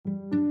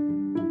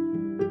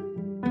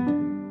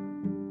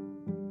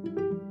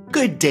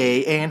Good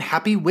day and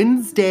happy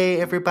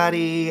Wednesday,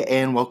 everybody,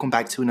 and welcome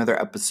back to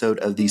another episode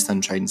of the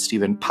Sunshine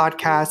Steven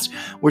podcast,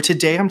 where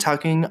today I'm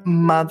talking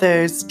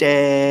Mother's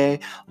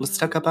Day. Let's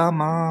talk about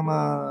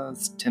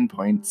mamas. 10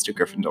 points to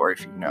Gryffindor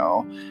if you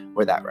know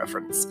where that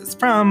reference is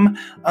from.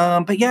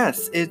 But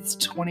yes, it's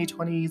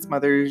 2020's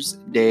Mother's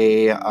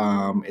Day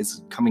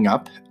is coming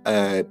up.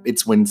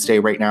 It's Wednesday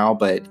right now,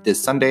 but this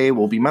Sunday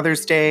will be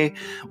Mother's Day,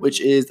 which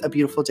is a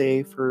beautiful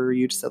day for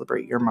you to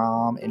celebrate your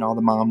mom and all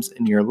the moms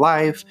in your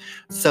life.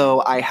 So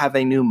I have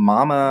a new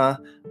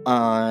mama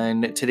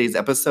on today's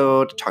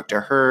episode. Talk to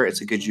her. It's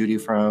a good Judy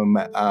from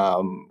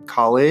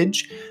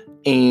college,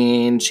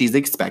 and she's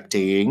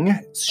expecting.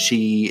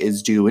 She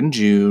is due in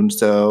June,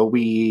 so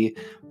we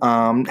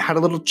had a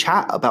little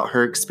chat about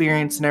her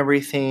experience and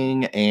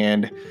everything.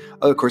 And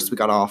of course, we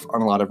got off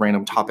on a lot of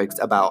random topics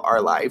about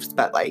our lives,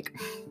 but like,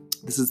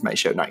 this is my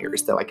show, not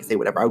yours, so I can say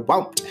whatever I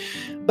want.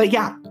 But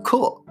yeah,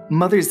 cool.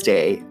 Mother's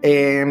Day.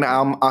 And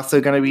I'm also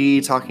going to be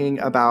talking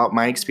about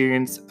my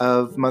experience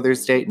of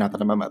Mother's Day. Not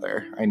that I'm a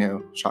mother. I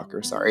know,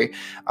 shocker, sorry.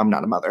 I'm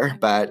not a mother.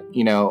 But,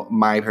 you know,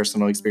 my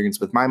personal experience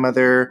with my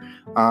mother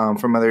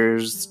for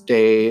Mother's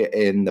Day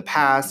in the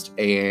past.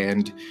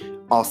 And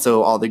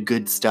also all the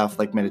good stuff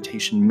like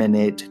Meditation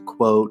Minute,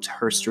 quote,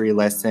 herstory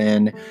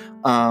lesson.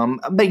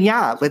 But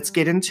yeah, let's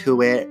get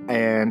into it.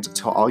 And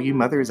to all you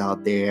mothers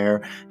out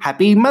there,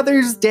 happy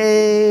Mother's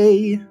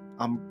Day!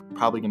 I'm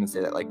probably going to say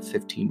that like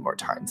 15 more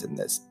times in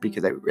this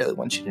because I really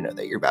want you to know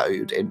that you're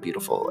valued and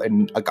beautiful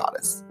and a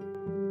goddess.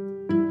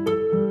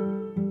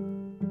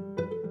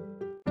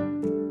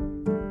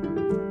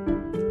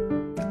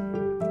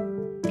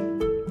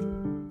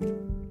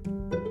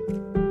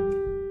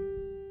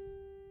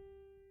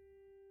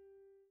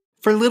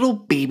 For little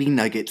baby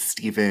nugget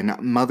Steven,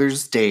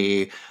 Mother's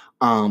Day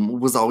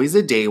was always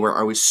a day where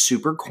I was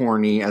super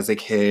corny as a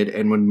kid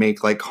and would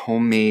make like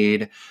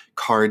homemade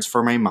cards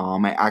for my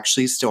mom. I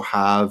actually still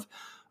have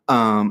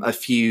a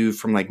few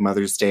from like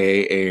Mother's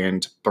Day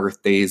and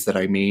birthdays that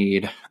I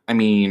made. I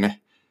mean,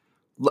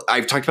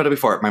 I've talked about it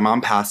before. My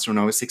mom passed when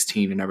I was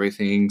 16 and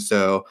everything.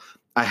 So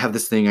I have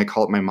this thing, I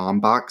call it my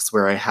mom box,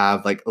 where I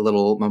have like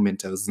little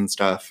mementos and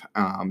stuff.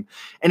 And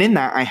in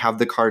that, I have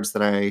the cards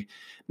that I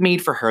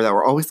made for her that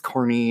were always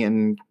corny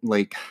and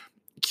like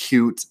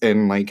cute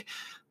and like,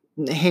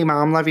 hey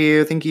mom, love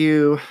you, thank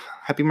you,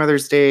 happy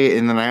Mother's Day.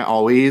 And then I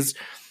always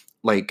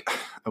like,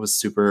 I was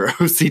super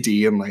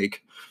OCD and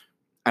like,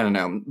 I don't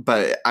know,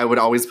 but I would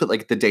always put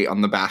like the date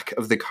on the back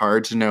of the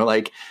card to know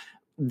like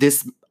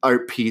this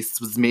art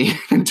piece was made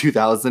in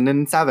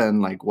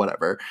 2007, like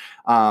whatever.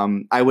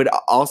 I would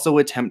also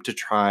attempt to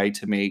try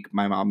to make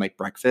my mom like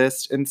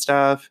breakfast and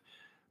stuff.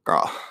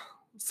 Girl,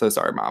 so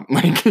sorry, mom.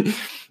 Like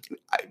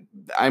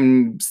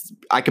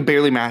I could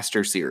barely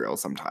master cereal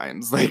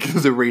sometimes. Like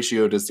the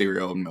ratio to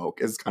cereal and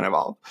milk is kind of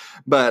off.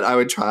 But I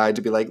would try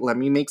to be like, let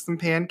me make some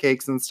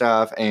pancakes and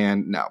stuff.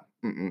 And no,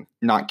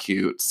 not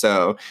cute.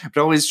 So I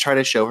would always try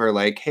to show her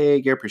like, hey,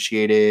 you're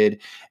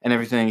appreciated and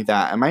everything like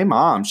that. And my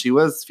mom, she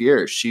was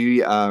fierce.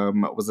 She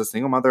was a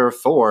single mother of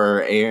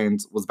 4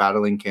 and was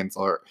battling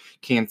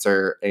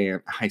cancer.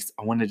 And I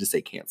wanted to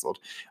say canceled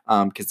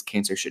because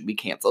cancer should be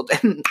canceled.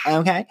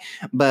 Okay.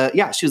 But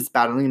yeah, she was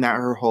battling that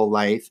her whole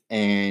life.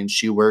 And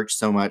she worked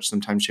so much.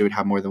 Sometimes she would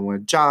have more than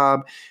one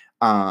job.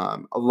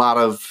 A lot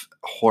of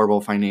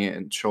horrible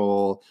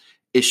financial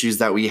issues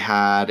that we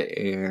had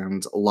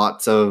and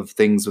lots of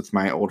things with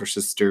my older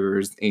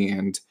sisters,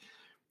 and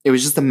it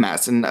was just a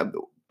mess, and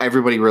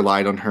everybody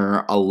relied on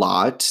her a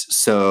lot.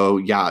 So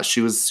yeah,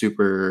 she was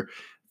super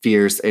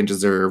fierce and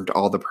deserved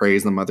all the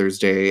praise on Mother's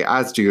Day,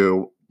 as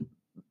do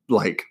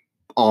like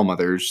all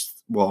mothers,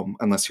 well,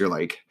 unless you're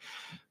like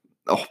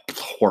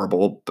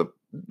horrible, but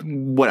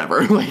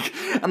whatever. Like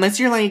unless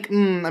you're like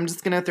I'm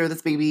just gonna throw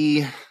this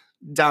baby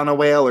down a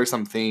whale or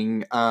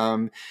something.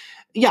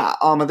 Yeah,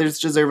 all mothers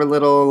deserve a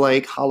little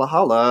like holla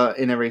holla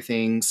and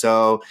everything.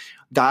 So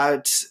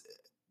that,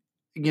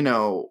 you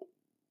know,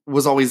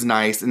 was always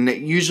nice. And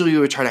usually we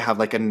would try to have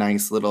like a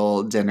nice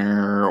little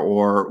dinner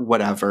or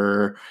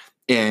whatever.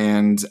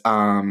 And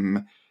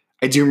I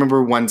do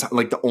remember one time,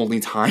 like the only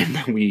time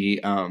that we,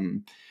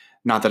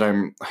 not that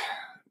I'm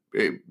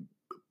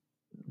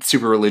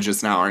super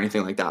religious now or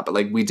anything like that, but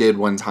like we did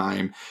one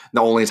time,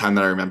 the only time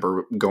that I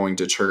remember going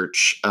to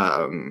church,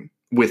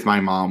 with my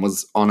mom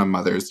was on a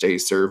Mother's Day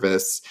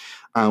service,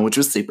 which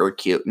was super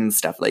cute and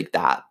stuff like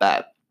that.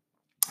 But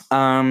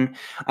I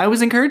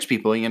always encourage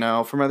people, you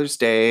know, for Mother's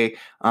Day,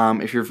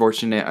 if you're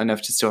fortunate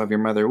enough to still have your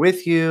mother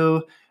with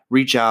you,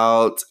 reach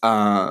out,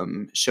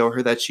 show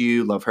her that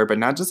you love her, but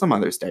not just on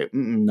Mother's Day.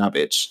 Nah,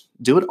 bitch.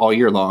 Do it all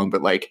year long,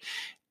 but like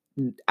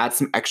add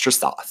some extra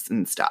sauce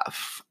and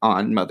stuff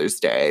on Mother's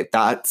Day.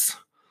 That's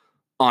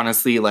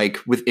honestly like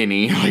with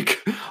any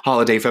like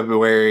holiday.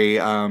 February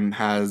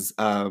has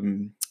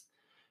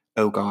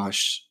oh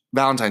gosh,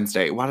 Valentine's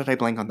Day. Why did I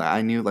blank on that?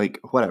 I knew like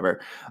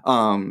whatever.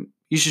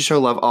 You should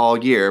show love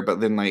all year, but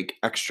then like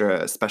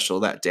extra special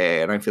that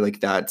day. And I feel like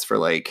that's for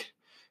like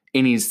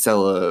any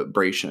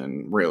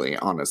celebration, really,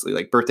 honestly.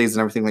 Like birthdays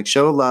and everything, like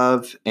show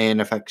love and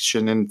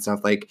affection and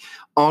stuff like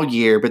all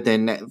year, but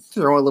then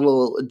throw a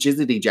little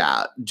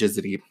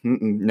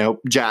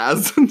nope,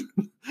 jazz.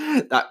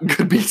 That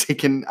could be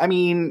taken, I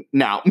mean,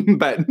 no,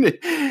 but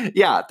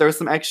yeah, there's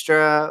some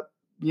extra,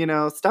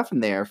 stuff in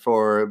there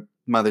for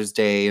Mother's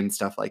Day and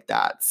stuff like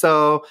that.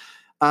 So,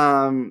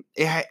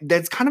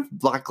 that's kind of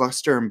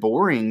lackluster and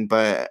boring,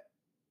 but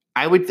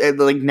I would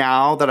like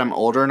now that I'm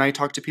older and I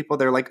talk to people,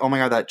 they're like, "Oh my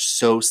God, that's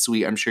so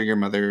sweet. I'm sure your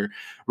mother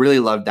really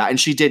loved that." And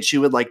she did. She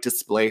would like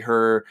display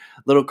her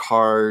little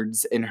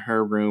cards in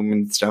her room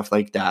and stuff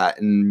like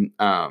that. And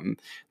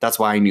that's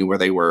why I knew where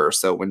they were.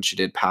 So when she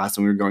did pass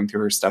and we were going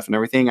through her stuff and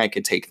everything, I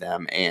could take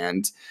them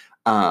and,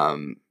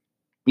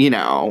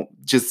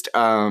 just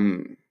have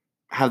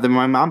them in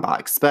my mom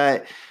box.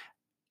 But,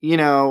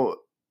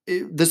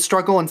 the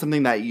struggle and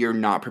something that you're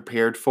not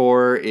prepared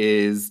for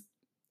is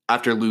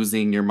after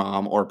losing your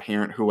mom or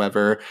parent,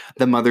 whoever,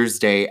 the Mother's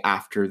Day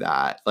after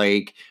that.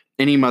 Like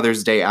any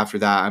Mother's Day after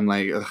that, I'm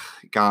like, ugh,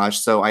 gosh.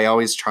 So I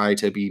always try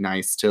to be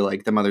nice to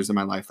like the mothers in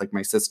my life, like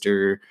my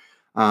sisters,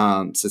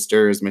 my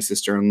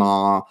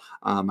sister-in-law,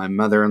 my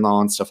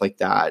mother-in-law and stuff like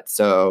that.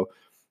 So,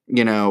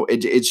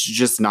 it's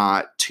just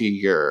not to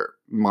your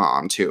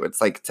mom too.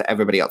 It's like to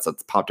everybody else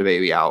that's popped a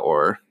baby out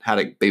or had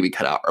a baby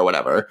cut out or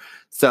whatever.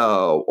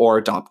 So, or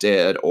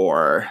adopted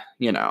or,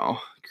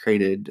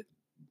 created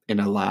in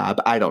a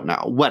lab. I don't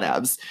know.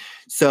 Whatevs.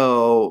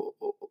 So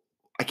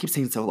I keep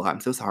saying so a lot.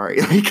 I'm so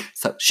sorry. Like,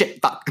 so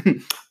shit, fuck.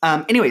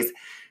 Anyways,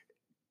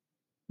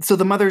 so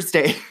the Mother's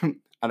Day,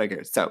 I don't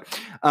care. So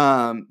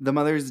the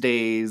Mother's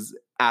Days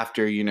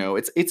after,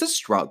 it's a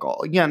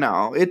struggle.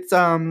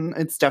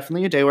 It's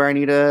definitely a day where I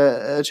need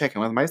to check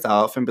in with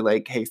myself and be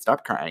like, hey,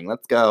 stop crying.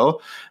 Let's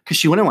go. Because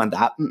she wouldn't want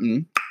that.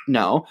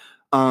 No.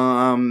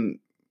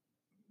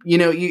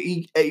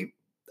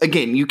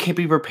 Again, you can't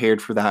be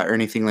prepared for that or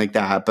anything like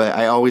that, but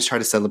I always try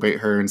to celebrate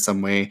her in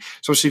some way,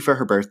 especially for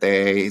her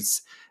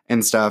birthdays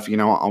and stuff.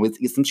 I'll always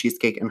eat some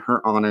cheesecake in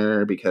her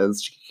honor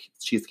because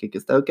cheesecake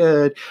is so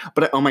good.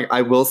 But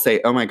I will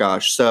say, oh my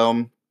gosh.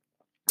 So,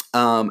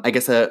 I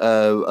guess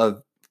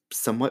a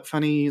somewhat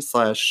funny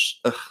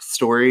 /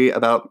 story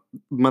about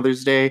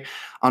Mother's Day.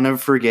 I'll never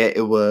forget.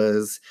 It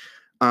was,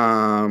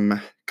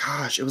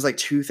 it was like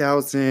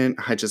 2000.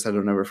 I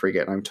don't never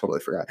forget. I totally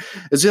forgot.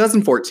 It was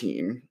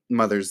 2014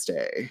 Mother's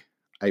Day,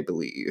 I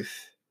believe.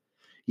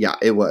 Yeah,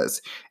 it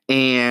was.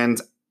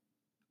 And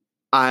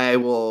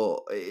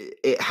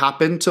it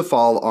happened to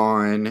fall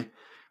on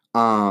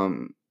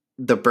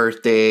the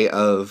birthday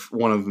of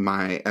one of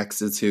my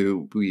exes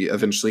who we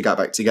eventually got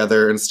back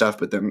together and stuff,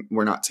 but then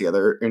we're not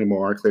together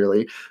anymore,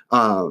 clearly.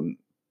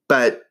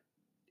 But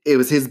it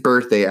was his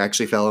birthday,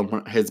 actually fell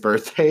on his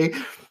birthday.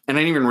 And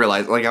I didn't even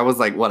realize, like, I was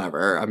like,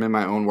 whatever, I'm in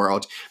my own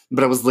world.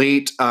 But I was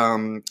late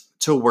to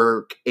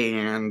work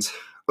and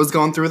I was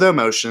going through the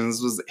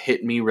emotions, was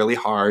hitting me really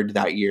hard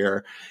that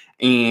year.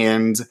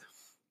 And,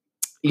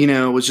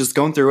 was just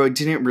going through it,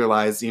 didn't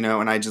realize,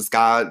 and I just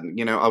got,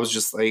 I was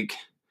just like,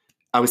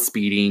 I was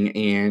speeding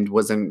and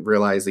wasn't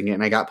realizing it.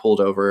 And I got pulled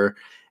over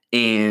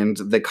and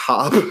the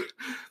cop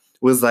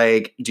was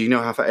like, do you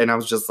know how far? And I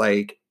was just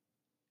like,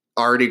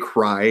 already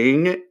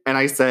crying. And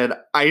I said,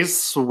 I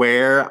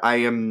swear I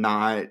am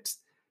not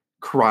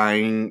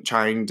crying,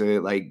 trying to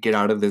like get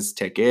out of this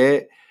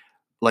ticket.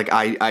 Like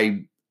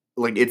I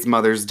like it's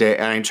Mother's Day.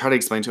 And I try to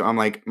explain to him, I'm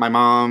like, my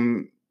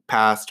mom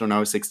passed when I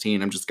was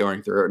 16. I'm just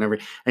going through it and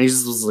everything. And he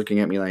just was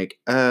looking at me like,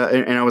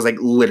 and I was like,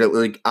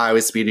 literally, like, I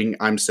was speeding.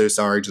 I'm so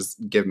sorry.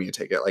 Just give me a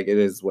ticket. Like, it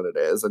is what it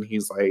is. And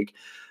he's like,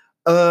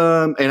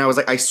 and I was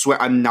like, I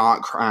swear I'm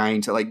not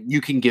crying to like,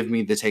 you can give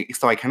me the ticket.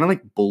 So I kind of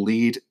like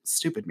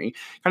stupid me,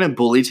 kind of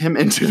bullied him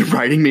into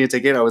writing me a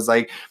ticket. I was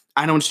like,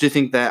 I don't want you to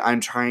think that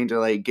I'm trying to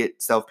like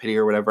get self-pity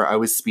or whatever. I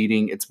was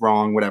speeding. It's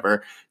wrong,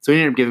 whatever. So he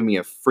ended up giving me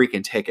a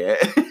freaking ticket.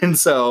 And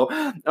so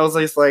I was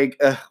just like,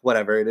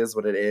 whatever, it is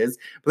what it is.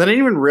 But then I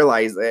didn't even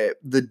realize it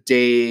the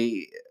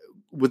day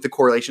with the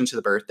correlation to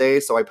the birthday.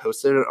 So I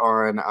posted it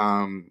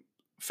on,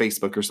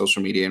 Facebook or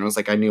social media and was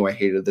like, I knew I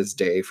hated this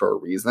day for a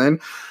reason.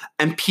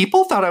 And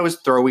people thought I was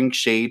throwing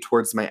shade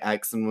towards my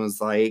ex and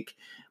was like,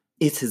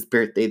 it's his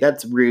birthday.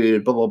 That's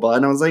rude, blah, blah, blah.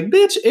 And I was like,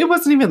 bitch, it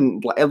wasn't even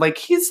like,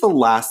 he's the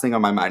last thing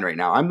on my mind right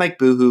now. I'm like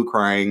boohoo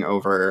crying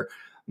over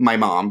my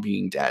mom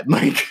being dead.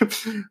 Like,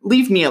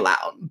 leave me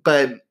alone.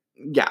 But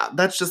yeah,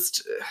 that's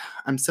just,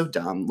 I'm so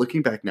dumb.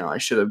 Looking back now, I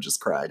should have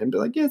just cried and be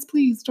like, yes,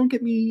 please don't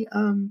get me,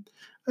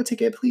 a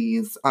ticket,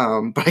 please.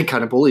 But I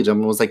kind of bullied him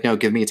and was like, no,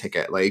 give me a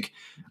ticket. Like,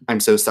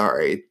 I'm so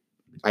sorry.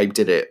 I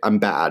did it. I'm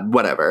bad.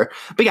 Whatever.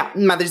 But yeah,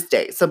 Mother's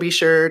Day. So be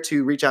sure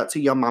to reach out to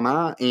your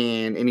mama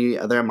and any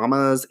other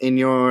mamas in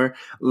your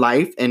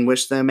life and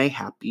wish them a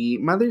happy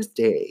Mother's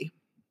Day.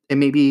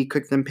 And maybe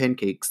cook them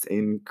pancakes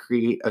and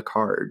create a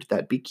card.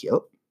 That'd be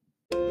cute.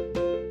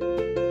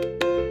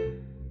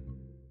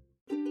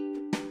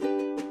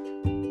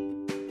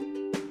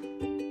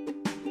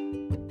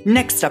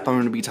 Next up, I'm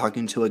going to be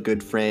talking to a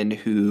good friend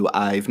who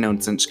I've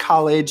known since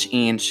college,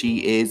 and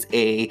she is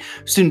a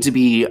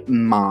soon-to-be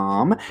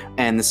mom,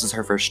 and this is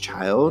her first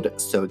child.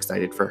 So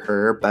excited for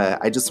her,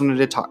 but I just wanted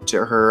to talk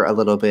to her a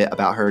little bit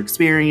about her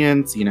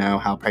experience, you know,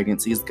 how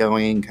pregnancy is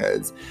going,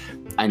 because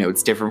I know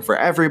it's different for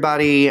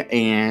everybody,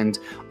 and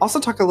also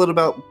talk a little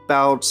about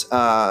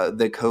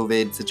the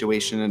COVID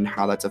situation and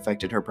how that's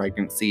affected her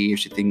pregnancy, if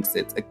she thinks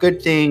it's a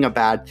good thing, a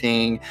bad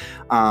thing.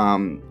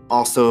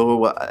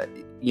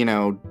 You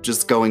know,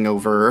 just going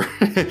over,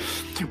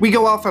 we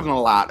go off on a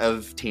lot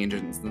of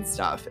tangents and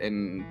stuff,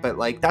 but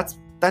like that's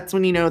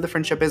when you know the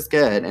friendship is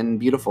good and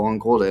beautiful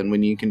and golden,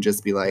 when you can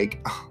just be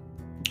like, oh,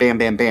 bam,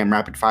 bam, bam,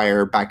 rapid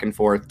fire, back and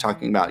forth,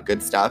 talking about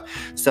good stuff.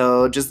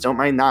 So just don't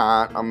mind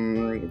that.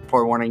 I'm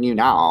forewarning you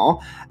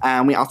now.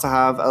 We also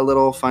have a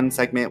little fun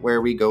segment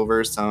where we go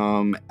over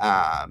some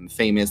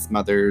famous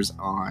mothers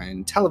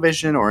on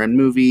television or in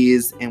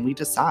movies, and we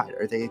decide,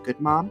 are they a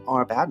good mom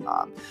or a bad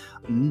mom?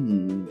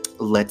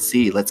 Let's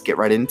see. Let's get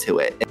right into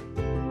it.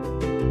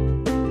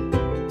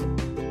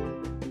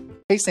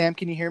 Hey, Sam,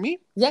 can you hear me?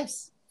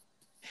 Yes.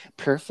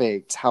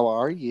 Perfect. How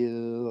are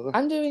you?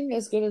 I'm doing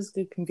as good as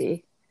good can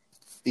be.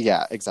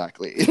 Yeah,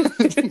 exactly.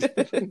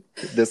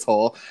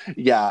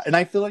 Yeah. And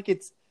I feel like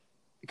it's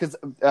because,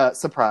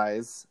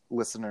 surprise,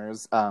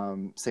 listeners,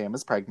 Sam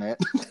is pregnant,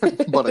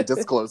 but I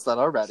disclosed that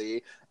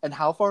already. And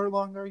how far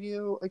along are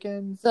you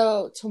again?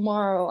 So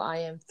tomorrow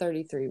I am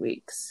 33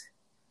 weeks.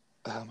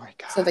 Oh my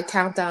God. So the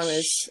countdown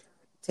is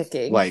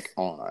ticking. Like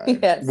on.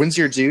 Yes. When's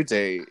your due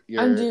date?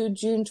 I'm due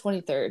June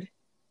 23rd.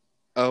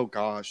 Oh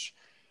gosh.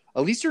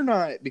 At least you're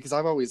not, because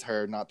I've always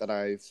heard, not that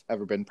I've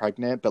ever been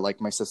pregnant, but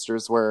like my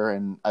sisters were,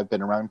 and I've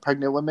been around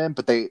pregnant women,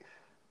 but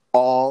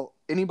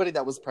anybody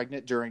that was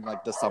pregnant during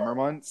like the summer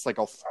months, like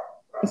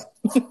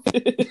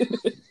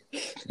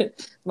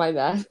My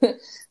bad.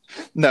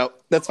 No,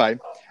 that's fine.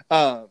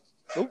 My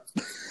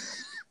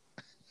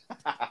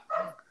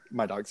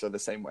dogs are the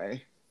same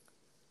way.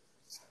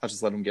 I'll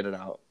just let them get it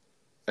out.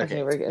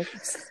 Okay, we're good.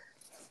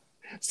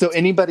 So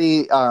any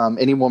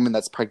woman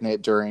that's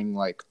pregnant during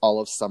like all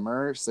of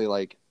summer, say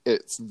like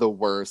it's the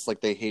worst.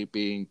 Like they hate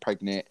being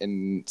pregnant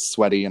and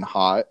sweaty and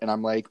hot. And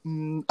I'm like,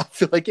 I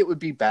feel like it would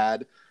be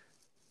bad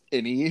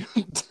any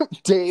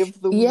day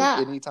of the week,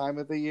 any time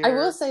of the year. I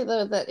will say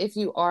though that if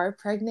you are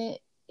pregnant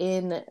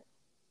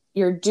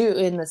you're due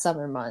in the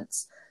summer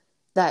months,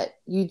 that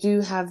you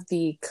do have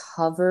the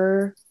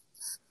cover,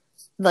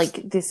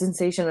 like the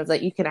sensation of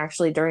that you can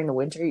actually during the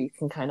winter you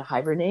can kind of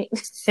hibernate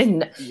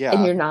and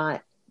you're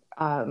not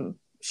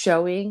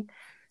showing.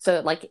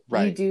 So like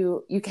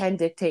you can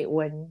dictate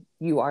when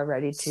you are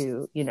ready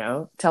to, you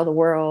know, tell the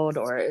world,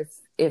 or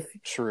if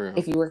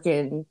you work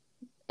in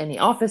any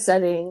office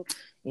setting,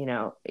 you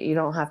know, you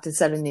don't have to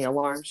set any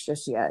alarms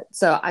just yet.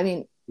 So I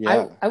mean,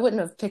 I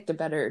wouldn't have picked a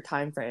better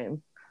time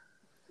frame.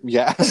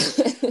 Yeah.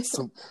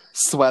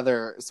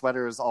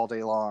 Sweaters all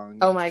day long.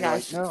 Oh my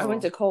gosh. Like, no. I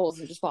went to Kohl's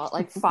and just bought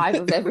like 5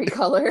 of every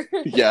color.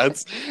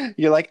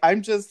 You're like,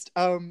 I'm just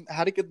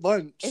had a good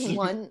lunch.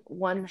 And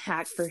one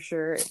hack for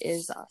sure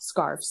is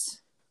scarves.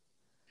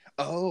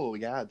 Oh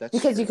yeah, that's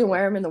because true. You can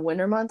wear them in the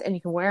winter month and you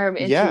can wear them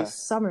into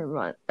summer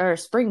month or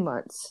spring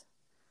months.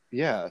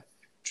 Yeah,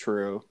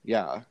 true.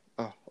 Yeah.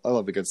 Oh, I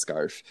love a good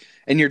scarf.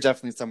 And you're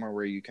definitely somewhere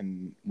where you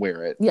can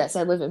wear it. Yes,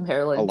 I live in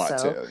Maryland. A lot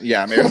too.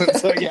 Yeah, Maryland.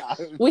 So yeah.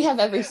 We have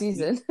every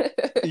season.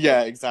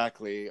 Yeah,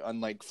 exactly.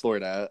 Unlike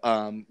Florida.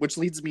 Which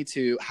leads me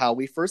to how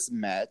we first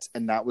met,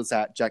 and that was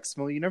at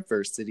Jacksonville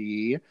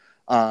University.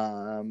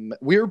 You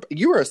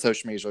were a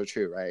social major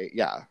too, right?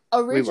 Yeah.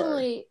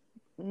 Originally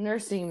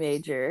nursing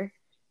major.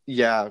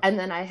 Yeah. And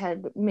then I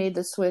had made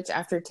the switch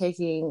after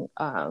taking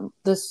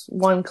this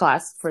one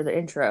class for the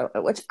intro,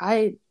 which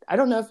I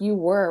don't know if you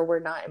were or were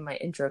not in my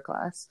intro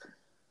class.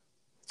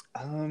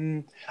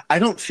 I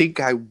don't think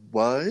I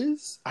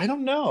was. I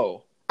don't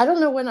know. I don't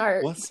know when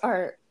our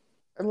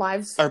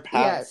lives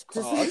paths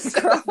crossed.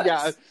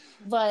 Yeah.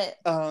 But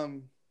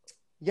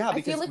yeah,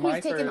 I feel like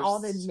we've taken all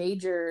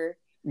the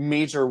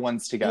major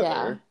ones together.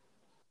 Yeah.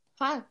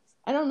 Hi.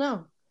 I don't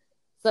know.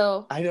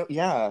 So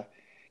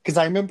because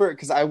I remember,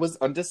 because I was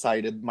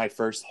undecided my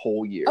first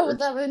whole year. Oh,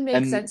 that would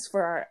make sense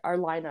for our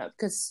lineup.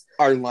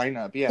 Our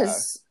lineup, yeah.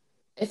 Because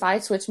if I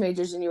switched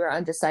majors and you were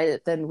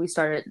undecided, then we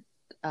started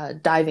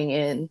diving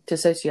into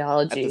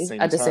sociology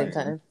at the same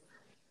time.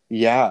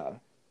 Yeah.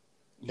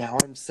 Now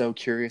I'm so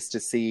curious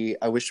to see.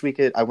 I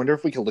wonder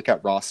if we could look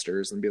at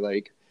rosters and be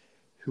like,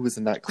 who was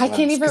in that class? I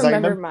can't even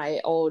remember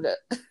my old...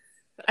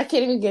 I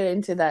can't even get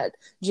into that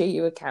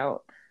JU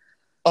account.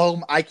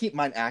 Oh, I keep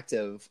mine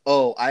active.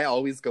 Oh, I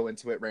always go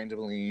into it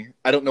randomly.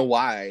 I don't know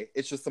why.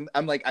 It's just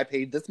I'm like, I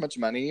paid this much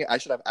money. I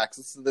should have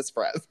access to this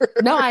forever.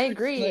 No, I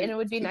agree. And it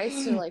would be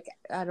nice to, like,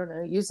 I don't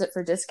know, use it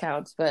for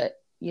discounts.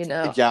 But, you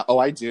know. Yeah,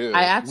 I do.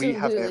 I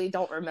absolutely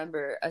don't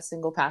remember a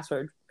single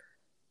password.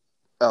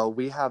 Oh,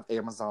 we have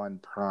Amazon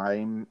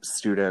Prime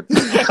student.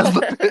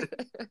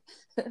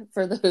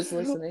 For those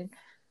listening.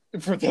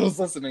 For those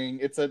listening,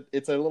 it's a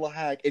little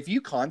hack. If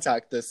you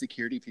contact the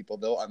security people,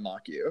 they'll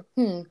unlock you.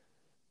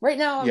 Right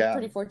now, I'm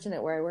pretty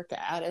fortunate where I work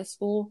at a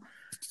school.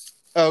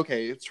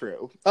 Okay, it's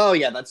true. Oh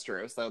yeah, that's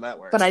true. So that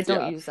But I works.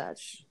 don't Yeah. use that.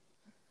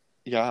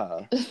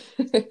 Yeah.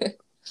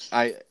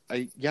 I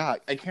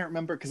can't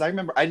remember because I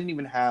remember I didn't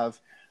even have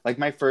like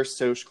my first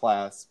social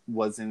class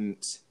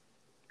wasn't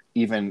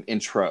even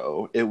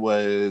intro. It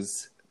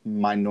was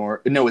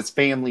no, it's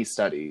family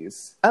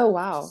studies. Oh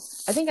wow.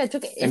 I think I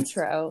took an And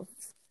intro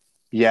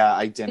yeah,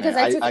 I didn't. because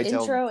I took I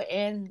don't intro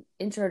and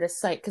intro to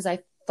psych because I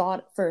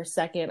thought for a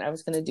second I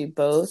was going to do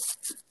both.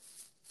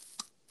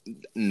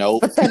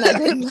 nope. But then I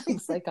didn't like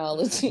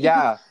psychology.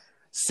 Yeah.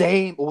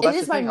 Same. Well, It that's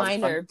is the my thing.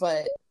 minor,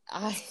 but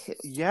I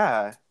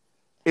Yeah.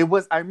 It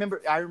was I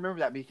remember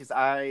that because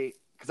I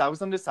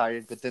was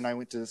undecided, but then I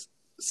went to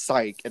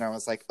psych and I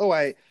was like, "Oh,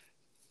 I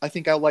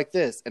think I like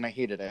this," and I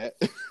hated it.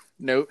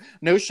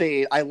 No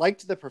shade. I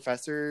liked the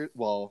professor.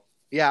 Well,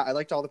 yeah, I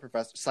liked all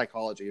the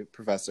psychology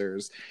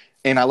professors,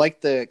 and I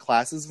liked the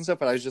classes and stuff.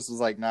 But I was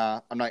like, nah,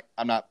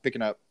 I'm not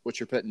picking up what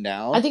you're putting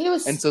down. And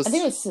so, I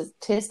think it was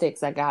statistics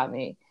that got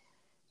me.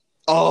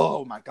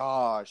 oh my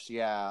gosh,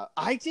 yeah,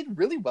 I did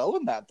really well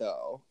in that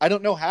though. I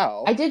don't know I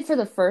how. did for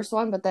the first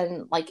one, but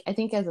then like I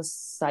think as a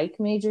psych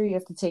major you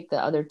have to take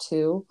the other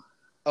two.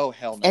 Oh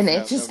hell no, And it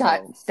no, just no,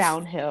 got no,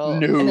 downhill.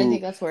 And I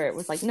think no. that's where it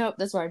was like, nope,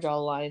 that's where I draw a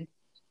line.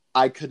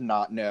 I could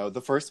not know.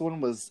 The first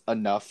one was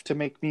enough to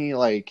make me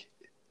like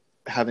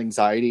have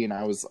anxiety, and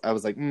I was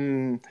like,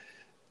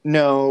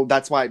 no,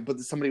 that's why. But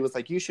somebody was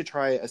like, you should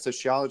try a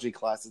sociology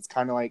class. It's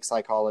kind of like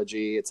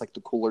psychology. It's like the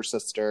cooler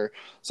sister.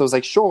 So I was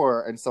like,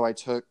 sure. And so I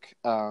took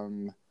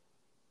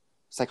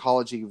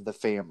psychology of the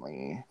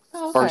family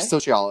Oh, or okay.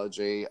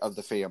 sociology of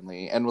the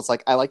family, and was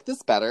like, I like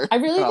this better. I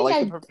really And I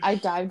think like I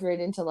dived right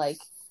into like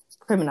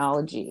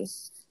criminology.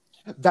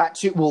 that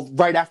too. Well,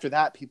 right after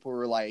that, people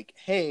were like,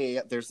 hey,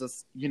 there's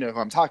this, you know who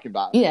I'm talking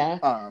about.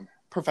 Yeah.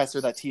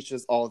 Professor that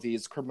teaches all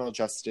these criminal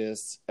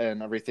justice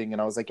and everything,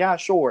 and I was like, yeah,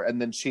 sure.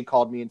 And then she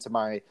called me into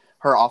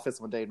her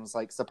office one day and was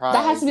like, surprise,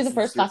 That has to be the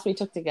first class we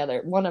took together,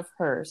 one of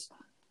hers.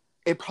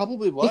 It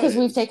probably was because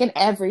we've taken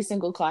every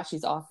single class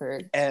she's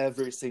offered.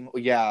 Every single,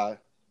 yeah.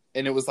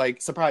 And it was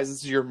like, surprise,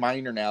 this is your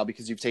minor now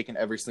because you've taken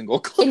every single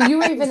class. And you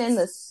were even in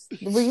this,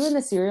 were you in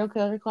the serial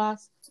killer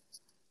class?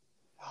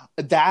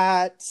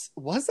 That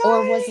was I?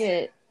 Or was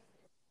it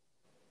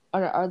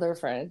our other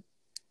friend?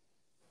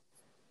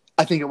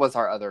 I think it was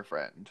our other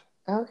friend.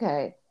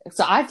 Okay.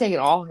 So I've taken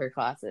all her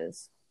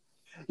classes.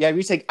 Yeah,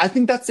 I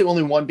think that's the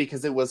only one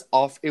because it was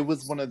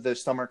one of the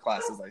summer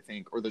classes, I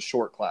think, or the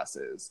short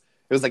classes.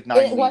 It was like 9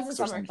 weeks. It was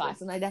a summer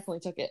class, and I definitely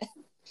took it.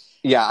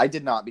 Yeah, I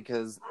did not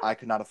because I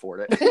could not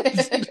afford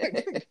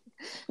it.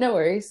 No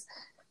worries.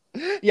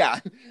 Yeah,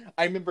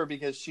 I remember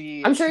because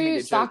I'm sure you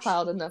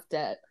stockpiled enough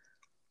debt.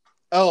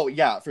 Oh,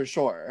 yeah, for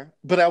sure.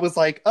 But I was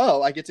like,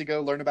 oh, I get to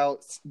go learn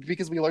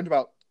because we learned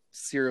about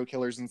serial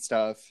killers and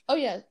stuff. Oh,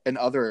 yeah. In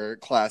other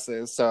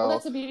classes. So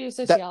that's the beauty of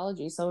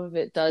sociology. Some of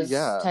it does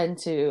tend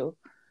to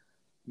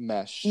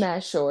mesh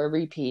or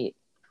repeat.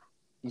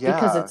 Yeah.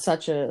 Because it's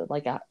such a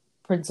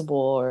principle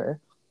or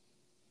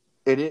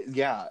it is,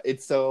 yeah.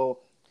 It's so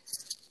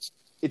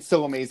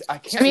amazing. I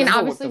mean,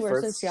 obviously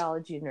we're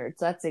sociology nerds.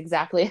 That's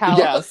exactly how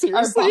our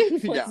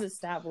bond was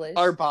established.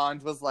 Our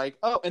bond was like,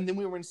 oh, and then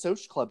we were in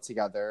social club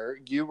together.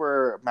 You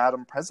were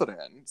Madam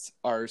President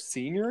our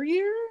senior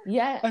year?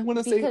 Yeah. I want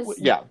to say,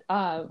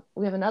 yeah.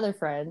 We have another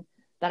friend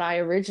that I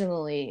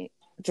originally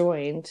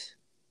joined,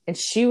 and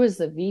she was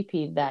the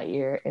VP that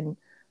year, and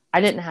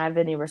I didn't have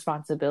any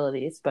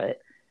responsibilities, but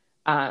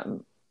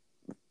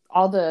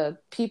all the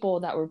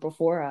people that were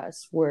before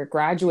us were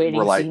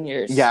graduating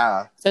seniors.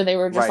 Yeah. So they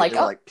were just peace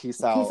out.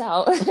 Peace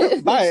out.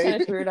 Bye.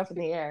 Kind of threw it up in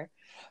the air.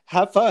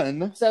 Have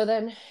fun. So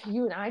then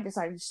you and I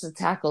decided just to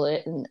tackle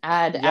it and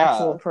add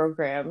actual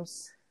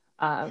programs.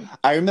 I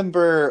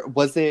remember,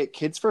 was it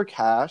Kids for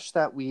Cash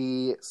that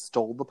we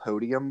stole the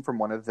podium from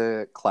one of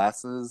the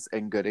classes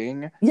in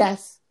Gooding?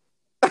 Yes.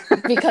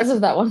 Because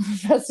of that one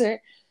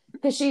professor.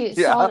 Because she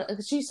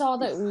saw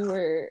that we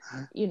were,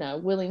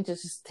 willing to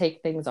just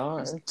take things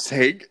on.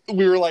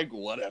 We were like,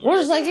 whatever. We're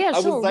just like, yeah,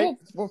 sure,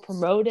 we'll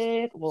promote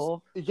it.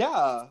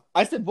 Yeah.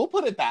 I said, we'll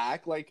put it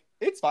back. Like,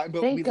 it's fine.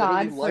 But we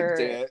literally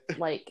loved it.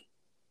 Like,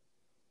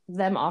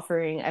 them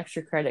offering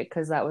extra credit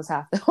because that was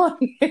half the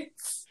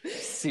audience.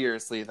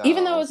 Seriously, though.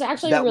 Even though it was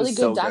actually a really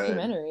good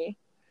documentary.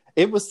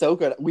 It was so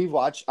good.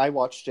 I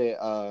watched it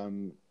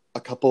a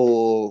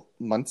couple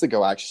months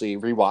ago, actually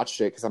rewatched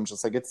it because I'm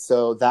just like, it's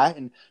so that,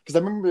 and because I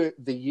remember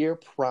the year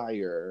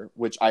prior,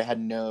 which I had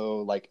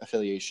no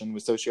affiliation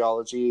with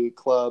sociology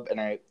club,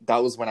 and that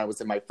was when I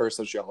was in my first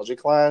sociology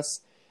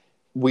class.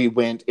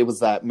 It was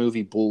that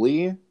movie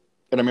Bully, and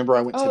I remember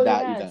I went to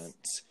that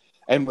event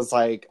and was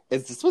like,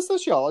 is this what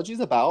sociology is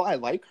about? I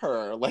like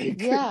her,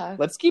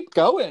 let's keep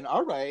going.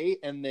 All right.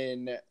 And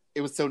then it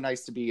was so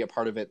nice to be a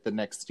part of it the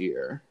next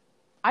year.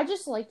 I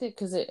just liked it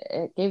because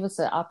it gave us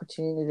the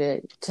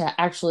opportunity to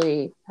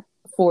actually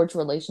forge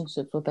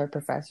relationships with our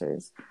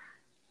professors.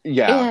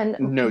 Yeah.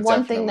 And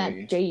one thing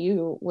that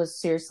JU was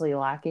seriously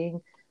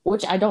lacking,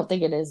 which I don't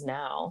think it is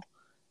now,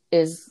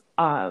 is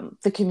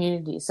the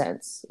community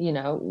sense.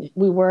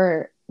 We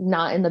were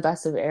not in the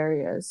best of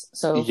areas.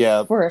 So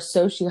Yep. for a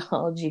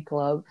sociology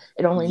club,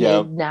 it only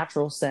Yep. made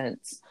natural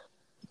sense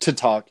To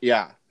talk.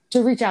 Yeah.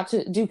 to reach out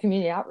to do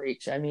community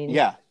outreach. I mean,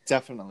 Yeah,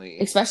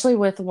 definitely. especially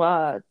with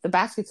the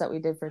baskets that we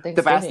did for The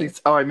Thanksgiving.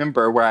 baskets. Oh, I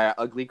remember where I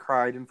ugly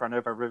cried in front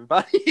of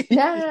everybody.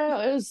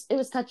 No, it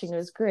was touching. It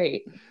was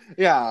great.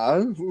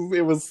 Yeah,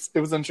 it was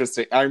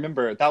interesting. I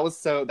remember that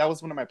was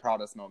one of my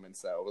proudest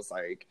moments. Though, it was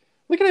like,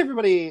 look at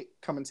everybody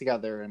coming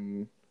together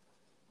and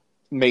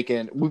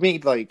we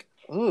made like,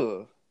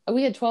 oh,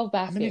 We had 12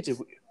 how many baskets.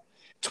 did we?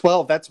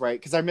 12. That's right.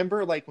 Because I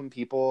remember like when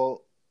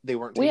people they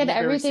weren't We taking had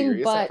it very everything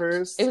serious at but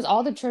first. it was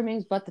all the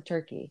trimmings but the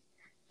turkey.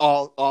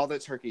 All the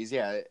turkeys,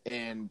 yeah.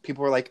 And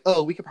people were like,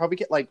 oh, we could probably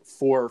get like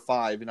 4 or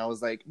 5. And I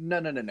was like, no.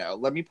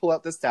 Let me pull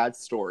out the sad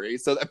story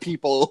so that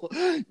people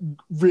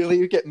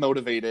really get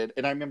motivated.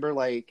 And I remember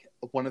like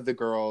one of the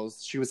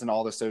girls, she was in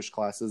all the social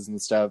classes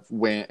and stuff,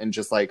 went and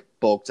just like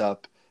bulked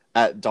up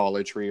at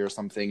Dollar Tree or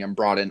something and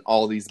brought in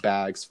all these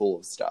bags full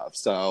of stuff.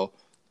 So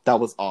that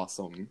was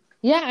awesome.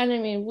 Yeah, and I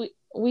mean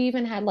we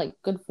even had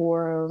like good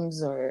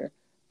forums or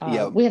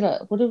Yep. we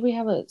had what did we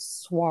have, a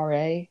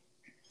soiree?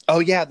 Oh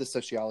yeah, the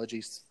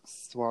sociology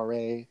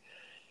soiree.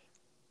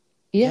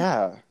 Yeah.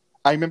 Yeah.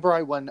 I remember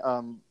I won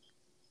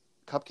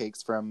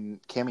cupcakes from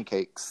Cami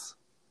Cakes.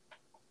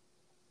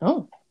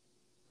 Oh.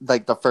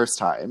 Like the first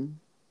time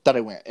that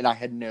I went, and I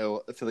had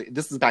no affiliate.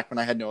 This is back when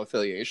I had no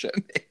affiliation.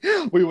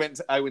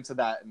 I went to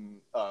that and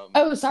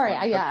oh, sorry.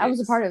 I was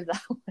a part of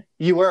that one.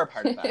 You were a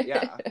part of that,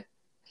 yeah.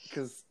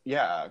 Because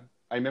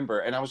I remember,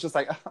 and I was just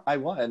like, I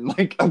won.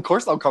 Like, of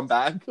course I'll come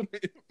back.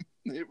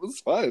 It was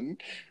fun.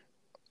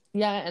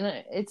 Yeah,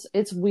 and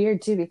it's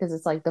weird too because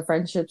it's like the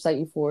friendships that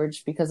you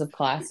forge because of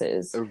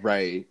classes,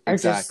 right? are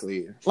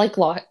Exactly. just, like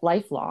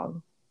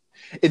lifelong.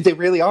 They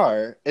really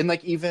are, and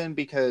like even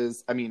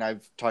because I mean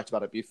I've talked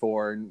about it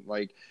before, and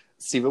like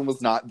Stephen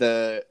was not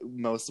the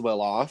most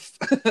well off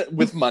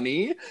with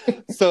money,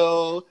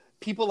 so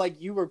people like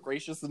you were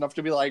gracious enough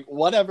to be like,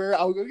 whatever,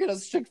 I'll go get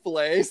us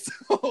Chick-fil-A. So,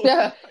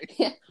 Yeah,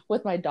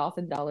 with my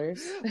dolphin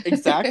dollars.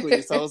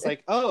 Exactly. So I was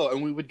like, oh,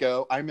 and we would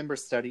go. I remember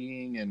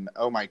studying, and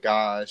oh my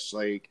gosh,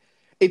 like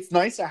it's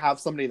nice to have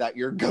somebody that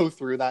you go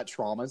through that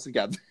trauma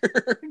together.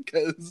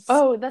 Because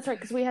oh, that's right,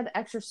 because we had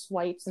extra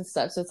swipes and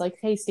stuff. So it's like,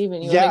 hey,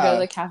 Steven, you want to go to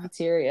the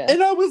cafeteria?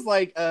 And I was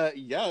like,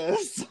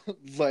 yes.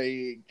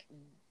 Like,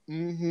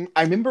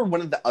 I remember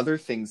one of the other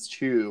things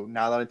too.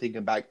 Now that I'm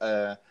thinking back,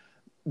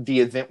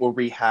 the event where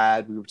we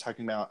were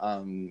talking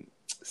about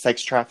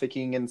sex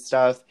trafficking and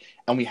stuff,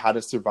 and we had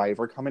a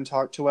survivor come and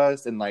talk to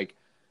us, and like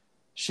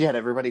she had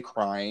everybody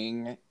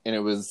crying, and it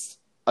was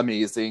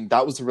amazing.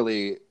 That was a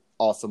really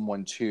awesome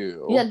one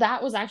too. Yeah,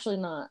 that was actually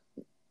not.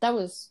 That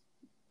was,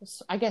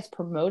 I guess,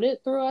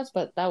 promoted through us,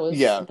 but that was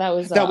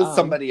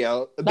somebody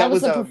else. That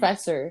was a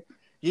professor.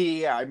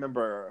 Yeah, I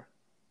remember.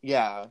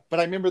 Yeah, but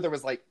I remember there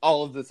was like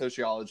all of the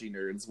sociology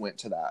nerds went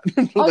to that.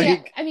 Oh like,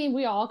 yeah, I mean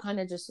we all kind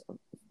of just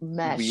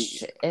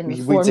meshed and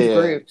formed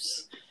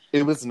groups.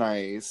 It was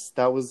nice.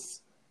 It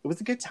was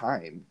a good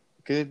time.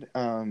 Good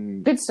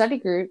study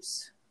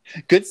groups.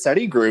 Good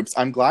study groups.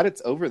 I'm glad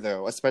it's over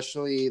though,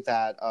 especially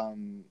that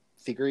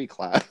theory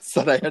class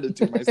that I had to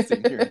do my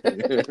senior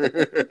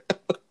year.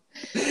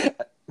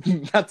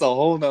 That's a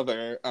whole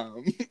nother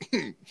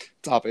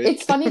topic.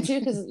 It's funny too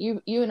because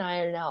you and I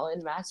are now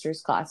in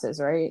master's classes,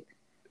 right?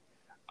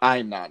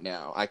 I'm not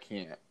now. I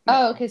can't. No.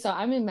 Oh, okay. So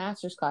I'm in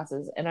master's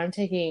classes, and I'm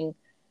taking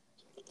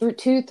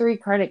 3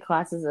 credit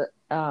classes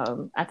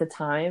at the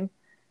time,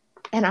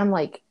 and I'm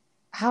like,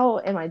 how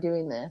am I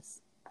doing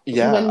this?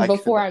 Yeah. When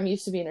before I'm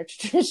used to being a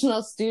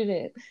traditional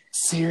student.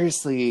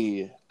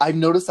 Seriously. I've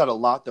noticed that a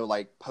lot though,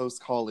 like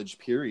post-college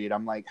period.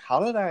 I'm like,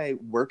 how did I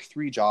work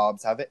 3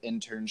 jobs, have an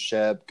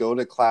internship, go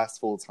to class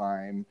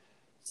full-time,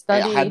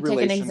 study, take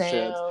an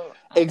exam.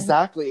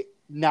 Exactly.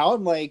 Now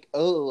I'm like,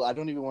 oh, I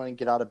don't even want to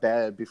get out of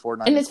bed before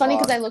 9 And it's funny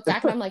because I look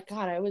back and I'm like,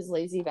 God, I was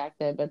lazy back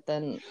then. But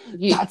then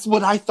that's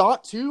what I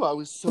thought too. I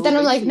was so But then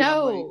I'm like, lazy.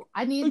 no,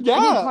 I need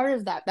part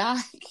of that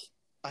back.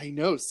 I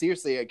know,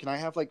 seriously. Can I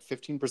have like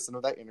 15%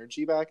 of that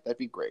energy back? That'd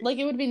be great. Like,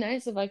 it would be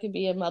nice if I could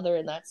be a mother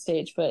in that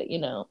stage, but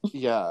Yeah.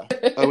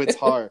 Oh, it's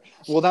hard.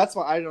 Well, that's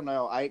why I don't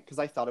know. Because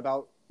I thought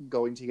about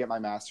going to get my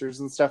master's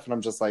and stuff, and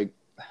I'm just like,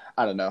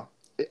 I don't know.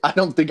 I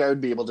don't think I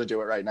would be able to do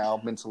it right now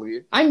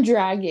mentally. I'm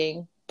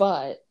dragging,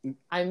 but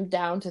I'm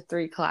down to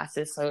 3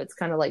 classes, so it's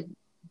kind of like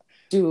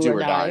do or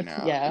die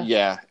now.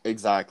 Yeah,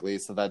 exactly.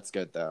 So that's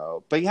good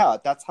though. But yeah,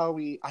 that's how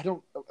we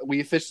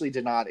officially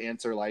did not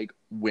answer like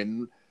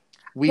when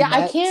we met.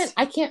 I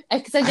can't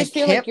because I just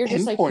feel like you're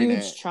just like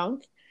huge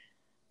chunk.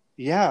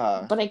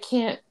 Yeah. But I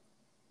can't,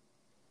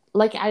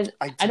 like, I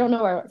don't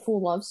know our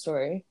full love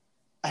story.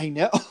 I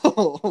know.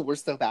 We're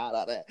so bad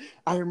at it.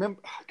 I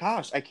remember,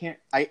 gosh,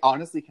 I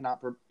honestly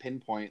cannot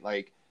pinpoint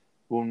like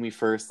when we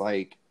first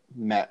like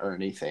met or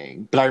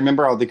anything, but I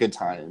remember all the good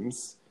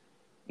times.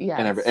 Yeah.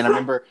 And I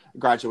remember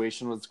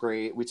graduation was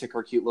great. We took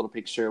our cute little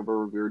picture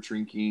where we were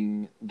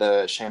drinking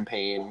the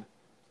champagne.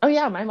 Oh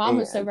yeah, my mom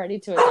was so ready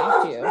to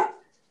adopt you.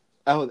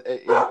 Oh,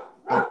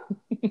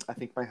 I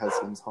think my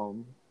husband's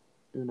home.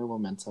 Uno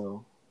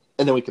momento.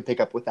 And then we could pick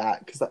up with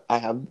that because I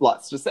have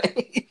lots to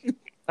say.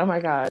 Oh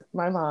my God.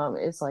 My mom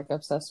is like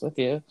obsessed with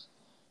you.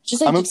 She's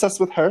like, I'm obsessed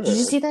with her. did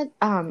you see that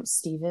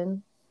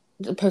Steven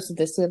posted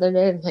this the other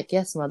day? I'm like,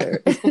 yes,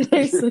 mother.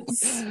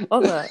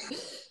 All that.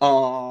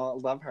 Oh,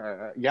 love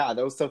her. Yeah,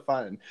 that was so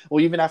fun.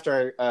 Well, even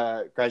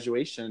after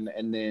graduation,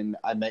 and then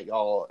I met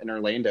y'all in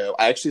Orlando.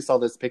 I actually saw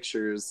those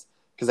pictures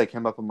because I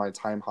came up on my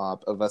time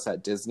hop of us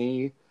at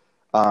Disney.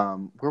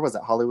 Where was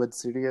it? Hollywood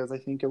Studios, I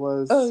think it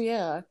was. Oh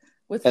yeah,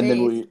 with and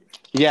Faith.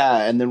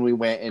 then we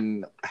went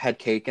and had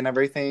cake and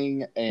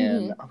everything,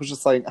 and I was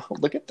just like, oh,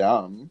 look at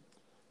them.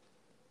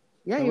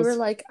 Yeah, you were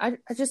like, I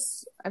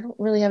don't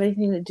really have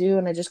anything to do,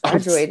 and I just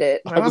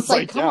graduated. I was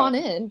like, come on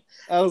in.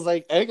 I was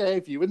like, okay,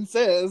 if you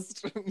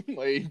insist,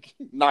 like,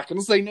 not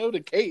gonna say no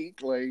to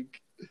cake,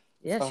 like.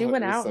 Yeah, she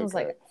went out and was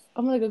like,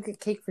 I'm gonna go get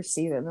cake for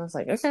Steven. And I was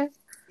like, okay.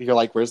 You're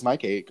like, where's my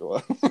cake?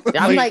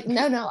 I'm like,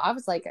 no. I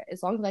was like,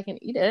 as long as I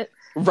can eat it.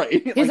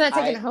 Right. He's not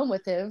taking it home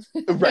with him.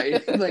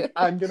 Right. Like,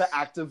 I'm gonna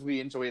actively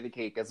enjoy the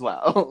cake as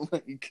well.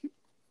 Like.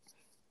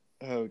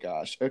 Oh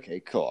gosh. Okay,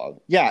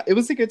 cool. Yeah, it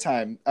was a good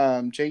time.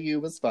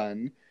 JU was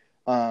fun.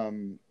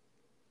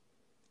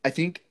 I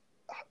think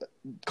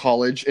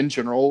college in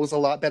general was a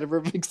lot better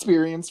of an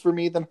experience for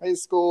me than high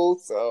school.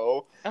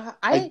 So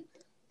I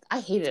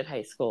hated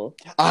high school.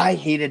 I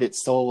hated it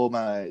so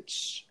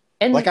much.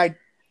 And like I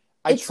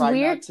try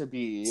not to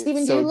be.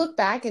 Steven, do you look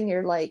back and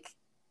you're like,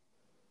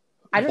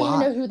 I don't even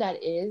know who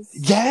that is.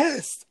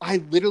 Yes. I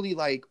literally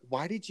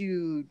why did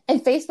you...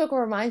 And Facebook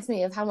reminds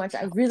me of how much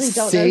I really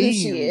don't know who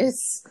she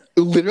is.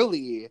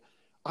 Literally,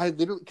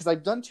 because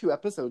I've done 2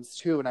 episodes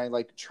too, and I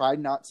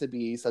tried not to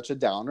be such a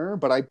downer,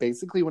 but I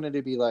basically wanted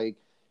to be like,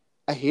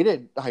 I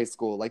hated high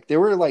school. Like, there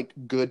were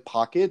good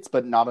pockets,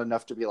 but not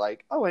enough to be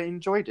like, oh, I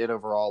enjoyed it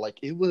overall. Like,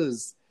 it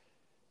was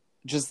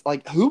just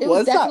who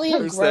was that person? Definitely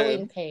a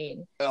growing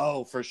pain.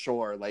 Oh, for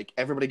sure. Like,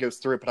 everybody goes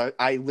through it, but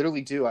I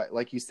literally do.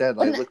 Like you said,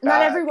 I look back.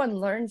 Not everyone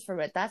learns from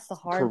it. That's the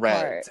hard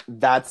part.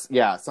 That's,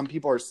 yeah. Some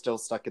people are still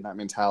stuck in that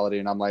mentality,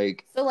 and I'm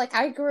like... So,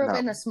 I grew up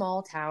in a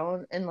small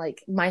town, and,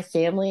 my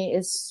family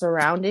is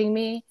surrounding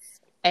me,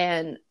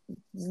 and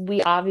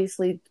we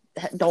obviously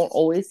don't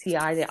always see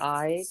eye to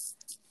eye.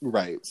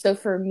 Right. So,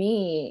 for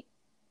me...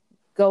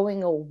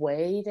 going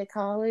away to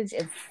college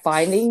and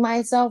finding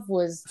myself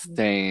was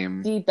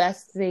the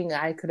best thing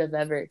I could have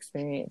ever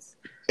experienced.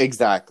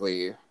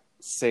 Exactly.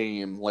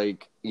 Same.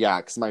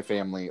 Because my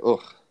family,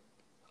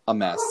 a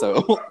mess.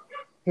 So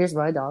here's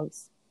my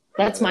dogs.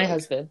 That's my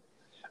husband.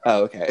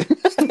 Oh, okay.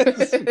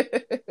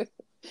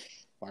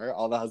 Why are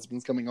all the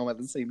husbands coming home at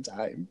the same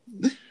time?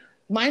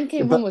 Mine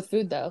came home with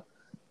food, though.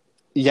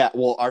 Yeah,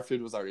 well, our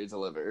food was already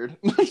delivered.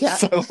 Yeah.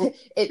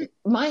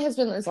 My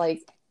husband was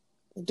like,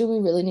 do we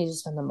really need to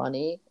spend the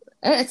money?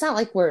 And it's not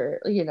like we're,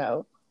 we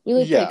live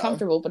pretty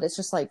comfortable, but it's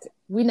just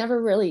we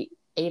never really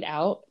ate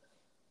out.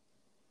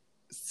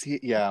 See,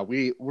 yeah,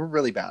 we're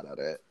really bad at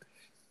it.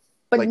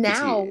 But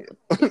now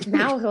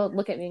he'll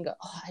look at me and go,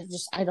 oh,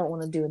 I don't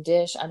want to do a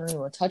dish. I don't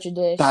even want to touch a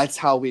dish. That's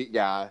how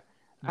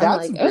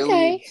that's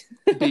really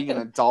being an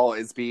adult,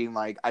 is being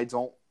like, I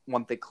don't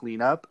want the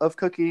cleanup of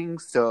cooking,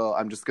 so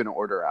I'm just going to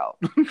order out.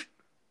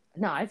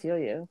 No, I feel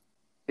you.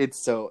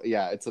 It's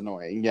it's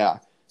annoying. Yeah.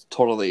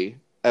 Totally.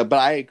 But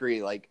I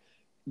agree,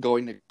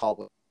 going to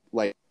college,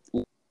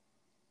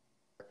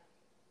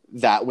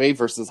 that way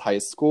versus high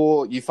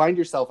school, you find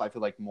yourself, I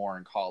feel more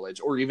in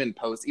college, or even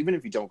even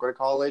if you don't go to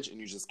college and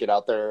you just get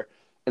out there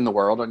in the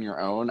world on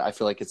your own, I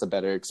feel it's a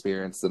better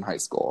experience than high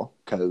school,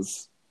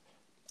 because,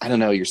 I don't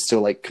know, you're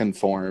still,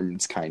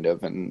 conformed, kind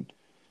of, and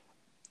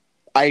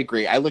I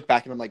agree. I look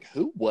back and I'm like,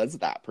 who was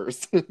that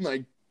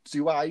person?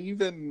 Do I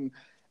even...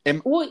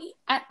 Well,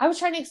 I was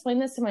trying to explain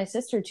this to my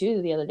sister,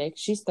 too, the other day,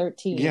 because she's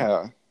 13.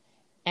 Yeah.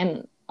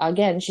 And,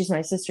 again, she's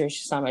my sister.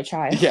 She's not my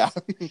child. Yeah.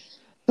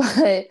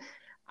 But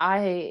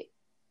I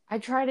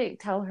try to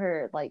tell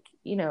her,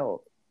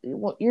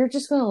 you're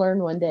just going to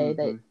learn one day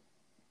that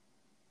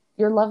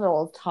your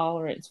level of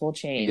tolerance will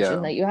change.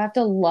 And that you have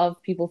to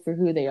love people for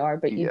who they are,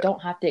 but you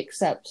don't have to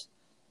accept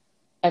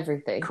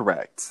everything.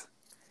 Correct.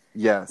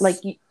 Yes.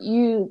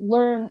 You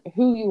learn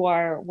who you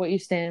are, what you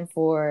stand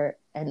for,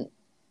 and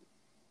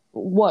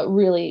what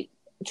really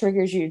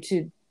triggers you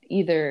to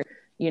either,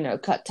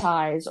 cut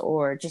ties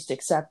or just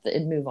accept it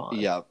and move on.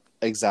 Yeah,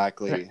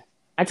 exactly.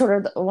 I told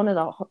her one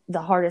of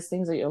the hardest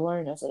things that you'll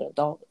learn as an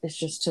adult is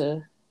just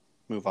to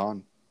move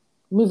on.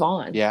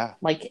 Yeah.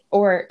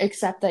 Or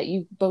accept that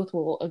you both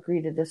will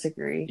agree to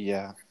disagree.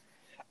 Yeah,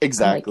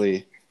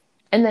 exactly.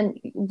 And then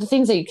the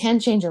things that you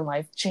can change in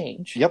life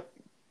change. Yep.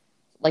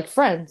 Like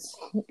friends.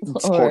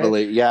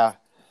 Totally, yeah.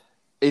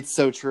 It's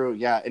so true,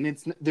 yeah. And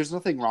there's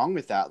nothing wrong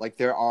with that.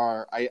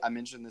 I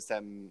mentioned this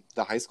in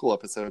the high school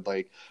episode,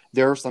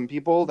 there are some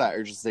people that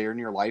are just there in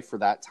your life for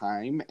that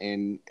time,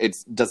 and it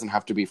doesn't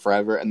have to be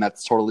forever, and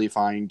that's totally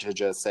fine to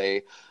just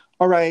say,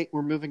 all right,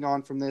 we're moving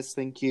on from this,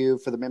 thank you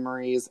for the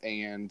memories,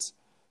 and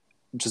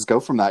just go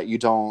from that. You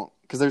don't...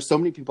 Because there's so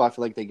many people, I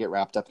feel they get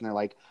wrapped up, and they're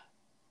like,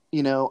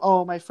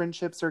 oh, my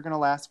friendships are going to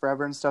last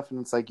forever and stuff,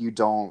 and it's you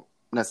don't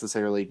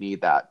necessarily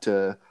need that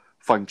to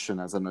function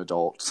as an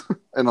adult.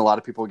 And a lot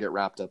of people get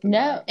wrapped up in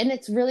that. And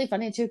it's really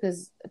funny too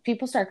because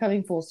people start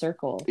coming full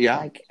circle. Yeah.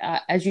 Like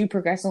as you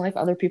progress in life,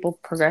 other people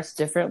progress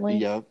differently.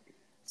 Yep.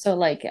 So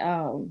like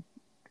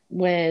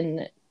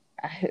when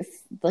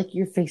like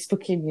your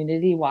Facebook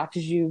community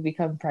watches you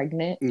become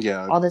pregnant,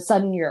 yeah, all of a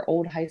sudden your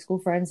old high school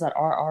friends that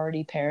are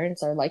already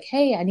parents are like,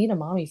 hey, I need a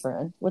mommy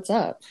friend, what's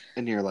up?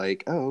 And you're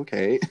like, oh,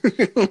 okay.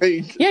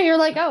 Like, yeah, you're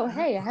like, oh,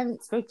 hey, I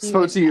haven't spoke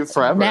to you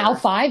forever now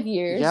 5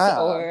 years.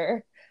 Yeah.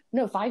 Or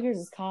no, 5 years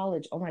is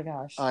college. Oh my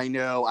gosh, I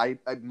know. I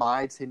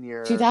my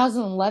 10-year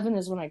 2011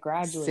 is when I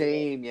graduated.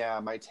 Same. Yeah,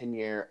 my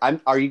 10-year.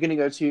 Are you gonna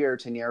go to your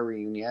 10-year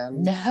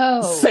reunion?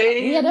 No.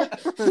 Same.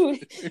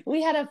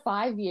 We had a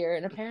 5-year,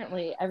 and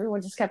apparently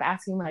everyone just kept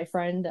asking my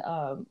friend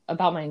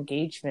about my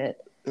engagement.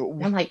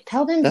 And I'm like,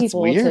 tell them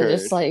people weird. to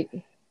just like,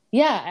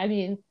 yeah, I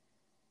mean,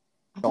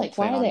 I'm like,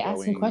 why are they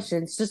asking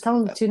questions? Just tell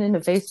them to tune into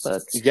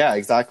Facebook. Yeah,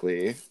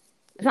 exactly.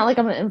 It's not like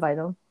I'm gonna invite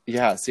them.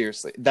 Yeah,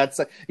 seriously.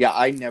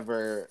 I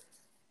never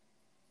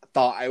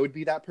thought I would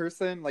be that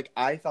person. Like,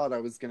 I thought I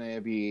was gonna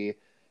be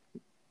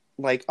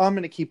like, oh, I'm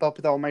gonna keep up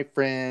with all my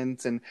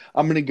friends and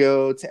I'm gonna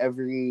go to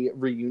every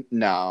reunion.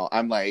 No,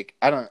 I'm like,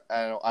 I don't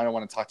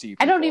want to talk to you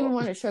people. I don't even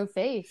want to show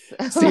face.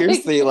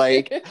 Seriously,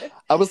 like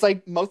I was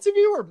like, most of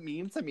you are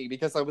mean to me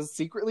because I was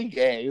secretly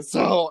gay,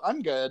 so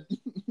I'm good.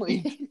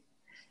 Like,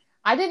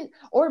 I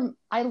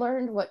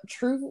learned what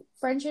true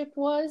friendship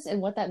was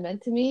and what that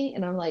meant to me,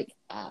 and I'm like,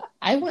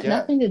 I want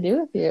nothing to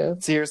do with you.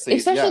 Seriously,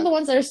 especially the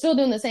ones that are still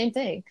doing the same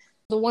thing.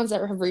 The ones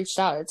that have reached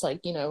out, it's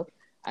like,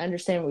 I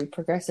understand we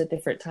progress at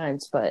different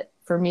times, but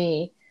for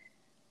me,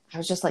 I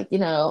was just like,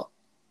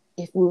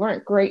 if we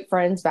weren't great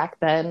friends back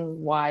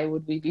then, why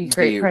would we be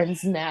great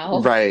friends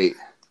now? Right.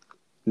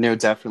 No,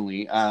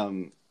 definitely.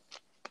 Yeah,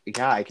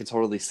 I can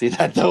totally see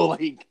that though.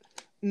 Like,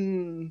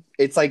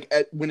 it's like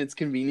when it's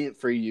convenient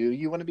for you,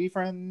 you want to be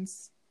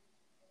friends.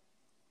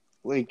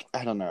 Like,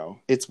 I don't know.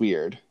 It's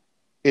weird.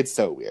 It's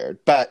so weird.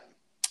 But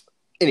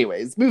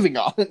anyways, moving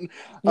on.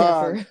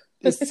 Never.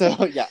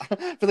 So yeah,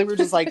 but they were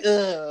just like,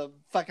 ugh,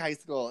 fuck high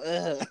school,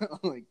 ugh.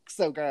 Like,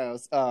 so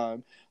gross.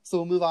 So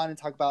we'll move on and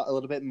talk about a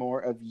little bit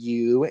more of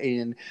you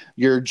and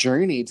your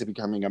journey to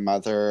becoming a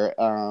mother.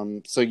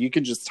 So you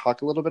can just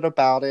talk a little bit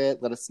about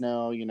it. Let us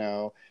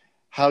know,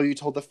 how you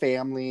told the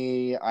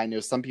family. I know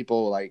some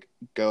people like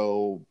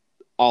go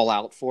all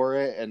out for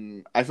it,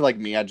 and I feel like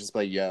me, I'd just be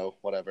like, yo,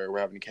 whatever, we're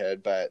having a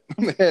kid, but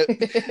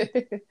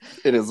it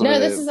is what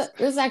it is. This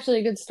is actually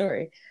a good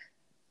story.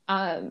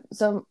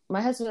 So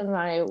my husband and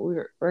I,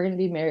 we're going to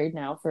be married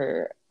now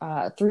for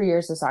 3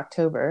 years this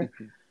October.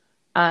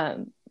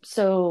 Mm-hmm.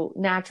 So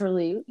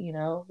naturally,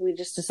 we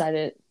just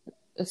decided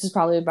this is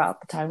probably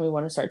about the time we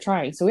want to start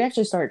trying. So we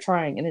actually started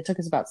trying, and it took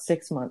us about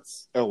 6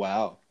 months. Oh,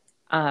 wow.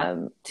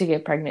 To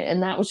get pregnant.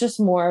 And that was just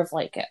more of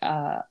like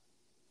an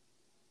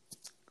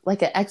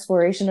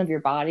exploration of your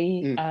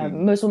body.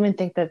 Mm-hmm. Most women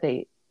think that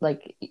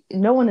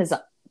no one is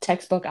a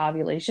textbook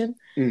ovulation.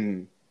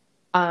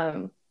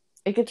 Mm-hmm.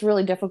 It gets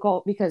really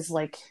difficult because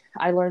like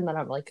I learned that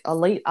I'm like a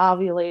late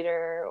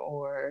ovulator,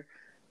 or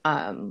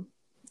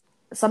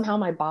somehow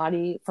my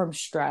body from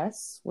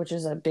stress, which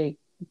is a big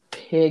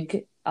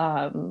thing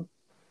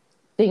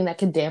that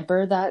can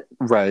damper that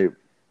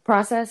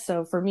process.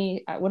 So for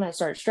me, when I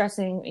started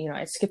stressing,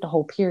 I skipped a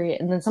whole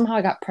period, and then somehow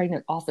I got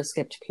pregnant off a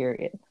skipped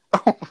period.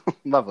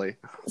 Lovely.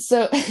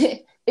 So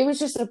it was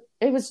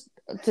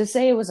to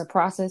say it was a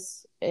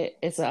process.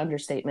 It's an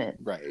understatement.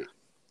 Right.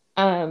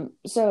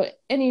 So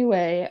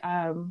anyway,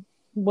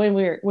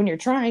 when you're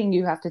trying,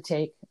 you have to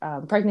take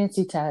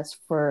pregnancy tests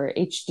for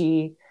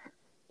HGH,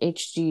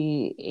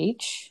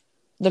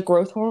 the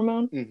growth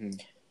hormone. Mm-hmm.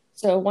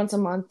 So once a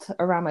month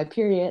around my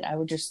period, I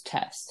would just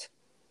test.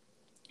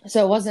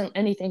 So it wasn't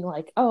anything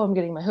like, oh, I'm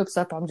getting my hopes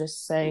up. I'm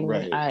just saying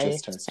I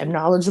am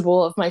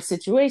knowledgeable of my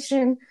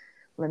situation.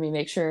 Let me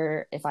make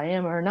sure if I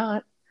am or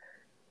not.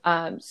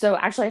 So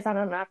actually I found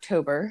out in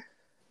October,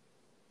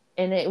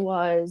 and it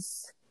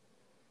was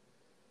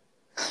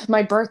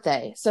my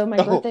birthday. So my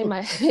birthday,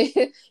 my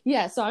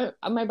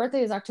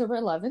birthday is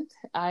October 11th.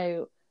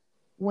 I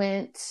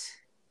went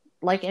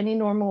like any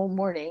normal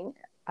morning.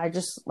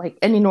 Like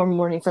any normal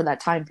morning for that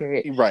time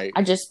period. Right.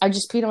 I just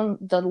peed on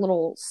the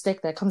little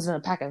stick that comes in a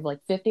pack of like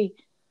 50,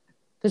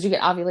 because you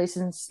get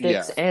ovulation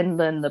sticks and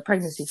then the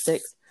pregnancy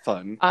sticks.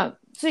 Fun.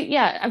 So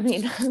yeah, I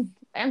mean,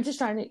 I'm just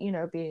trying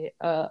to, be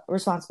a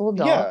responsible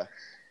adult. Yeah.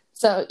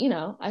 So,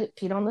 I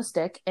peed on the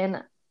stick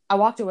and I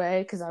walked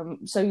away because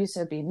I'm so used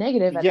to being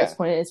negative at this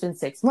point. It's been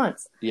 6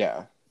 months.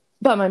 Yeah.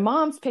 But my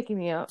mom's picking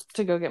me up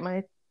to go get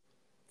my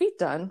feet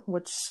done,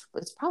 which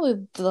is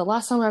probably the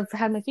last time I've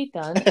had my feet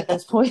done at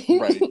this point.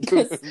 Right.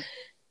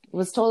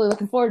 Was totally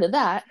looking forward to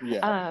that.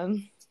 Yeah.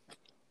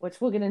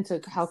 Which we'll get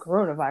into how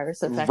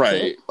coronavirus affects it.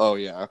 Right. Oh,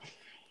 yeah.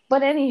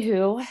 But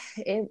anywho,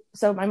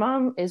 so my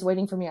mom is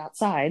waiting for me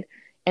outside,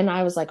 and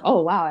I was like,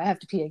 oh, wow, I have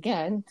to pee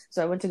again.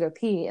 So I went to go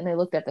pee, and I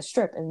looked at the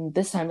strip, and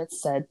this time it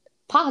said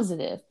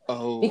positive.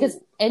 Oh. Because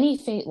any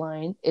faint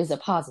line is a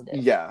positive.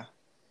 Yeah.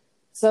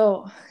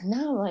 So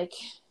now I'm like,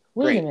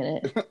 Wait a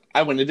minute.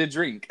 I wanted to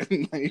drink.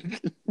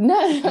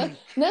 No.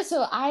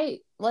 So I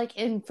like,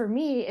 and for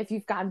me, if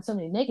you've gotten so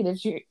many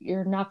negatives,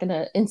 you're not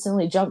gonna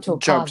instantly jump to a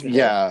positive.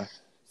 Yeah.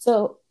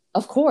 So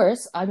of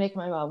course, I make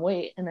my mom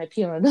wait, and I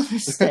pee on another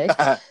stick,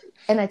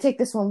 and I take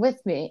this one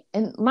with me.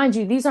 And mind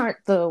you, these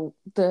aren't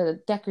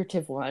the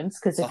decorative ones,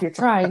 because if you're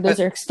trying, those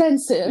are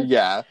expensive.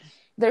 Yeah.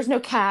 There's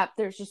no cap.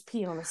 There's just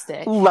pee on a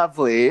stick.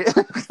 Lovely.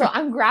 So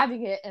I'm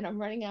grabbing it and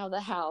I'm running out of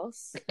the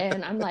house,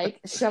 and I'm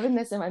like shoving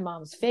this in my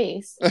mom's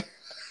face.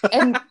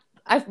 And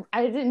I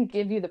didn't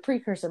give you the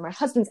precursor. My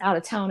husband's out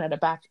of town at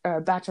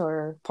a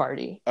bachelor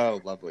party.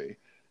 Oh, lovely.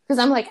 Because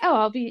I'm like,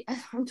 oh,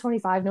 I'm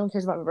 25. No one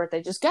cares about my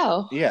birthday. Just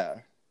go. Yeah.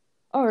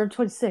 Or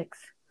 26.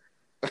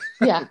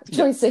 Yeah,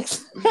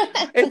 26.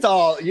 It's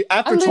all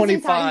after I'm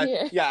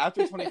 25. Yeah,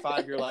 after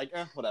 25, you're like,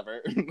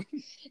 whatever.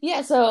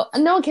 Yeah, so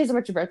no one cares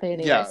about your birthday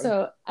anyway. Yeah.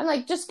 So I'm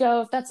like, just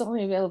go if that's the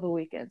only available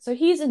weekend. So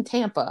he's in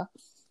Tampa.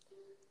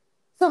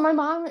 So my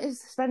mom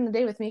is spending the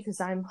day with me because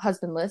I'm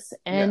husbandless.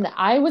 And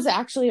I was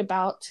actually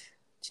about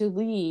to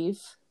leave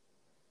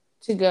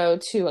to go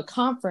to a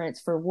conference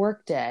for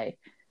work day.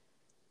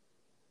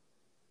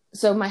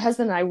 So my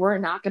husband and I were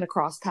not going to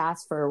cross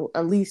paths for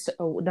at least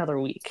another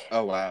week.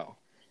 Oh, wow.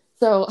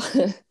 So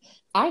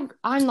I'm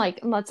like,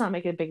 let's not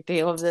make a big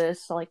deal of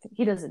this. Like,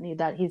 he doesn't need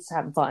that. He's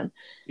having fun.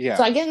 Yeah.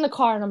 So I get in the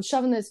car and I'm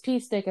shoving this pee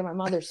stick in my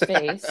mother's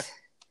face.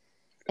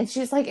 And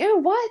she's like, ew,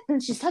 what?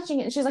 And she's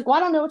touching it. And she's like, well, I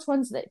don't know which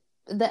one's the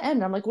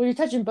end. I'm like, well, you're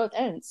touching both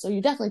ends. So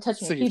you're definitely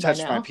touching my pee by now. So you've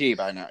touched my pee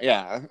by now.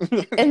 Yeah.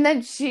 And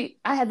then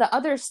I had the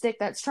other stick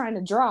that's trying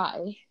to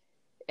dry.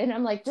 And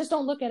I'm like, just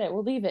don't look at it.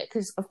 We'll leave it.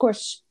 Because, of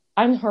course,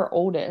 I'm her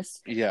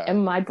oldest. Yeah.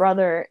 And my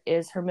brother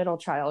is her middle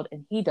child.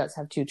 And he does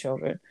have 2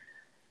 children.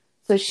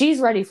 So she's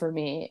ready for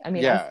me. I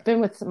mean, I've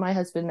been with my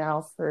husband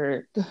now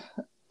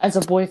as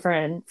a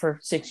boyfriend for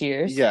 6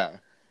 years. Yeah.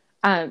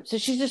 So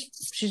she's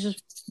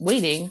just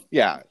waiting.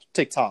 Yeah.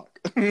 TikTok.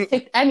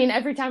 I mean,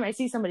 every time I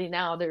see somebody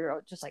now,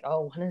 they're just like,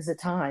 oh, when is it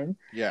time?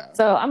 Yeah.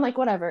 So I'm like,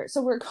 whatever.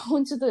 So we're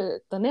going to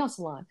the nail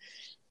salon,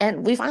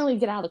 and we finally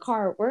get out of the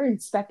car. We're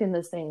inspecting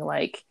this thing.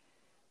 Like,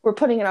 we're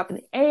putting it up in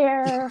the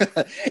air.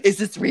 Is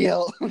this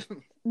real?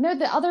 No,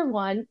 the other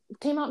one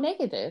came out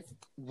negative.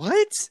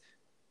 What?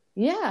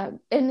 Yeah.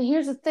 And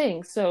here's the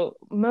thing. So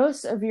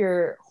most of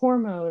your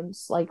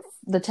hormones, like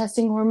the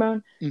testing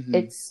hormone,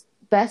 it's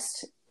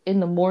best in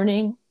the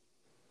morning,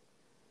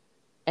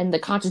 and the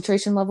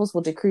concentration levels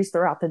will decrease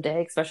throughout the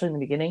day, especially in the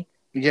beginning.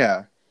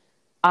 Yeah.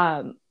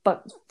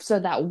 But so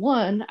that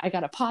one I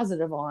got a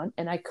positive on,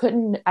 and I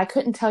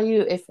couldn't tell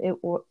you if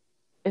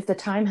the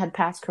time had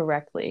passed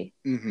correctly.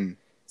 Mm-hmm.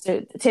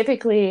 So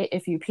typically,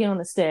 if you pee on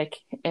a stick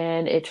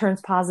and it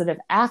turns positive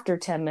after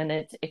 10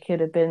 minutes, it could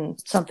have been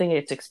something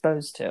it's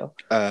exposed to.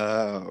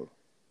 Oh.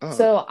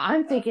 So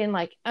I'm thinking,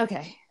 like,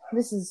 okay,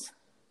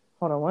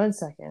 hold on one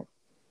second.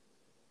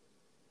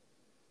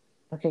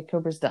 Okay,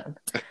 Cobra's done.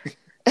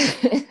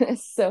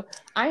 So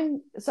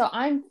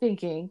I'm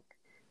thinking,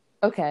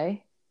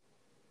 okay,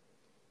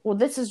 well,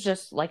 this is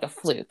just like a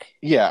fluke.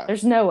 Yeah.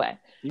 There's no way.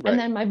 Right. And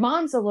then my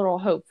mom's a little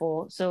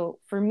hopeful. So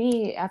for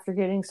me, after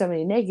getting so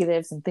many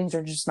negatives and things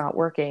are just not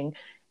working,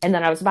 and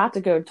then I was about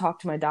to go talk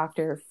to my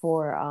doctor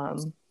for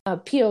a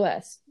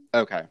POS.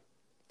 Okay.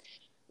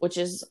 Which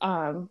is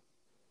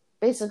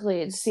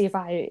basically to see if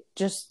I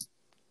just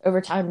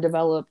over time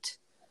developed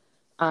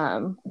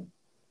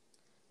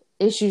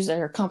issues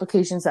or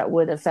complications that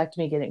would affect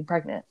me getting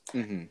pregnant,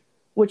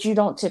 which you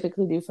don't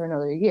typically do for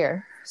another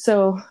year.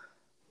 So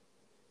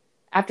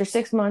after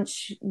 6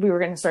 months, we were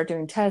going to start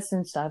doing tests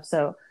and stuff.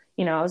 So,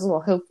 I was a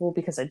little hopeful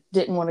because I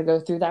didn't want to go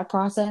through that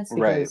process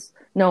because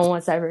no one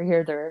wants to ever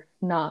hear they're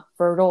not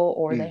fertile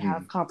or they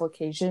have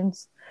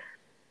complications.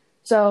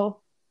 So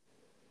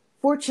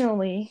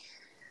fortunately,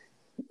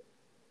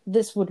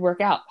 this would work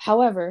out.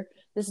 However,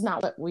 this is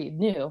not what we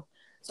knew.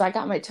 So I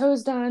got my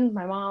toes done.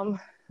 My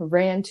mom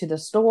ran to the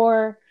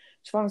store.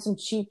 She found some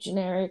cheap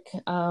generic,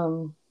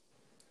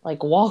 like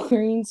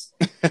Walgreens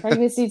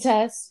pregnancy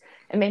tests,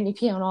 and made me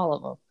pee on all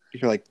of them.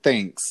 You're like,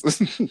 thanks.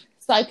 So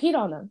I peed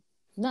on them.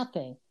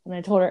 Nothing. And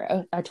I told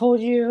her, I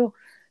told you,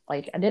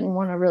 like, I didn't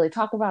want to really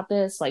talk about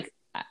this. Like,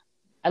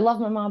 I love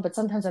my mom, but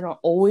sometimes I don't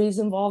always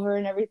involve her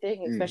in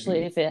everything,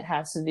 especially if it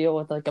has to deal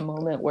with, like, a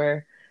moment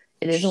where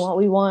it isn't what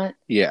we want.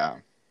 Yeah.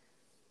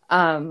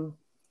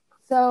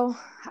 So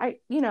I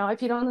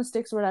peed on the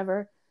sticks or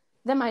whatever.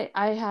 Then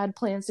I had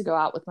plans to go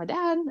out with my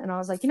dad, and I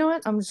was like, you know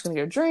what? I'm just going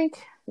to go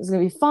drink. It's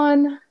going to be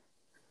fun.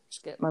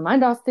 Just get my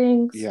mind off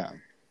things. Yeah.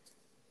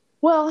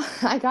 Well,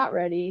 I got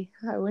ready.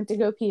 I went to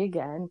go pee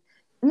again.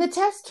 And the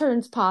test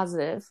turns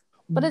positive,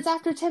 but it's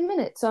after 10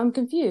 minutes, so I'm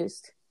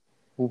confused.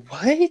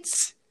 What?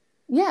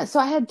 Yeah, so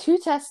I had 2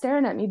 tests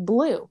staring at me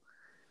blue.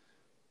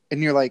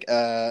 And you're like,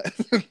 So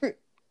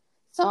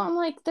I'm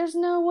like, there's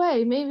no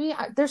way. Maybe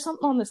there's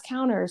something on this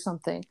counter or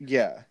something.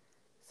 Yeah.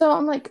 So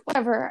I'm like,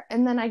 whatever.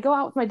 And then I go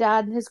out with my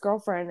dad, and his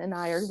girlfriend and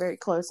I are very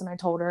close. And I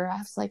told her, I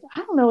was like, I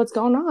don't know what's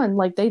going on.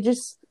 Like,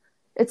 it's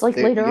like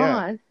later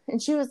on.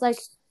 And she was like,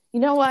 you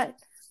know what?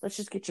 Let's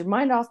just get your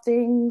mind off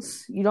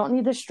things. You don't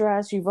need to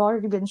stress. You've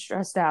already been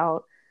stressed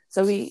out.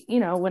 So we,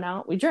 went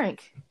out, we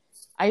drank.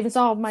 I even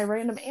saw my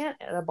random aunt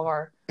at a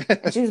bar,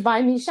 and she was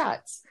buying me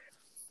shots.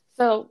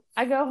 So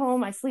I go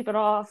home, I sleep it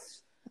off.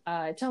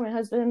 I tell my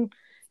husband,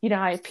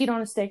 I peed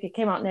on a stick. It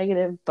came out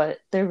negative, but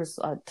there was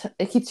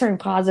it keeps turning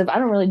positive. I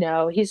don't really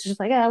know. He's just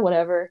like,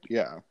 whatever.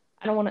 Yeah.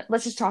 I don't want to.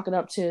 Let's just chalk it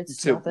up to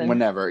it's nothing.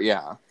 Whenever,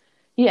 yeah.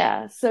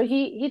 Yeah. So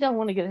he don't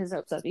want to get his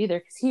hopes up either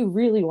because he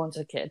really wants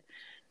a kid.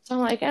 So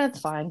I'm like, it's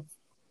fine.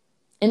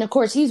 And of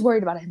course, he's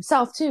worried about it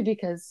himself too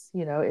because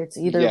it's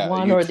either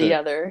one or the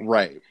other.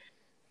 Right.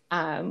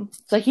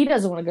 So he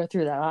doesn't want to go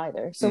through that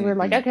either. So we're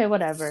like, okay,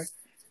 whatever.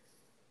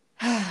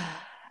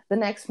 The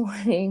next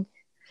morning,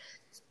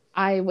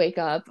 I wake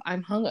up.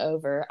 I'm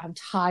hungover. I'm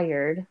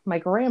tired. My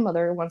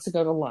grandmother wants to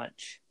go to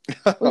lunch.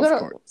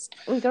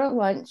 We go to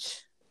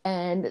lunch,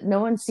 and no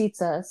one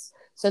seats us.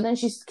 So then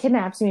she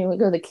kidnaps me and we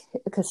go to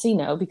the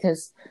casino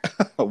because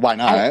why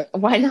not?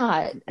 Why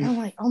not? And I'm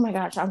like, oh my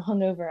gosh, I'm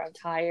hungover. I'm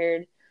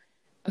tired.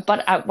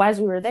 But as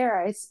we were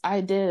there,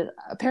 I did.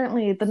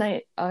 Apparently, the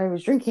night I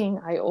was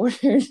drinking, I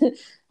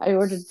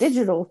ordered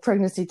digital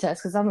pregnancy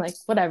test because I'm like,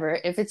 whatever.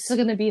 If it's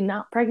going to be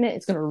not pregnant,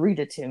 it's going to read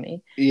it to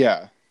me.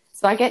 Yeah.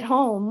 So I get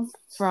home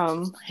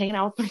from hanging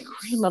out with my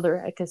grandmother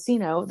at a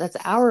casino that's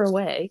an hour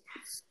away,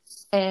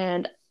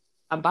 and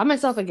I'm by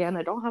myself again.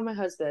 I don't have my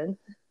husband,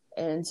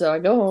 and so I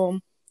go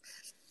home.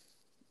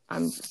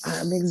 I'm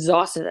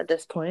exhausted at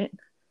this point.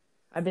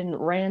 I've been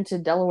ran to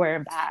Delaware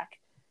and back.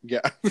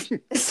 Yeah.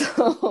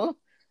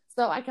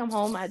 So I come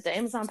home, the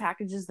Amazon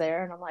package is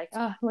there, and I'm like,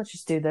 let's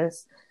just do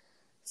this.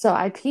 So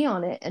I pee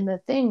on it, and the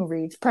thing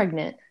reads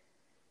pregnant.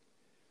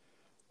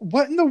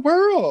 What in the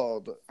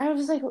world? I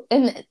was like,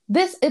 and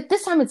this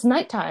time it's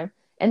nighttime,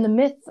 and the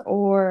myth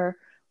or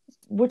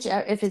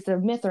if it's a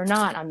myth or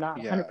not, I'm not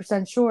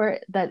 100% sure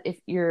that if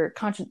you're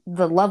conscious,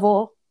 the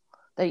level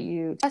that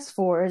you test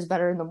for is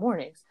better in the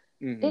mornings.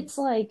 Mm-hmm. It's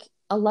like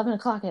 11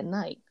 o'clock at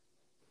night.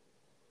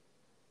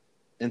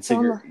 And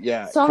so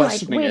you're, so I'm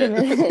like, wait a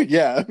minute.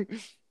 Yeah.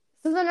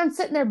 So then I'm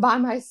sitting there by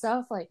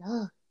myself, like,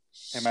 oh,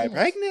 shit. Am I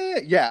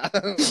pregnant? Yeah.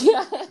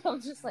 Yeah. I'm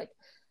just like,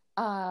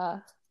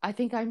 I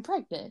think I'm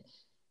pregnant.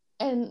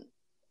 And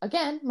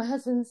again, my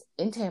husband's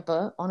in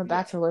Tampa on a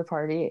bachelor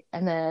party.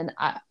 And then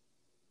I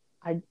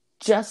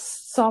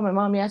just saw my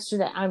mom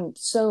yesterday. I'm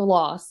so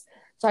lost.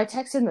 So I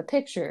texted him the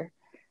picture.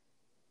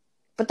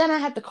 But then I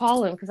had to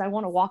call him because I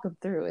want to walk him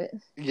through it.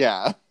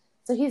 Yeah.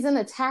 So he's in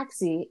a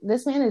taxi.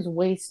 This man is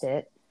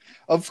wasted.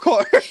 Of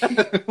course.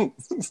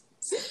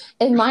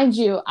 And mind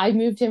you, I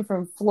moved him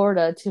from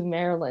Florida to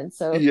Maryland.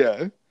 So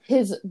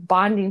his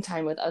bonding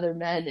time with other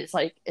men is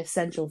like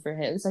essential for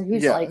him. So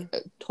he's like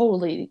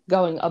totally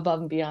going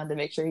above and beyond to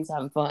make sure he's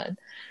having fun.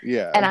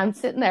 Yeah. And I'm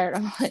sitting there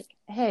and I'm like,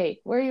 hey,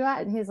 where are you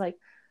at? And he's like,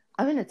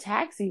 I'm in a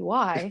taxi.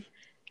 Why?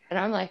 And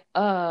I'm like,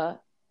 I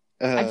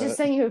just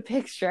sent you a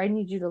picture. I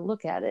need you to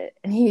look at it.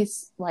 And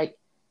he's like,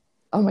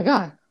 oh my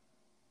God.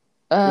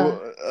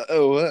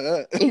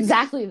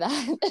 Exactly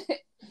that.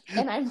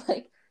 And I'm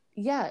like,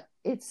 yeah,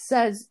 it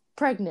says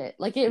pregnant.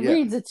 Like it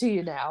reads it to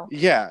you now.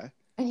 Yeah.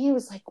 And he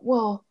was like,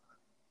 well,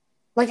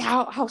 like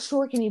how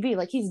sure can you be?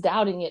 Like he's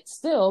doubting it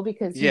still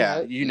because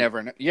you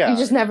never know. Yeah. You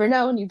just never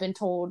know. And you've been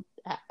told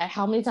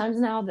how many times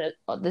now that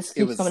this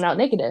keeps coming out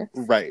negative.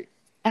 Right.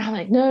 And I'm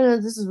like, no,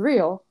 this is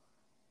real.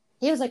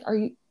 He was like,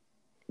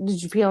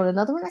 did you pee on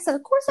another one? I said,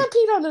 of course I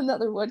peed on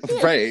another one.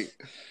 Yeah. Right.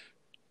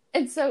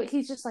 And so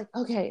he's just like,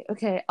 okay.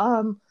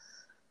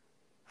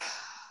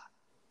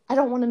 I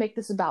don't want to make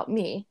this about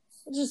me,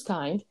 which is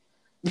kind.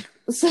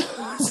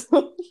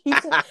 So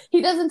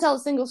he doesn't tell a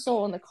single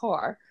soul in the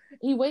car.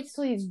 He waits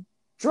till he's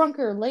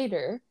drunker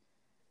later.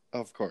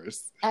 Of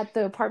course. At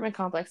the apartment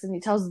complex, and he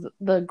tells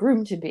the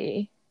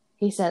groom-to-be,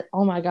 he said,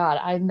 oh my God,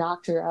 I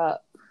knocked her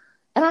up.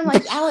 And I'm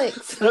like,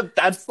 Alex.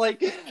 that's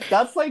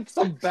like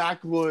some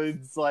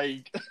backwoods,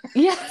 like.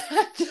 Yeah.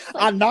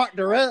 I knocked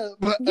her up.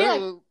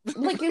 Yeah.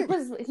 Like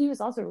he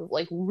was also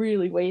like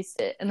really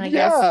wasted. And I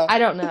guess, I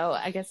don't know.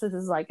 I guess this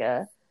is like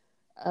a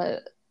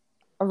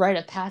rite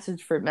of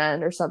passage for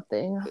men or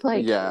something. I'm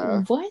like,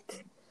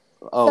 what?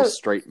 Oh,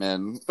 straight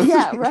men.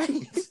 Yeah,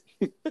 right.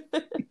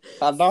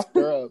 I knocked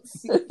her up.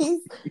 So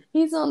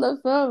he's on the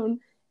phone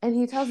and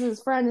he tells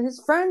his friend, and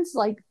his friend's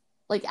like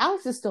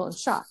Alex is still in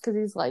shock because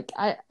he's like,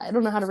 I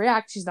don't know how to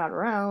react. She's not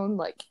around.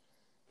 Like,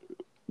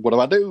 what do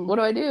I do? What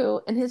do I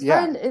do? And his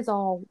friend is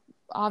all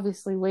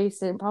obviously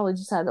wasted and probably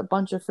just had a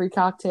bunch of free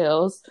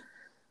cocktails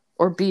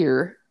or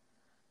beer.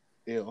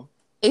 Ew.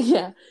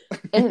 Yeah.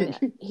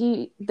 And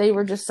they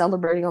were just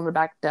celebrating on the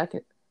back deck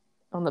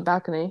on the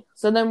balcony.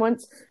 So then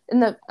once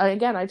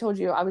again, I told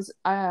you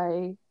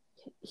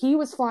he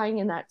was flying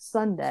in that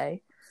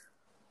Sunday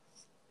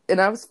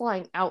and I was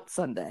flying out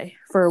Sunday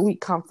for a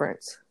week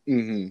conference.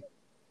 Mm-hmm.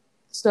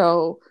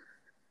 So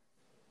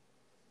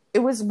it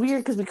was weird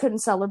because we couldn't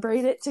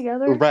celebrate it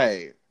together.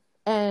 Right.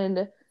 And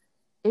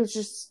it was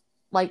just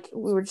like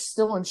we were just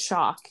still in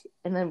shock.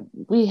 And then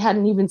we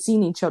hadn't even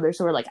seen each other.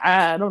 So we're like,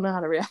 I don't know how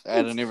to react.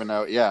 I didn't even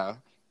know. Yeah.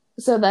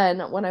 So then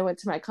when I went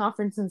to my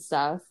conference and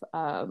stuff,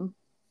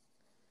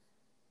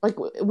 like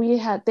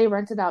they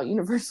rented out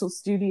Universal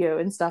Studio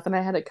and stuff, and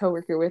I had a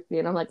coworker with me,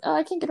 and I'm like, oh,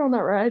 I can't get on that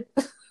ride.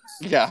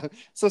 Yeah.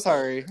 So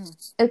sorry.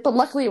 But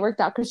luckily it worked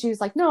out because she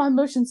was like, no, I'm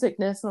motion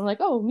sickness. And I'm like,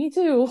 oh, me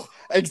too.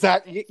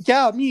 Exactly.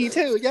 Yeah, me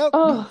too. Yep.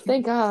 Oh,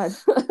 thank God.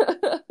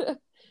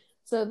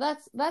 So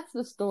that's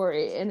the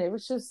story. And it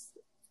was just,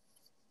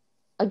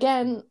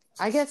 again,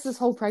 I guess this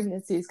whole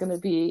pregnancy is going to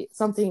be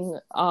something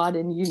odd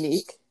and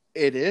unique.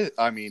 It is.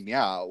 I mean,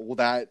 yeah. Well,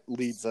 that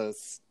leads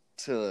us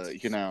to,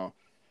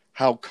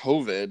 how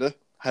COVID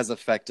has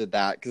affected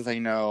that. Because I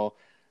know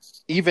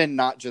even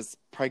not just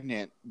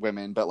pregnant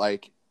women, but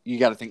like, you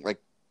got to think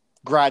like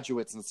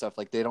graduates and stuff,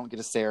 like they don't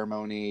get a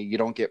ceremony, you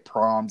don't get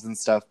proms and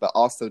stuff, but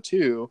also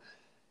too,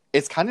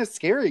 it's kind of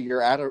scary.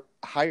 You're at a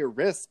higher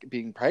risk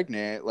being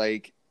pregnant.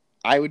 Like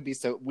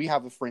we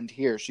have a friend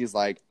here. She's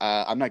like,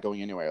 I'm not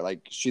going anywhere.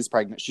 Like she's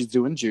pregnant. She's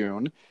due in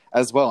June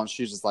as well. And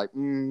she's just like,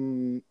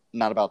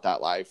 not about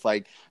that life.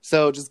 Like,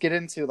 so just get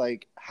into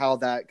like how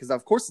that, because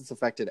of course it's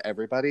affected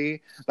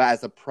everybody, but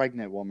as a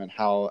pregnant woman,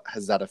 how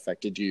has that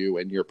affected you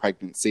and your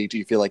pregnancy? Do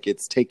you feel like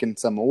it's taken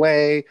some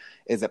away?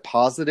 Is it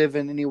positive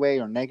in any way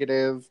or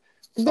negative?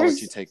 I'll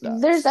let you take that.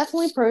 There's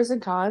definitely pros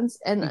and cons,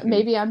 and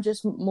maybe I'm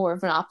just more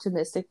of an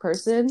optimistic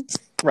person.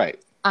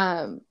 Right.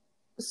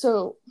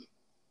 So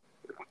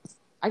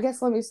I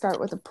guess let me start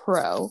with a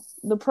pro.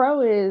 The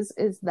pro is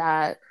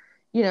that,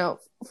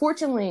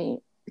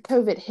 fortunately,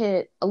 COVID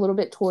hit a little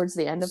bit towards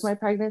the end of my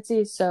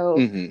pregnancy. So,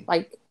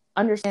 like,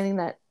 understanding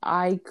that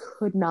I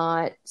could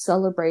not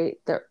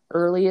celebrate the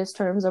earliest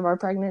terms of our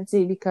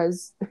pregnancy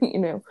because,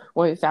 when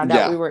we found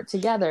out we weren't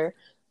together.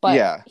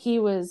 But he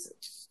was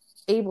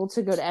able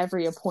to go to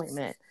every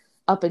appointment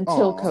up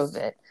until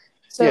COVID.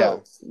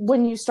 So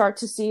when you start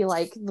to see,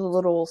 like, the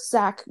little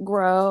sac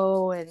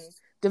grow and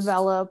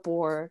develop,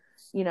 or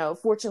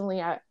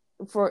fortunately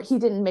he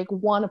didn't make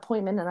one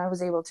appointment and I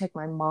was able to take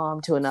my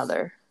mom to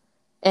another,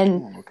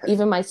 and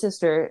even my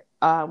sister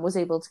was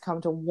able to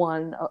come to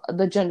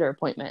the gender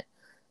appointment.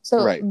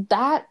 So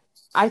that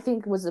I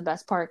think was the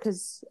best part,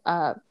 because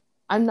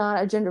I'm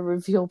not a gender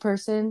reveal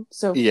person.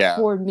 So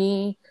for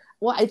me,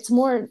 well, it's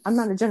more, I'm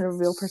not a gender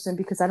reveal person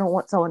because I don't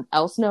want someone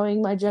else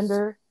knowing my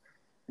gender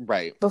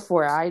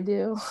before I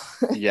do.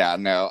 Yeah,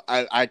 no,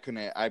 I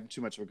couldn't. I'm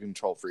too much of a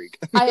control freak.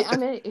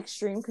 I'm an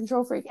extreme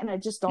control freak, and I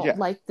just don't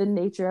like the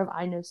nature of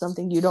I know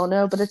something you don't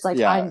know, but it's like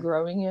I'm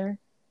growing here.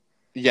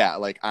 Yeah,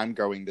 like I'm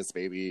growing this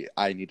baby.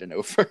 I need to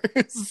know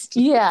first.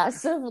 Yeah,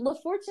 so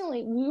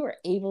fortunately we were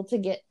able to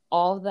get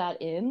all of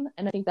that in,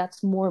 and I think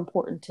that's more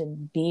important to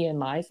me and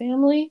my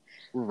family.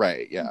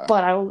 Right, yeah.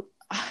 But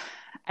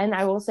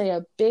I will say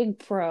a big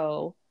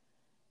pro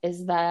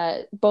is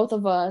that both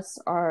of us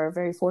are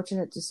very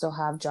fortunate to still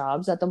have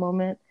jobs at the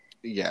moment.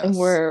 Yes. And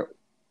we're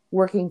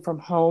working from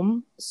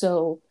home.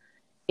 So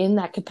in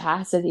that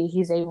capacity,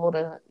 he's able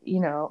to,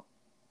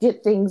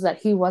 get things that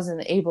he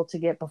wasn't able to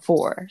get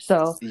before.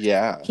 So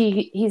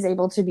he's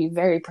able to be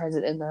very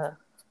present in the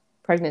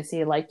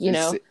pregnancy, like,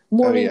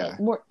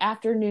 more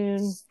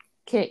afternoon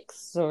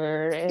kicks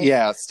or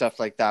stuff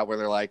like that, where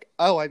they're like,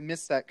 oh, I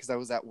missed that because I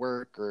was at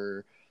work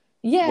or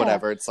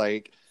whatever. It's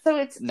like, so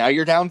it's now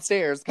you're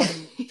downstairs, come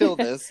and fill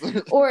this.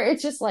 Or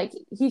it's just like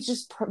he's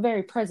just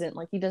very present,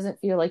 like he doesn't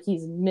feel like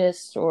he's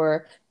missed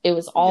or it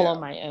was all on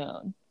my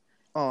own.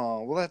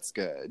 Oh, well, that's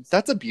good.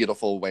 That's a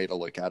beautiful way to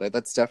look at it.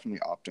 That's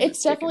definitely optimistic.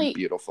 It's definitely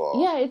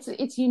beautiful. Yeah,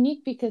 it's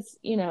unique because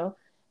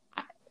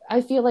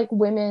I feel like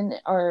women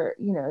are,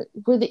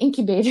 we're the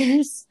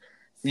incubators.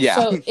 Yeah.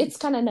 So it's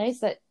kind of nice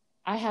that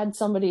I had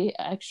somebody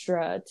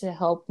extra to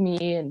help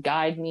me and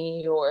guide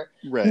me, or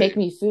make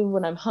me food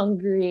when I'm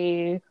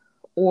hungry,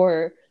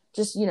 or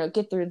just,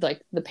 get through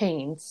like the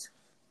pains.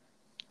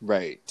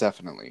 Right,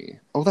 definitely.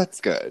 Oh, that's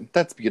good.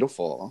 That's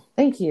beautiful.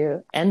 Thank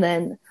you. And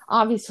then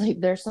obviously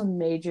there's some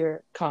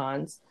major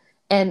cons.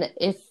 And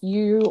if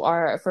you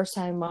are a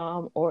first-time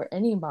mom or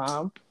any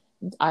mom,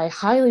 I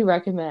highly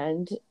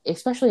recommend,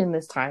 especially in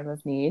this time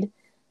of need,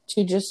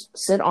 to just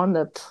sit on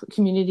the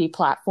community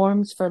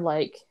platforms for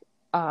like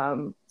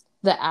the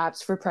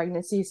apps for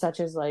pregnancy, such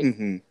as like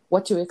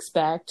What to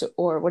Expect,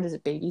 or what is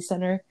it, Baby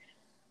Center.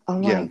 Oh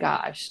my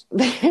gosh.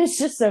 There's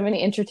just so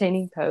many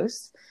entertaining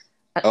posts.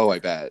 Oh, I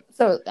bet.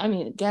 So, I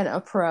mean, again,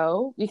 a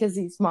pro, because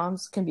these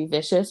moms can be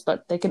vicious,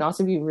 but they can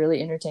also be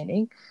really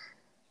entertaining.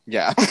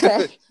 Yeah.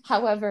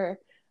 However,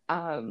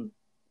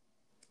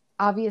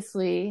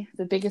 obviously,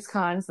 the biggest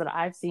cons that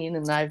I've seen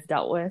and I've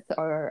dealt with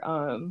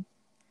are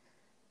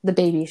the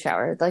baby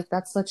shower. Like,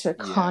 that's such a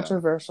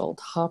controversial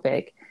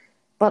topic.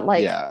 But,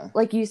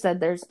 like you said,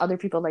 there's other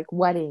people like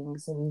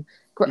weddings and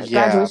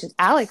graduations.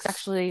 Alex,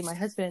 actually, my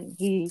husband,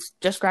 he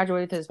just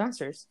graduated his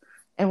master's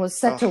and was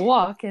set to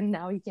walk, and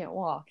now he can't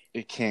walk.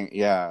 It can't.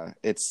 Yeah,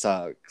 it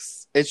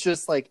sucks. It's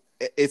just like,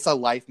 it's a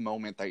life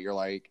moment that you're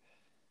like,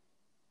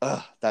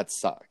 ugh, that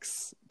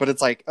sucks. But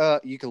it's like,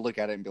 you can look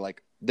at it and be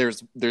like,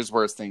 there's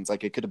worse things.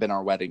 Like, it could have been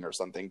our wedding or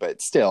something.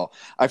 But still,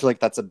 I feel like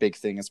that's a big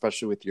thing,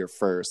 especially with your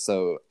first.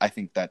 So I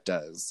think it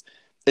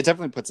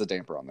definitely puts a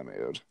damper on the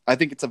mood. I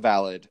think it's a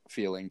valid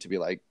feeling to be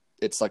like,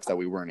 it sucks that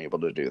we weren't able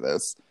to do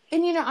this.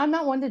 And, I'm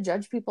not one to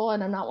judge people,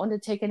 and I'm not one to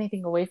take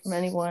anything away from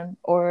anyone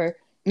or,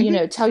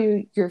 Mhm. tell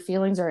you your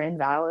feelings are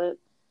invalid.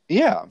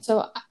 Yeah.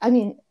 So, I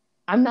mean,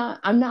 I'm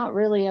not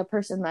really a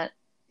person that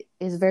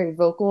is very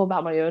vocal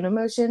about my own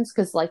emotions,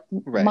 because like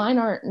Right. mine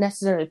aren't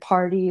necessarily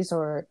parties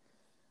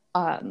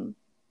um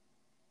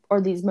or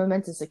these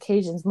momentous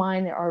occasions.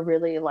 Mine are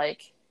really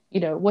like,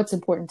 what's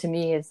important to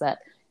me is that,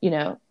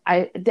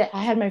 I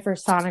had my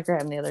first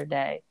sonogram the other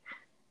day,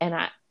 and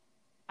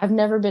I've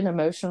never been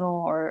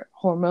emotional or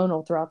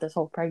hormonal throughout this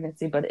whole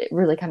pregnancy, but it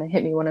really kind of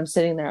hit me when I'm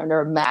sitting there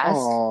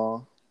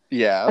Oh.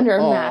 Yeah. under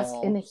a mask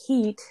in Oh. the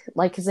heat,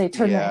 like, because they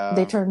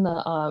Yeah. turn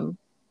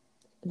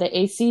the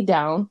AC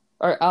down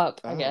or up,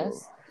 I Oh.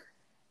 guess.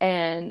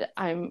 And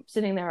I'm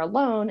sitting there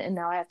alone, and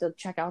now I have to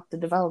check out the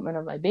development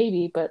of my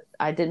baby, but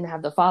I didn't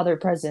have the father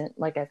present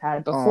like I've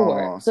had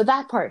before. Oh. So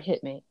that part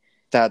hit me,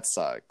 That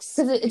sucks.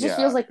 because it just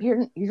feels Yeah. like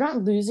you're not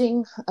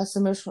losing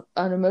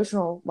an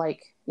emotional,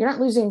 like, you're not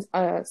losing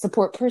a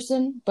support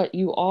person, but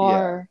you Yeah.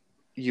 are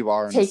You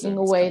are in a taking sense,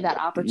 away kind that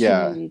of. Yeah.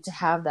 opportunity to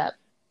have that,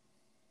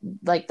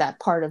 like, that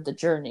part of the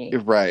journey.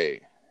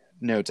 Right.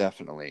 No,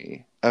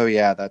 definitely. Oh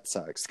yeah, that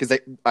sucks. Because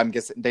I'm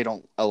guessing they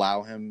don't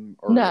allow him,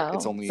 or it's No.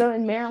 only. So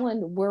in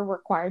Maryland, we're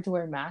required to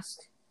wear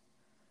masks.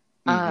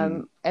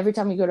 Mm-hmm. Every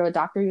time you go to a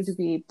doctor, you have to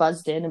be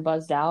buzzed in and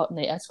buzzed out, and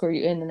they escort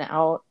you in and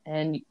out,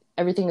 and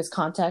everything is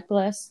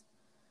contactless.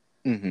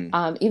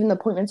 Mm-hmm. Even the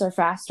appointments are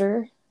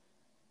faster.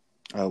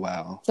 Oh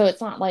wow. So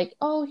it's not like,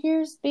 oh,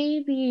 here's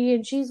baby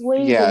and she's Yeah,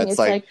 waiting. it's It's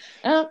like like,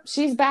 oh,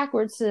 she's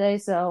backwards today,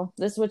 so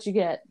this is what you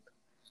get.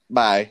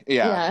 bye.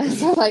 Yeah. Yeah.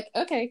 So like,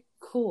 okay,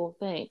 cool,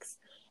 thanks.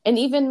 And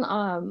even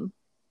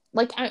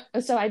like I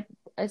said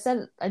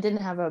I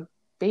didn't have a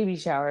baby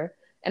shower,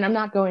 and I'm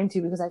not going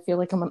to, because I feel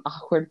like I'm an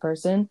awkward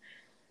person,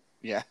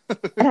 Yeah.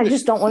 and I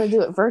just don't want to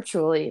do it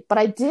virtually. But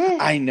I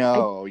I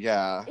know.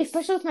 Yeah.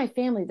 especially with my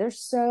family, they're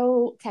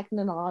so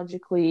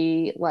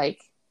technologically,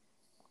 like,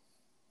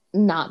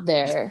 not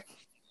there.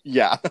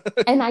 Yeah.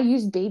 And I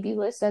use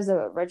Babylist as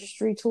a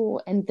registry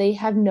tool, and they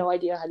have no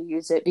idea how to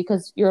use it,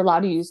 because you're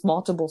allowed to use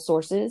multiple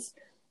sources,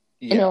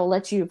 and Yeah. it'll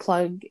let you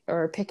plug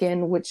or pick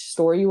in which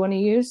store you want to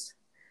use.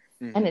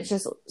 And Mm-hmm. it's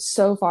just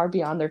so far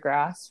beyond their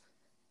grasp.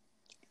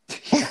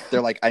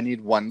 They're like, I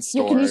need one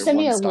Yeah, can you store, send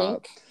me one a stop.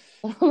 link?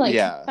 And I'm like,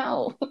 Yeah.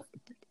 no.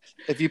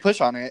 If you push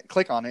on it,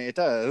 click on it, it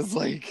does.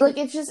 Like, Like,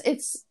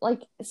 it's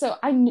like, so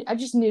I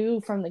just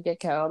knew from the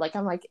get-go, like,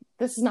 I'm like,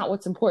 this is not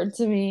what's important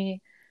to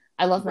me.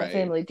 I love my right.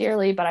 family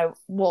dearly, but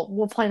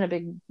we'll plan a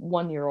big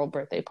 1-year-old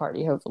birthday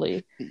party,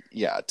 hopefully.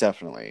 Yeah,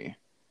 definitely.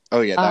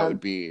 Oh yeah, that would Um,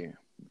 be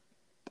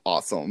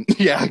awesome.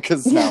 Yeah,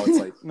 because now it's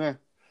like, meh.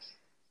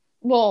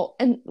 well,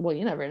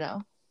 you never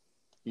know.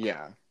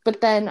 Yeah. But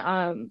then,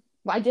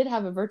 I did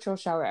have a virtual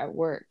shower at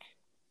work,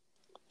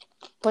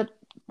 but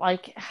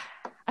like,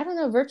 I don't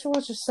know, virtual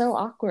is just so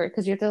awkward,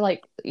 because you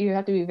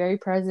have to be very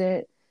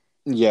present,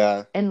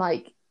 Yeah. and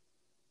like,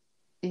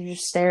 you're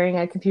just staring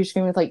at a computer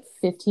screen with like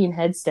 15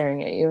 heads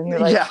staring at you, and you're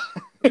like, Yeah.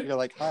 You're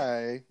like,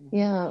 hi.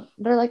 yeah,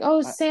 they're like, oh,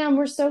 I, Sam,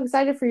 we're so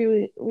excited for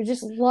you, we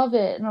just love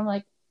it. And I'm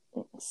like,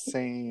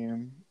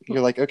 same.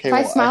 You're like, if okay, I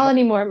well, I smile have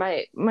anymore,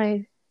 my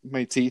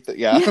my teeth.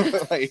 Yeah.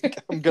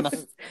 Like, I'm gonna.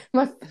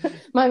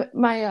 my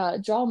my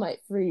jaw might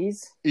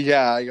freeze.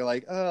 Yeah. You're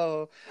like,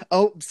 oh,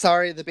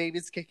 sorry, the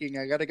baby's kicking.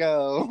 I gotta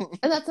go.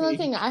 And that's another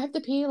thing, Like, I have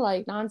to pee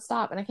like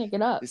nonstop, and I can't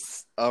get up.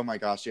 oh my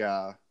gosh,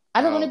 yeah.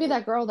 I don't want to be Oh.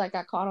 that girl that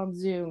got caught on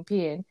Zoom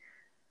peeing.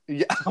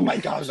 Yeah. Oh my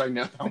gosh, I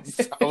know. I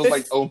was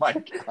like, oh my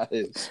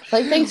gosh.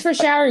 Like, thanks for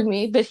showering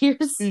me, but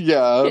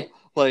Yeah.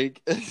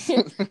 Like.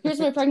 here's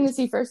my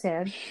pregnancy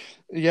firsthand.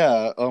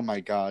 Yeah. Oh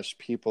my gosh,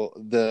 people.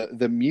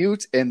 The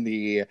mute and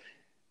the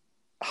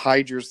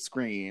hide your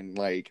screen,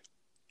 like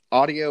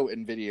audio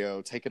and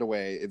video, take it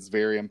away. It's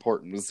very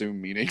important with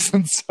Zoom meetings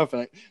and stuff.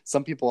 And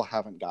some people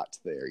haven't got to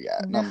there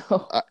yet. And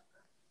No.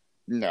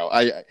 no,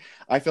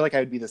 I feel like I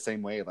would be the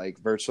same way. Like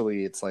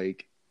virtually, it's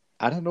like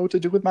I don't know what to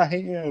do with my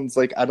hands.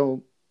 Like I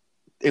don't.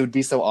 It would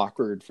be so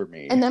awkward for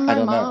me. And then I my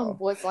don't mom know.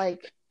 was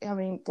like, I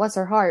mean, bless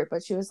her heart,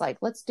 but she was like,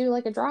 let's do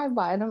like a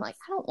drive-by. And I'm like,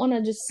 I don't want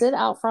to just sit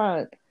out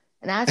front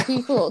and ask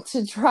people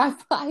to drive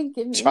by and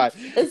give me Try.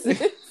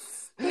 kisses.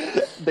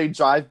 They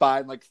drive by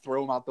and like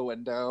throw them out the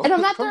window. And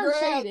I'm not throwing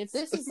Congrats! shade. If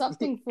this is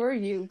something for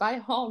you, by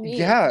all means.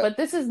 Yeah, but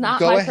this is not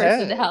go my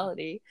ahead.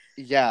 personality.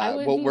 I Yeah,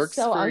 would what be works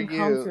so for you?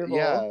 uncomfortable.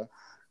 Yeah,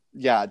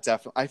 yeah,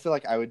 definitely. I feel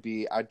like I'd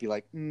be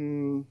like,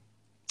 And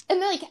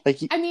like, like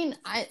I mean,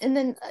 and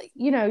then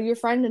your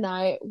friend and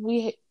I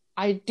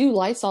do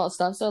Lysol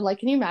stuff. So like,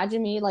 can you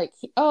imagine me like,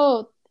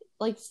 oh,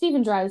 like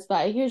Steven drives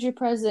by, here's your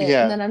present,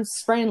 yeah, and then I'm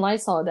spraying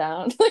Lysol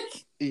down.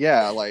 Like,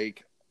 yeah,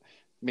 like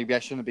maybe I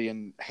shouldn't be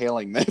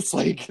inhaling this.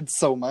 Like it's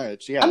so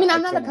much. Yeah, I mean,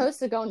 I'm I not couldn't. opposed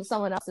to going to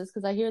someone else's,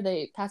 because I hear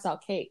they pass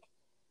out cake.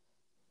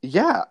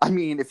 Yeah, I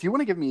mean, if you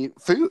want to give me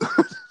food,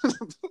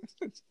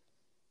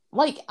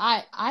 Like,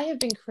 I have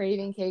been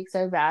craving cake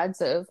so bad.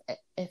 So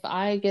if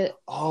I get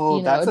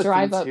that's a a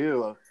drive thing up,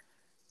 too.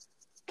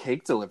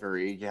 Cake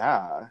delivery,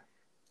 yeah.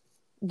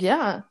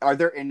 yeah. Are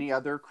there any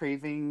other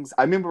cravings?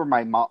 I remember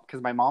my mom,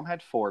 because my mom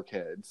had 4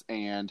 kids,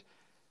 and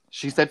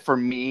She said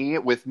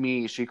with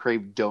me, she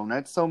craved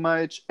donuts so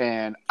much,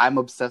 and I'm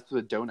obsessed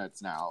with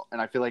donuts now.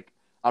 And I feel like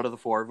out of the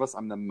four of us,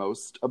 I'm the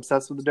most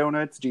obsessed with the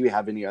donuts. Do you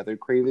have any other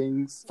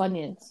cravings?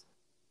 Funyuns.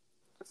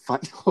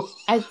 Fun.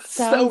 It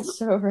sounds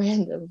so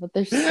random, but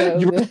they're so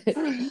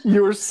good.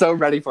 You were so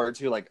ready for it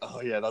too. Like,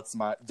 oh yeah, that's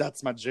my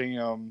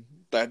jam.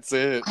 That's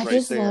it. I right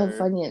just there. love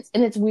Funyuns,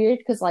 and it's weird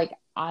because like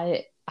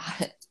I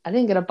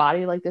didn't get a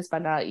body like this by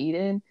not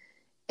eating,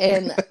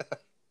 and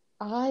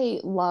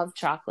I love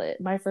chocolate.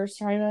 My first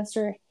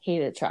trimester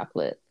hated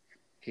chocolate.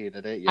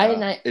 Hated it.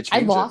 Yeah, I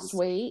lost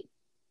weight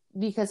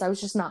because I was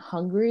just not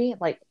hungry.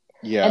 Like,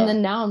 yeah, and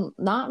then now I'm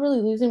not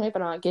really losing weight,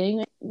 but I'm not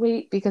gaining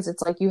weight because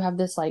it's like you have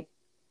this like,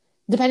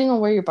 depending on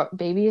where your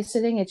baby is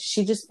sitting,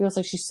 she just feels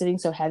like she's sitting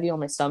so heavy on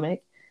my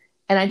stomach,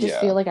 and I just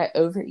feel like I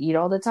overeat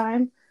all the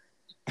time.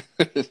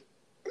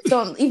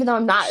 So even though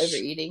I'm not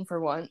overeating for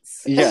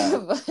once,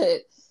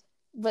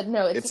 but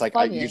no, it's like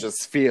you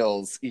just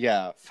feels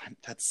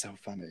That's so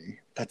funny.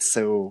 That's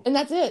so, and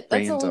that's it.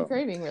 That's random. the only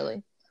craving,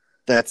 really.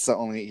 That's the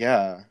only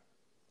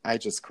I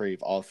just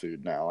crave all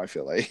food now. I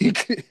feel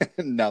like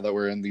now that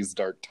we're in these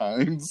dark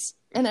times.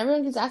 And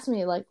everyone keeps asking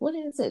me like, "What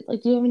is it?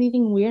 Like, do you have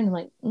anything weird?" And I'm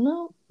like,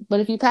 "No." But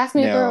if you pass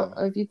me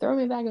if you throw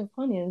me a bag of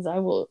Funyuns, I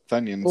will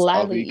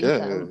gladly eat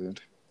them.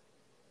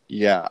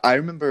 Yeah, I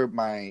remember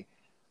my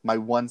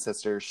one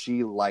sister.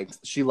 She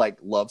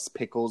loves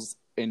pickles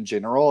in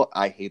general.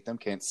 I hate them.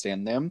 Can't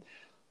stand them.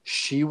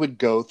 She would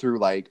go through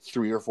like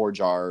 3 or 4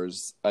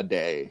 jars a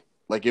day.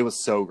 Like, it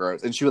was so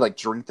gross. And she would like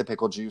drink the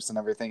pickle juice and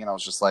everything. And I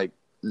was just like,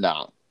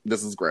 no,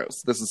 this is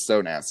gross. This is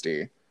so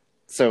nasty.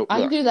 So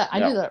I do that.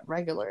 I do that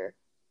regular.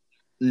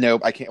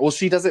 Nope, I can't. Well,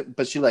 she does it,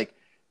 but she like,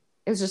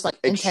 it was just like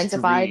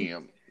intensified.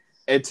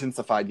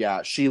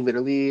 Yeah. She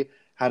literally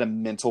had a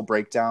mental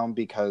breakdown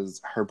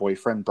because her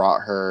boyfriend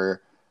brought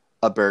her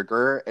a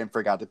burger and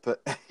forgot to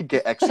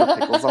get extra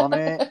pickles on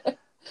it.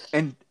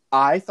 And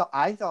I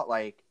thought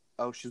like,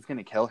 oh, she's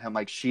gonna kill him.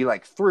 Like, she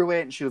like threw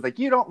it and she was like,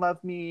 you don't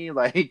love me,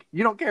 like,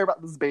 you don't care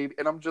about this baby.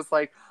 And I'm just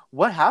like,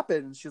 what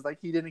happened? And she's like,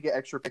 he didn't get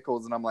extra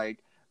pickles. And I'm like,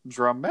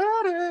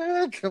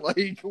 dramatic.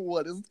 Like,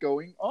 what is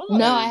going on?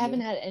 No, I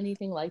haven't had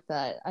anything like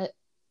that.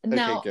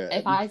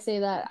 If I say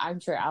that, I'm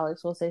sure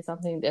Alex will say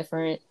something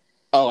different.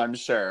 Oh, I'm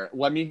sure.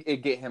 Let me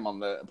get him on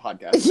the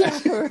podcast. Yeah,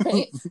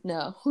 right.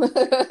 No.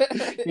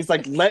 He's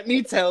like, let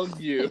me tell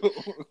you.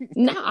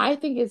 No, I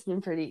think it's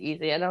been pretty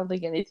easy. I don't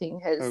think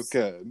anything has. Oh,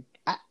 good.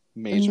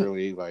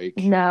 Majorly, like.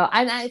 No,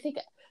 and I think,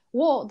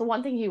 well, the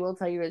one thing he will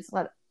tell you is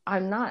that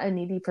I'm not a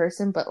needy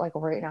person, but like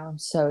right now I'm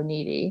so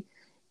needy.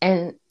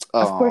 And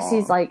of course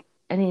he's like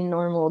any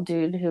normal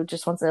dude who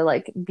just wants to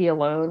like be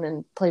alone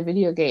and play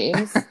video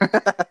games.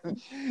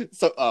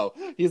 So,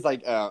 he's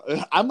like,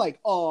 I'm like,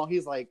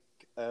 he's like,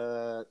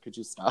 could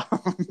you stop?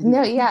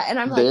 No, yeah. And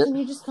I'm like, can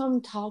you just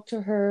come talk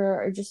to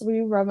her or just will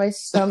you rub my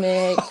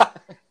stomach?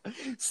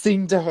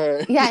 Sing to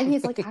her. Yeah, and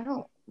he's like, I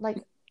don't like,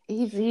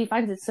 he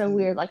finds it so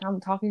weird. Like, I'm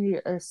talking to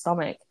your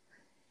stomach.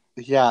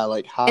 Yeah,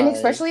 like, hi. And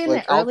especially in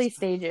the early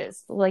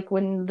stages, like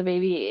when the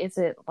baby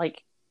isn't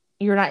like,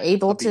 you're not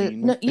able to,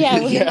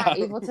 you're not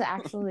able to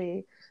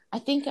actually, I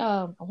think,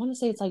 I want to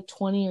say it's like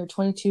 20 or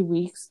 22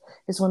 weeks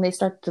is when they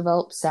start to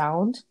develop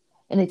sound.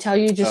 And they tell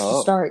you just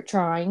to start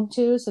trying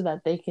to so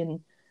that they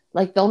can,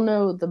 like, they'll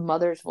know the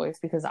mother's voice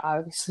because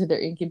obviously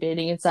they're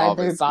incubating inside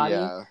their body.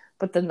 Yeah.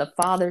 But then the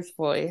father's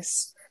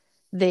voice,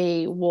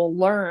 they will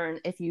learn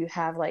if you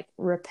have, like,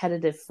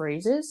 repetitive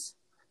phrases.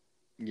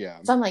 Yeah.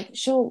 So I'm like,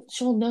 she'll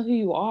know who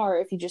you are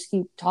if you just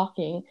keep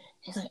talking.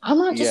 He's like, I'm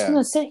not just going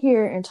to sit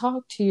here and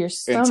talk to your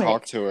stomach. And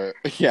talk to her.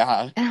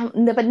 Yeah.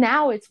 But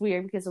now it's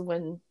weird because of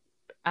when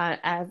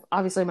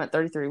obviously I'm at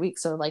 33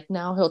 weeks, so like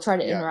now he'll try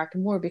to interact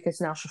more because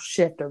now she'll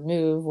shift or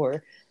move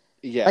or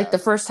like the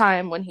first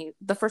time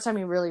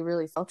he really,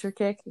 really felt her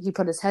kick, he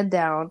put his head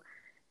down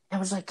and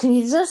was like, can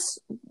you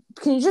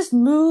just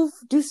move,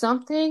 do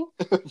something?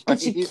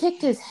 And she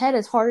kicked his head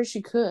as hard as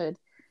she could.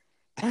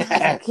 And I was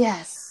like,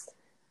 yes,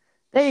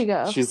 there you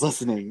go. She's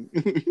listening.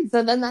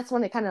 So then that's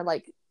when it kind of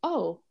like,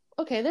 oh,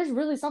 okay, there's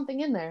really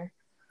something in there.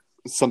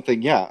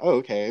 Something, yeah. Oh,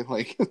 okay.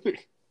 Like,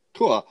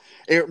 cool.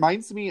 It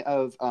reminds me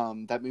of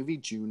that movie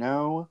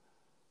Juno.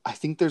 I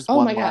think there's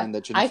one line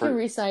that Jennifer... I can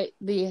recite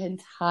the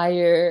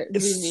entire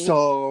movie.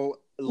 So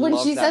when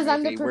she says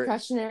I'm the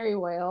percussionary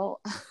whale.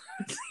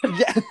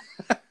 Yeah.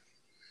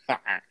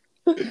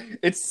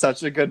 It's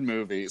such a good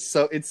movie.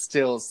 So it's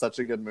still such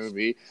a good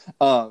movie.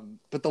 But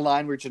the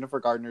line where Jennifer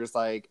Gardner's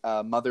like,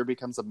 mother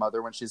becomes a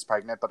mother when she's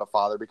pregnant, but a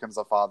father becomes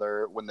a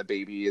father when the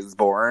baby is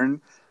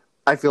born.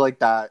 I feel like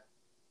that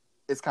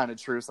is kind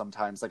of true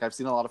sometimes. Like, I've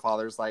seen a lot of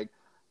fathers like,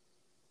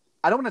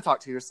 I don't want to talk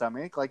to your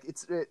stomach. Like,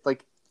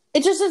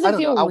 it just doesn't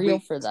feel real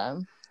for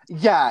them.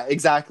 Yeah,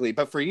 exactly.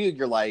 But for you,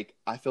 you're like,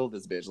 I feel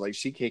this bitch. Like,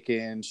 she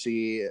kicking,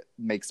 she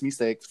makes me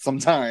sick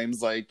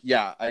sometimes. Like,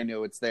 yeah, I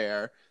know it's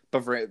there.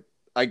 But for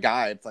a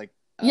guy, it's like,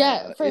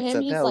 for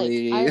him, he's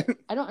belly. Like,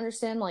 I don't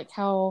understand like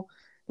how,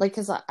 like,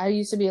 because I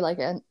used to be like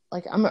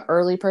I'm an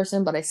early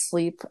person, but I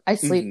sleep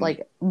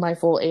like my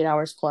full 8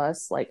 hours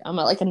plus. Like, I'm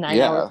like a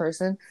 9-hour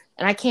person,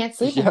 and I can't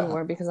sleep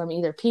anymore because I'm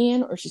either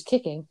peeing or she's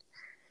kicking.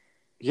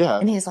 Yeah.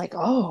 And he's like,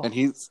 oh. And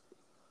he's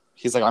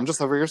like, I'm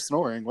just over here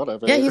snoring,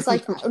 whatever. Yeah, he's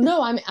like,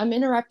 no, I'm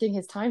interrupting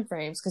his time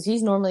frames because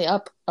he's normally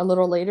up a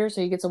little later,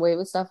 so he gets away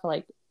with stuff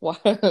like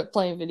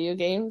playing video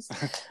games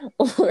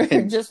or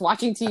just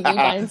watching TV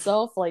by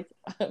himself, like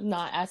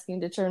not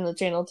asking to turn the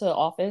channel to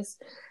Office.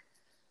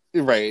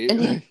 Right.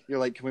 You're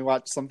like, can we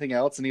watch something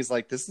else? And he's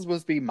like, this is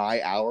supposed to be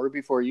my hour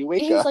before you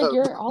wake up. He's like,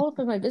 you're all up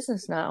in my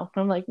business now.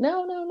 And I'm like,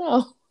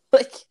 no.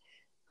 Like,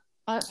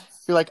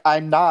 you're like,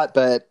 I'm not,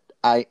 but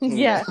I am.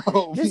 Yeah,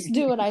 just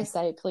do what I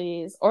say,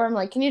 please. Or I'm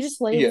like, can you just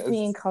lay with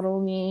me and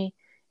cuddle me?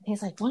 And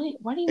he's like,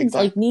 why do you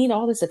like need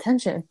all this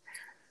attention?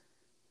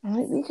 I'm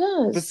like,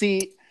 because. But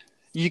see,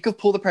 you could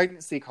pull the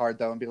pregnancy card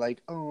though and be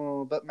like,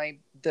 oh, but my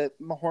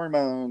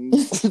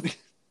hormones.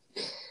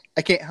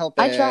 I can't help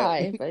it. I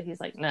try, but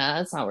he's like, nah,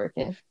 it's not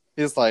working.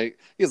 He's like,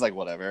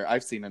 whatever.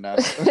 I've seen enough.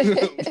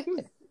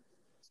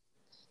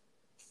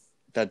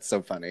 That's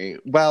so funny.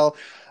 Well,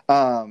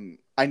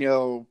 I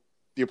know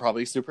you're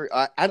probably super.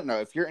 I don't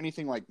know if you're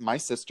anything like my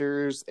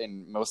sisters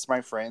and most of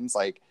my friends.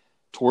 Like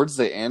towards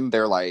the end,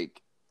 they're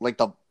like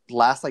the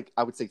last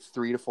I would say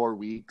 3 to 4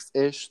 weeks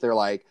ish. They're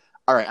like,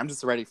 all right, I'm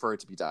just ready for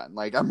it to be done.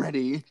 Like I'm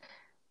ready.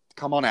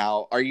 Come on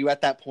out. Are you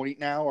at that point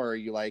now, or are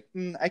you like,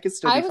 I could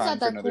still be fine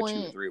for another 2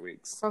 or 3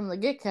 weeks? From the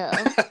get-go.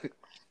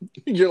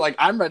 You're like,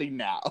 I'm ready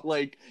now.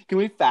 Like, can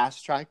we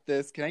fast track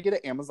this? Can I get an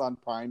Amazon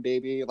Prime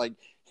baby like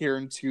here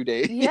in 2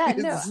 days? Yeah,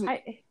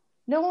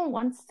 no one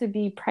wants to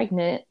be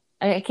pregnant.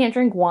 I can't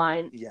drink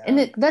wine. Yeah. And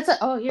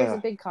here's a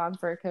big con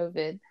for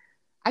COVID.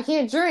 I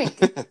can't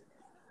drink.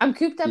 I'm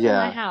cooped up in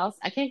my house.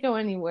 I can't go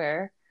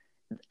anywhere.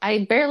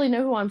 I barely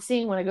know who I'm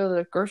seeing when I go to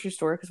the grocery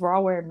store because we're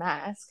all wearing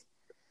masks.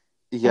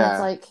 Yeah. And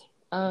it's like,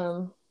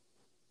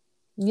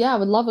 I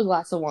would love a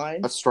glass of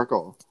wine. A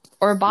struggle.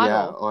 Or a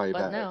bottle. Yeah,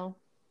 but no.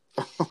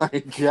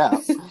 Like, yeah.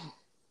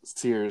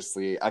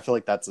 Seriously. I feel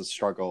like that's a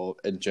struggle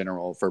in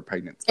general for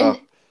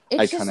pregnancy.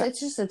 It's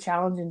just a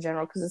challenge in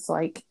general because it's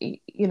like,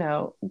 you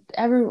know,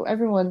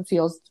 everyone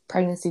feels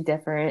pregnancy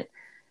different.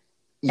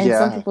 And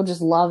some people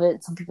just love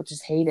it. Some people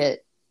just hate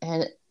it.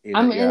 And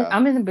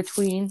I'm in the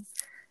between.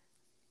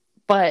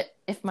 But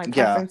if my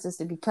preference is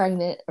to be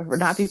pregnant or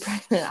not be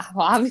pregnant,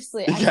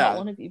 obviously I don't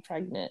want to be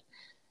pregnant.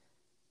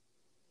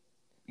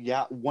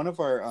 Yeah, one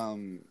of our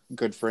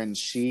good friends,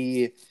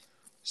 she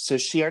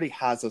already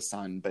has a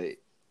son, but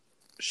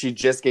she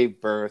just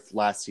gave birth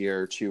last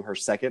year to her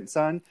second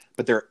son,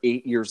 but they're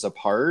 8 years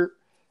apart.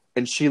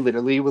 And she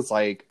literally was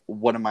like,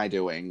 what am I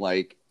doing?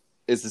 Like,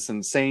 is this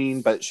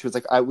insane? But she was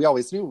like, we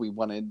always knew we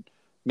wanted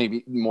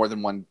maybe more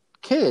than one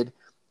kid.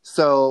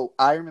 So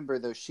I remember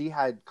though she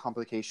had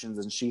complications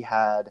and she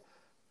had,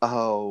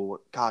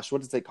 oh gosh,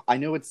 what is it? I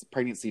know it's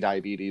pregnancy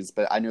diabetes,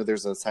 but I know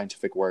there's a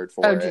scientific word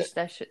for it.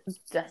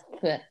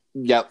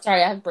 Yep.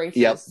 Sorry, I have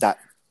braces. Yep. That.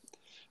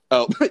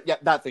 Oh, yeah,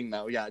 that thing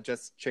though. Yeah,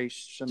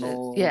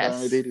 gestational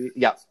diabetes.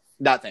 Yeah,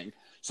 that thing.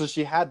 So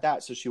she had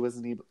that, so she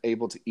wasn't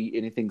able to eat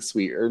anything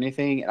sweet or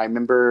anything. And I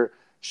remember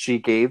she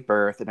gave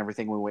birth and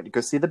everything. We went to go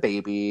see the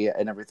baby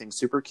and everything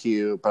super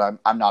cute, but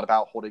I'm not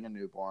about holding a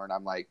newborn.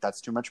 I'm like,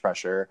 that's too much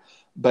pressure.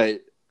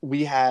 But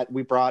we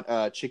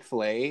brought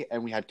Chick-fil-A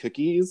and we had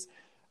cookies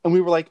and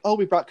we were like, oh,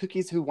 we brought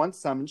cookies. Who wants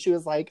some? And she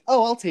was like,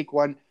 oh, I'll take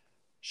one.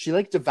 She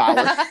like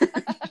devoured.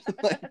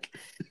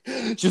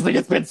 She's like,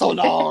 it's been so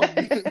long.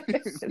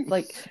 It's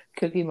like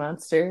Cookie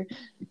Monster.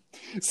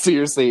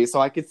 Seriously. So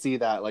I could see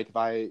that like if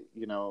I,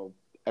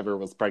 ever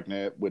was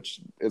pregnant, which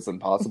is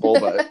impossible,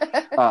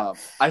 but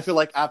I feel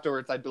like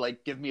afterwards I'd be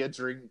like, give me a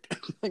drink,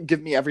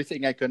 give me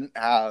everything I couldn't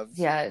have.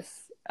 Yes.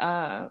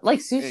 Like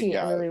sushi.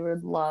 I really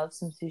would love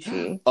some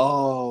sushi.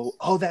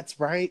 Oh, that's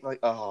right. Like,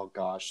 oh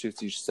gosh,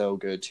 sushi's so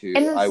good too.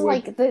 And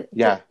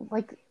it's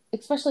like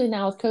especially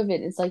now with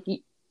COVID, it's like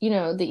the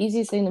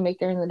easiest thing to make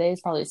during the day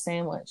is probably a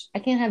sandwich. I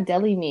can't have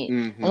deli meat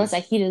unless I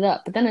heat it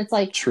up. But then it's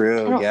like,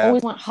 true. I don't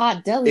always want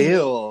hot deli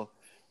meat.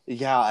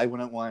 Yeah, I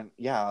wouldn't want.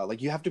 Yeah,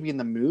 like you have to be in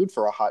the mood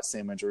for a hot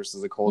sandwich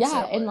versus a cold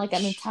sandwich. Yeah, and like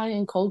an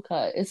Italian cold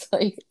cut, it's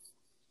like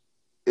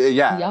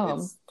yum.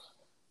 It's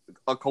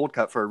a cold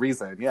cut for a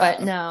reason. Yeah,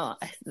 but no,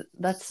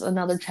 that's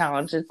another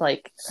challenge. It's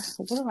like,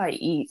 what do I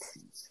eat?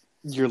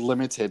 You're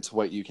limited to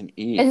what you can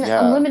eat, and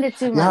I'm limited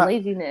to my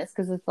laziness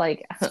because it's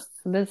like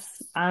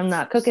I'm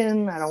not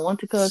cooking. I don't want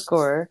to cook,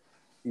 or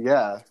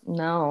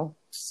no.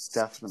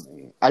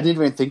 Definitely. I didn't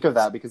even think of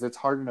that because it's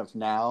hard enough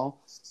now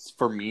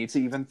for me to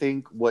even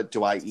think, what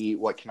do I eat?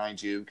 What can I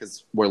do?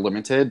 Because we're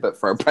limited. But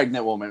for a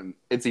pregnant woman,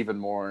 it's even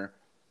more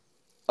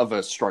of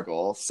a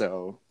struggle.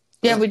 So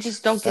yeah, we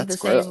just don't get the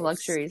same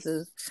luxuries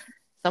as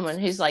someone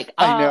who's like,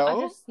 I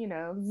know. I just,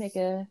 make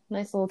a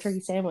nice little turkey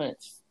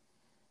sandwich.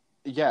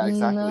 Yeah,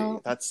 exactly.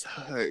 No. That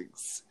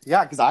sucks.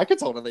 Yeah, because I could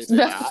totally do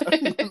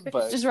that.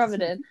 But just rub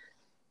it in.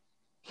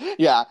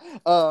 Yeah.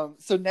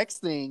 So next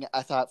thing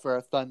I thought for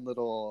a fun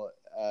little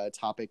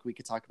topic, we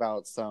could talk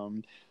about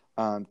some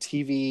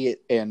TV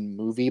and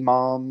movie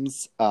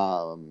moms.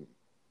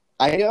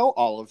 I know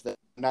all of them.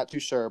 I'm not too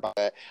sure about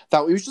it.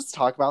 Thought we would just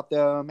talk about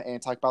them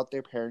and talk about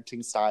their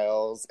parenting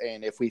styles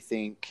and if we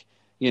think,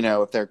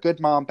 if they're good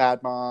mom,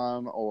 bad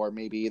mom, or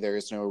maybe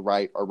there's no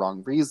right or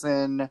wrong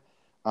reason.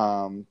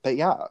 But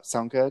yeah,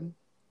 sound good?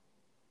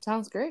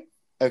 Sounds great.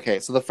 Okay,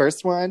 so the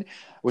first one,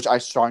 which I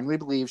strongly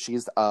believe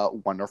she's a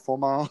wonderful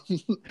mom,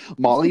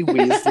 Molly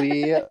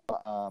Weasley.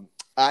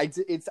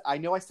 I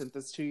know I sent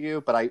this to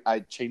you, but I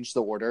changed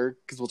the order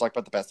because we'll talk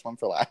about the best one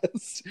for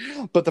last.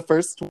 But the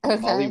first one,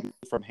 Okay. Molly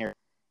Weasley from Harry,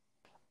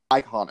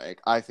 iconic.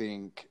 I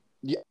think.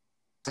 Yeah,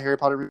 Harry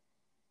Potter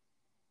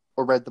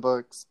or read the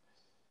books.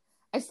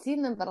 I've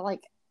seen them, but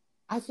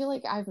I feel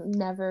like I've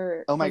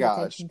never. Oh my paid gosh!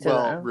 attention to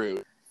Well, them.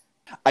 rude.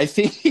 I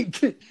think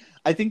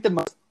the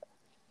most.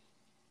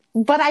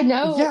 But I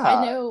know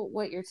Yeah.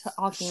 what you're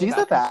talking She's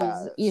about. a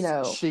badass.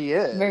 She's, she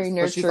is very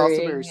nurturing, but she's also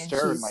very and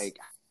stern, like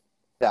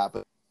that.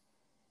 But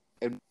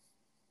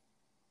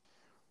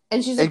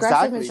and she's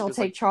aggressive, and she'll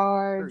take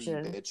charge,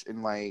 and bitch,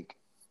 and like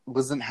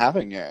wasn't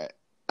having it.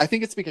 I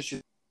think it's because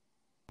she's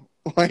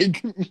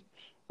like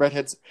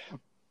redheads.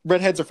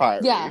 Redheads are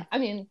fiery. Yeah, I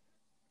mean,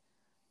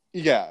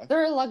 yeah,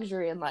 they're a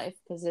luxury in life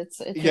because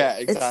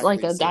exactly. It's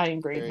like a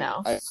dying breed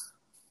now. I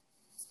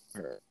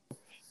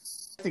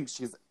think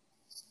she's.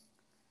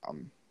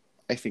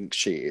 I think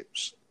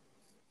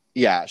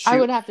yeah. I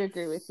would have to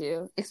agree with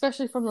you,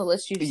 especially from the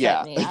list you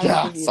sent me.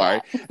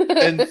 Sorry.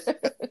 And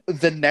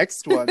the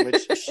next one,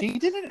 which she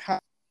didn't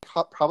have,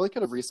 probably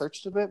could have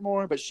researched a bit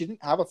more, but she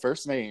didn't have a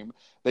first name.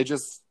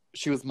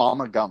 She was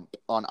Mama Gump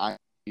on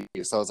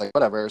IMDb, so I was like,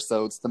 whatever.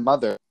 So it's the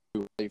mother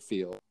who they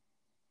feel.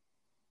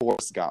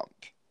 Forrest Gump.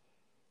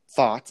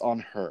 Thoughts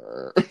on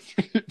her?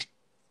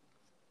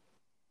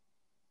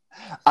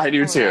 I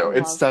do too.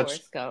 It's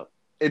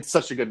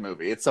such a good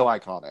movie. It's so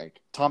iconic.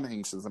 Tom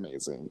Hanks is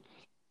amazing.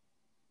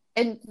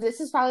 And this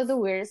is probably the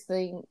weirdest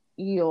thing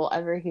you'll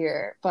ever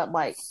hear, but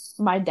like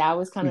my dad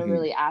was kind of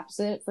really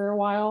absent for a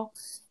while.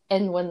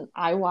 And when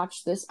I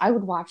watched this, I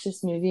would watch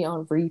this movie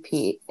on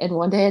repeat. And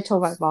one day I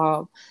told my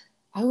mom,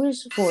 I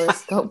wish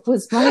Forrest Gump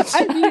was my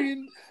dad. I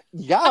mean,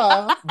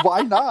 yeah,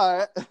 why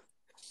not?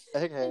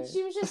 Okay. And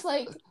she was just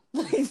like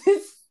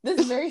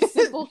this very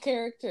simple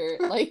character.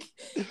 Like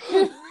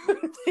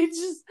they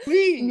just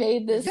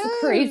made this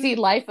crazy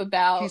life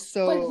about.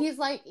 But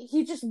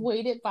he just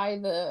waited by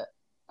the.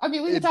 I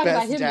mean, we can talk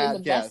about him being the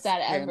best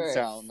dad ever.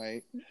 Down,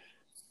 like...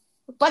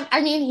 But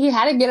I mean, he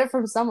had to get it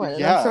from someone.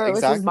 And I'm sure it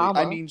was his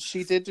mama. I mean,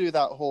 she did do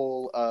that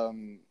whole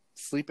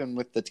sleeping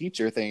with the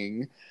teacher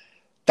thing.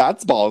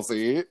 That's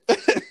ballsy.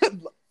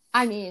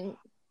 I mean,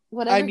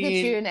 whatever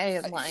gets you an A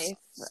in life.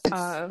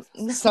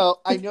 So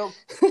I know.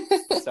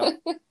 So,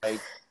 like,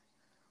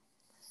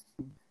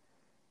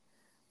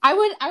 I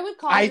would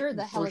call her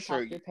the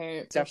helicopter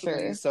parent.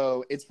 Definitely. Sure.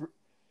 So it's.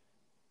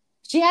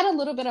 She had a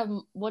little bit of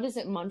what is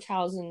it,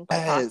 Munchausen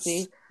by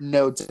proxy?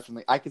 No,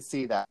 definitely, I could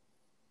see that.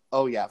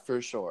 Oh yeah,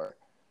 for sure.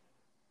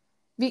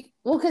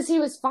 Well, because he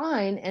was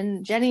fine,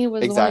 and Jenny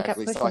was the one who kept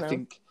pushing him. So I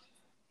think,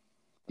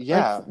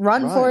 yeah, like,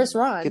 run, Forrest,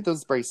 run. Get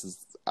those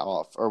braces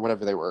off, or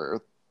whatever they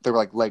were. They were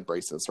like leg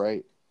braces,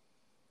 right?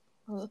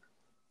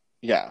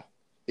 Yeah,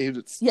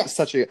 it's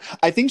such a.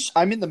 I think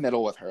I'm in the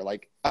middle with her.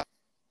 Like,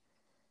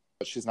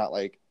 she's not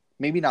like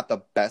maybe not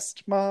the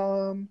best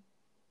mom,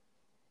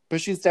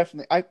 but she's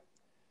definitely.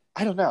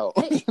 I don't know.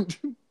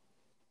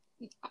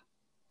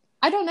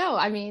 I don't know.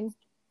 I mean.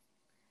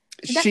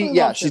 She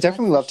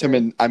definitely loved him,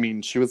 and I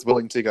mean, she was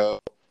willing to go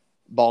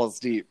balls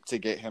deep to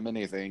get him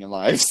anything in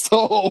life.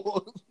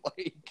 So,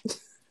 like,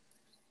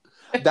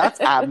 that's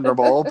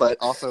admirable, but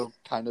also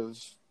kind of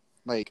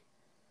like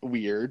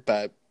weird.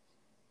 But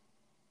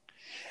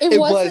it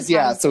was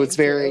So it's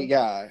very,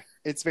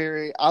 it's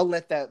very. I'll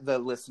let the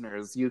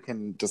listeners. You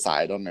can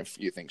decide on if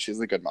you think she's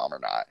a good mom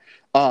or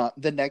not.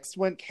 The next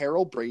one,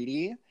 Carol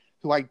Brady,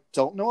 who I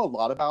don't know a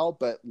lot about,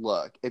 but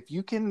look, if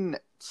you can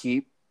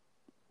keep.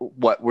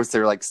 What was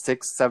there, like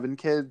 6, 7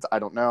 kids? I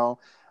don't know.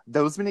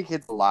 Those many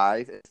kids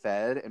alive and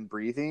fed and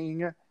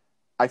breathing,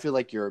 I feel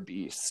like you're a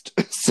beast.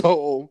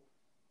 So,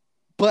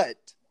 but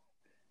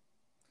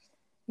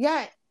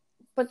yeah,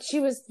 but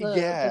she was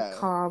the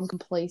calm,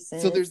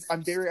 complacent. So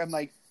I'm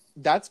like,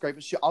 that's great.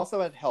 But she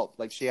also had help.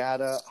 Like she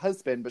had a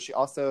husband, but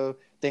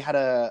they had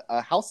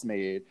a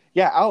housemaid.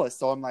 Yeah, Alice.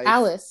 So I'm like,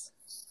 Alice.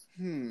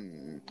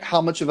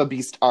 How much of a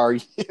beast are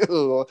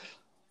you?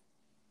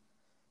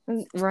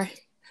 Right.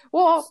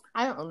 Well,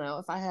 I don't know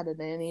if I had a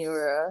nanny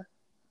or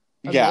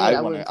a maid,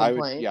 I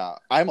would. Yeah,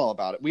 I'm all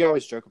about it. We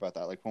always joke about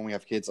that. Like when we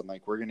have kids, I'm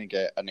like, we're gonna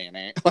get a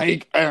nanny.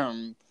 Like,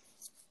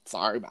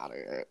 sorry about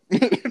it.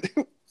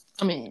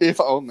 I mean, if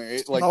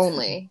only. Like,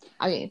 only.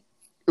 I mean,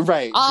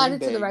 right. I'll add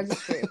it to the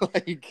registry.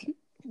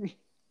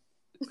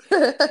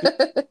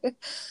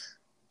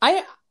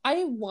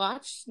 I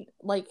watched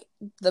like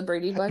the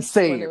Brady Bunch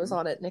when it was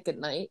on at Nick at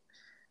Night,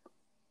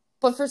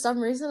 but for some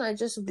reason, I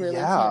just really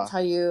can't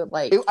tell you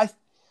like.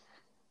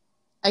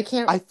 I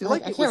can't. I feel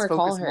like I it can't was recall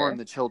focused her. more on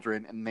the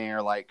children and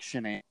their like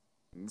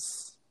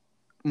shenanigans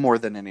more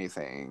than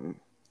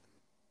anything.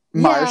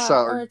 Marsha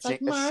or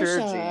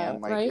Marsha, Jan,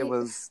 like right? it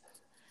was.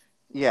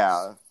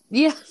 Yeah.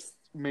 Yes.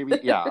 maybe,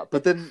 yeah.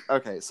 But then,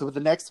 okay, so with the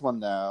next one,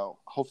 though,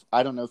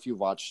 I don't know if you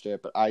watched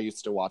it, but I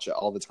used to watch it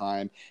all the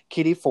time.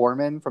 Kitty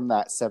Foreman from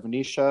that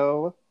 70s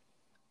show.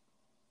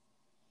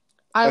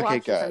 I Okay,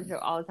 watch the same good. show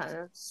all the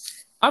time.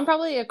 I'm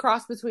probably a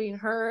cross between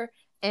her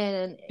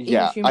and Amy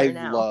Yeah, I Schumer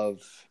now.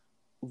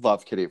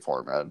 love Kitty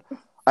Foreman.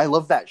 I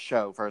love that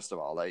show, first of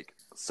all. Like,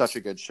 such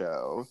a good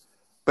show.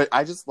 But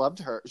I just loved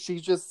her.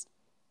 She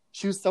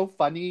was so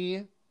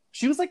funny.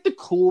 She was like the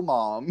cool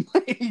mom.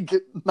 Like,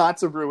 not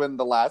to ruin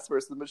the last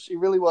person, but she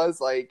really was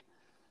like.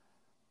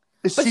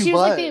 But she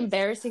was like the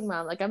embarrassing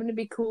mom. Like, I'm going to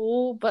be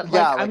cool, but like,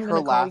 yeah, like I'm her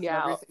going to call laugh you and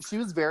out. everything. She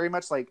was very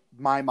much like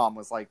my mom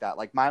was like that.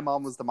 Like, my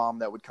mom was the mom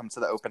that would come to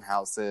the open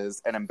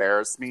houses and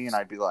embarrass me, and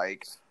I'd be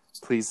like,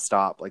 please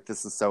stop. Like,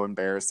 this is so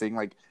embarrassing.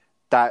 Like,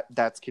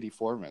 that's Kitty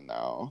Foreman,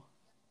 though.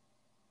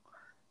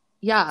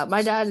 Yeah,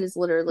 my dad is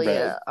literally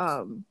Red.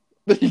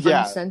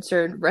 yeah,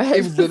 uncensored red.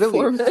 It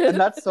literally, and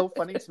that's so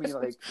funny to me.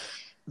 Like,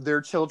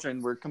 their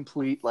children were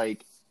complete.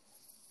 Like,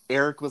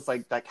 Eric was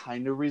like that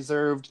kind of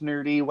reserved,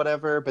 nerdy,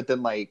 whatever. But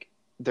then like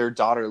their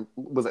daughter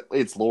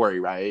it's Lori,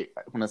 right?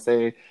 I want to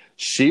say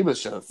she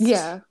was just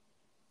yeah.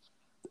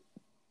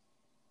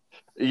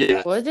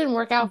 Well, it didn't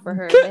work out for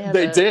her.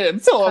 They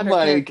did. So I'm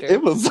like, character.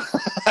 It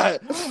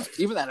was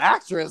even that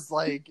actress.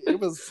 Like, it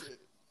was.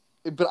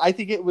 But I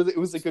think it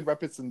was a good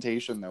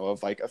representation though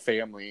of like a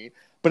family.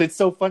 But it's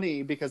so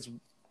funny because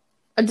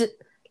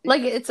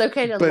like it's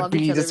okay to love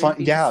each other.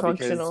 Yeah,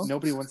 because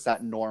nobody wants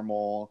that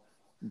normal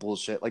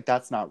bullshit. Like,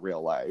 that's not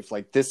real life.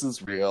 Like, this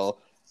is real.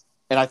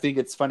 And I think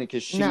it's funny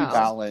because she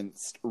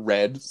balanced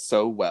Red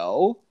so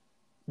well,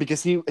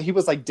 because he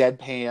was like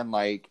deadpan,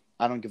 like,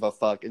 I don't give a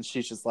fuck, and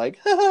she's just like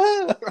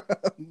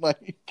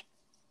like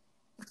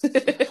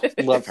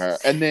love her.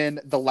 And then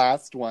the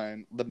last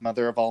one, the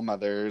mother of all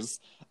mothers,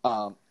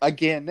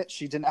 again,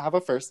 she didn't have a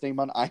first name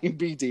on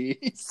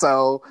IMDb,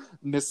 so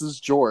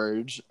Mrs.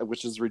 George,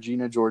 which is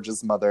Regina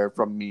George's mother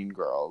from Mean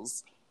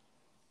Girls.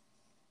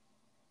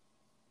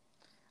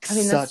 I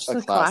mean, such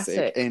a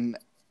classic. And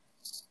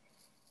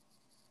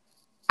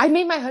I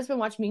made my husband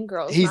watch Mean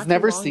Girls. He's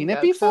never seen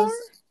it before?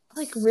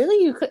 Like,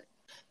 really? You could?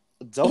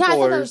 Divorce. Yeah, I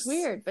thought that was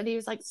weird. But he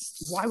was like,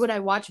 why would I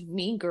watch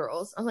Mean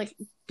Girls? I'm like,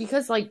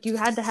 because like you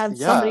had to have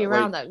somebody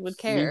around that would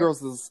care. Mean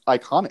Girls is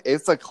iconic.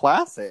 It's a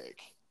classic.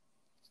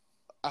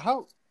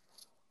 How?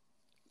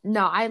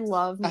 No, I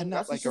love Mean I'm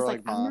Girls. not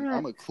like a mom.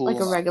 I'm a cool like a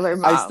mom. regular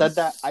mom. I said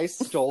that. I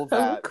stole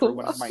that from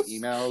one of my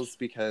emails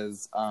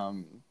because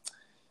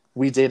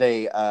we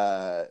did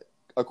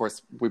of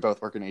course, we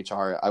both work in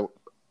HR.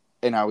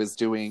 We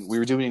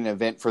were doing an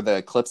event for the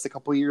Eclipse a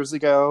couple years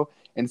ago.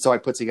 And so I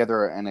put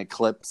together an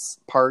Eclipse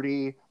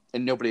party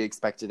and nobody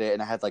expected it.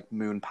 And I had like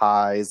moon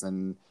pies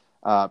and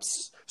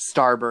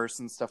starbursts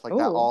and stuff like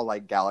that, all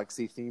like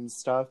galaxy themed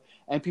stuff.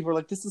 And people were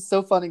like, this is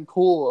so fun and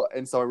cool.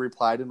 And so I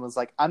replied and was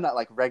like, I'm not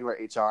like regular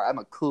HR. I'm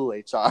a cool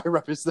HR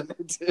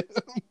representative.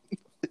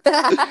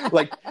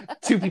 Like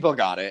 2 people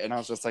got it. And I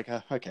was just like,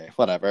 okay,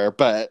 whatever.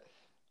 But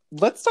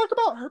let's talk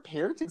about her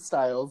parenting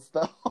styles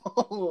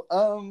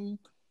though.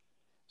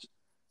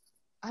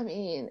 I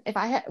mean, if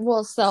I had,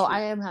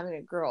 I am having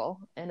a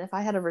girl, and if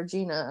I had a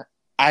Regina,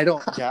 I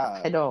don't.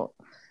 I don't know.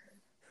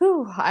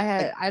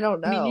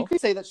 I mean, you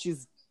could say that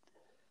she's.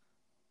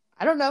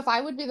 I don't know if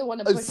I would be the one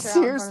to push her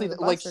seriously, out in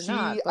front of the bus or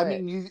not. I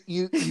mean,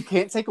 you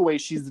can't take away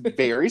she's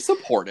very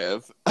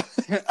supportive.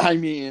 I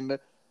mean,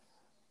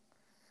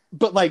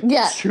 but like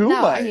too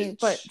much. I mean,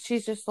 but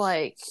she's just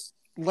like.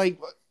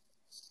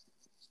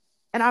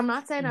 And I'm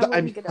not saying I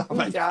wouldn't get a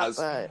food job,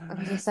 but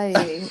I'm just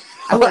saying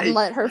I wouldn't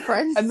let her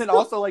friends. And then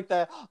also like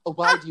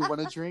why do you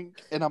want to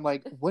drink? And I'm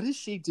like, what is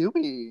she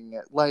doing?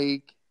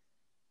 Like,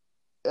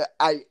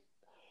 I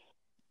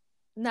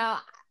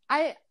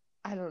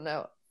don't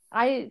know.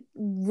 My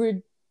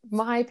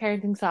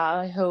parenting style,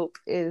 I hope,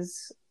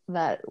 is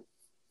that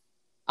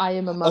I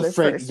am a mother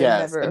first.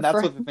 Yes, and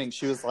that's what the thing.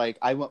 She was like,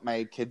 I want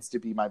my kids to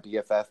be my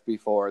BFF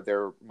before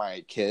they're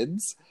my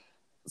kids.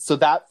 So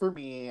that, for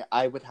me,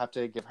 I would have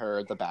to give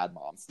her the bad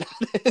mom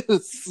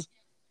status.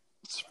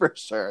 For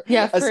sure.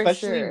 Yeah, for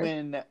especially sure.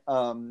 When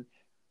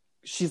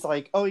she's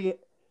like, oh, yeah.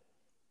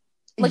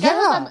 Like, I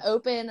hope I'm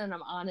open and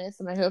I'm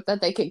honest, and I hope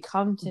that they could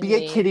come to me. Be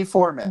a Kitty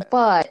Foreman.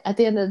 But at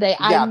the end of the day,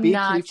 I'm be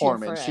not a Kitty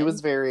Foreman. Friend. She was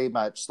very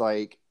much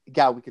like,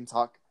 yeah, we can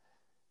talk.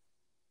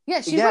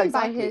 Yeah, she wouldn't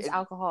buy his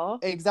alcohol.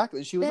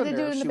 Exactly. She was a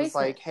nurse. She was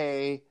like,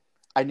 hey,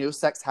 I know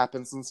sex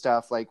happens and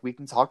stuff. Like, we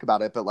can talk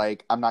about it, but,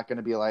 like, I'm not going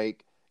to be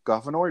like, go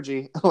off an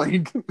orgy.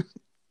 Like,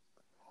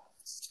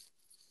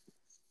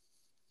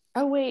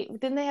 oh wait,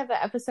 didn't they have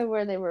the episode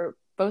where they were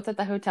both at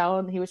the hotel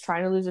and he was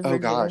trying to lose his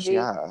virginity? Oh gosh,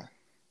 yeah.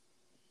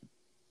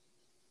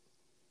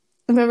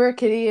 Remember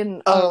Kitty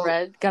and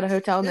Red got a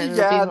hotel and then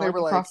they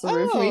were like across the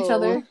room from each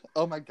other?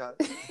 Oh my god.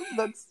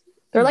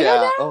 They're like,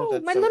 oh no,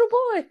 my little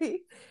boy.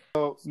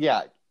 Oh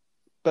yeah.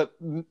 But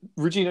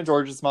Regina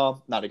George's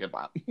mom, not a good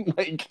mom.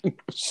 Like,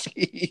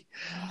 she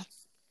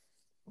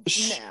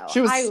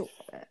was.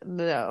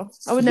 No,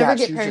 I would never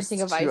get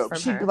parenting advice from her.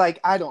 She'd be like,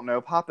 I don't know,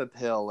 pop a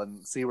pill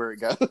and see where it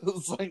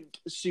goes. Like,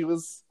 she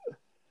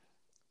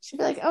She'd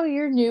be like, "Oh,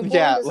 your newborn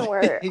Yeah, doesn't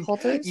wear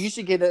halters." You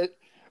should get it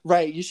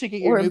right. You should get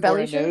your Or newborn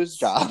belly a nose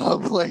shirts.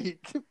 job.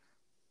 Like,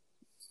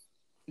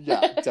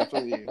 yeah,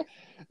 definitely.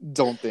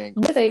 Don't think.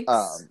 No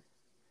thanks.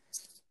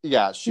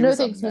 Yeah, she No was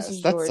a thanks, mess.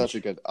 Mrs. That's George. such a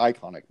good,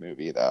 iconic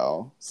movie,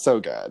 though. So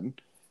good.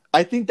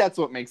 I think that's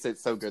what makes it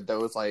so good,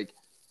 though. Is like,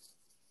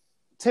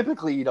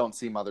 typically you don't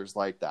see mothers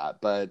like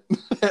that, but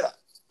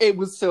it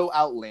was so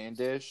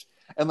outlandish.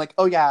 And like,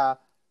 oh yeah,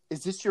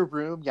 is this your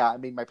room? Yeah, I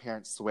made my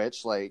parents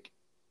switch. Like,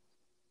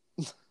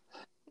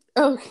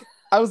 Oh,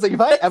 I was like,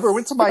 if I ever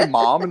went to my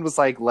mom and was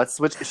like, let's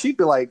switch, she'd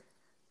be like,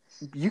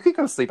 you could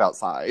go sleep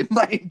outside.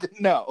 Like,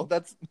 no,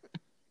 that's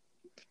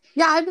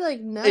yeah. I'd be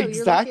like, "No, exactly.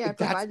 you're lucky I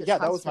provide this Yeah,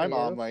 that house was my for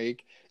mom. you."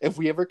 Like, if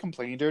we ever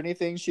complained or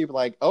anything, she'd be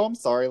like, oh, I'm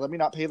sorry, let me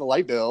not pay the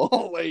light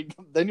bill. Like,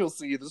 then you'll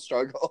see the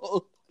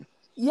struggle.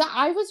 Yeah,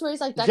 I was raised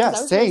like that Yeah, because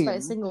I was raised by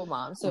a same. single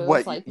mom. So What?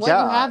 it's like, what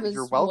Yeah, you have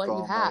you're is welcome.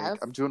 what you have.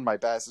 Like, I'm doing my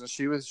best, and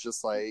she was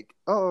just like,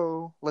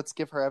 "Oh, let's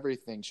give her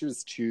everything." She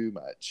was too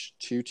much,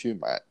 too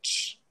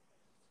much.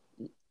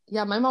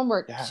 Yeah, my mom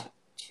worked Yeah.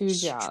 2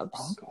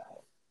 jobs.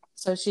 Struggle.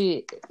 So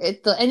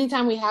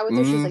anytime we had with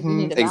her, she's like, "You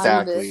need to value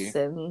Exactly. this,"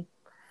 and no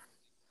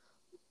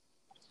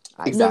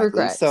Exactly.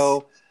 regrets.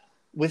 So,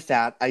 with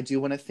that, I do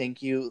want to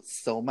thank you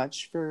so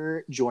much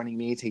for joining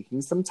me,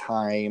 taking some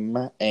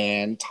time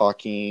and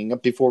talking.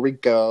 Before we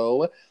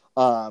go,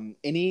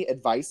 any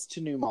advice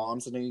to new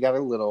moms? I know you got a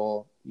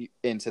little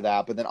into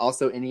that, but then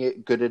also any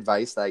good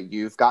advice that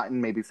you've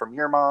gotten maybe from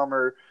your mom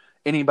or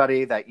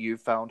anybody that you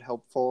found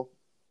helpful?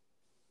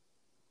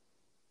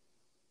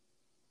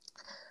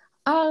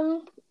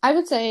 I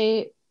would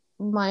say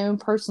my own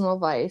personal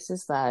advice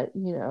is that,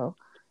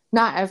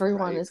 not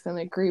everyone Right. is going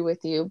to agree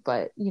with you,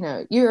 but,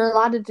 you're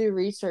allowed to do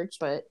research,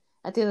 but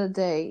at the end of the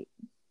day,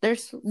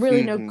 there's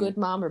really no good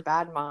mom or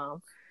bad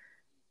mom.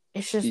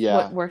 It's just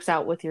what works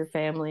out with your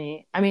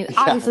family. I mean,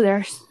 obviously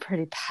there's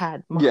pretty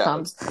bad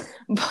moms,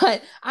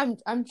 but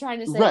I'm trying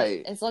to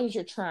say, as long as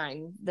you're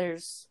trying,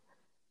 there's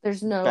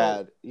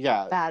no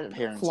bad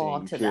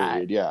flaw to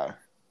period. that.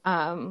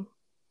 Yeah.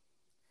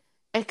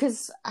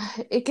 Because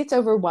it gets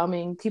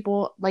overwhelming.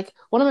 People, like,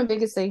 one of my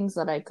biggest things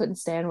that I couldn't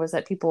stand was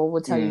that people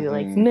would tell you,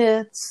 like,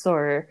 myths,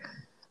 or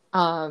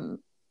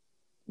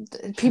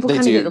people kind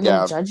of get a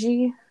little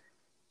judgy,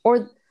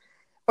 or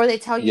they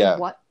tell you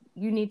what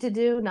you need to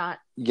do, not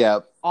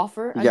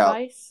offer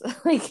advice.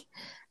 Like,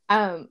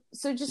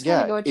 so just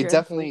kind of go at your own pace. It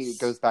definitely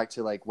goes back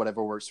to, like,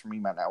 whatever works for me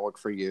might not work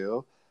for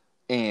you.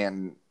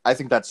 And I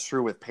think that's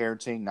true with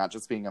parenting, not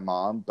just being a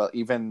mom, but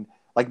even,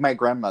 like, my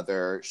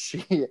grandmother,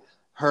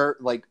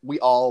 we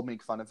all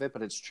make fun of it,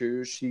 but it's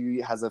true.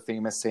 She has a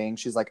famous saying.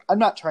 She's like, I'm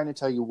not trying to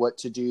tell you what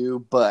to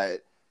do,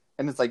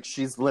 and it's like,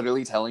 she's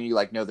literally telling you,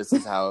 like, no, this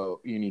is how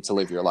you need to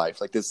live your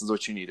life. Like, this is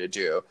what you need to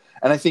do.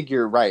 And I think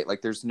you're right.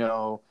 Like, as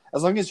long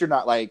as you're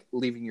not, like,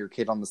 leaving your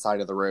kid on the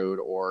side of the road,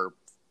 or,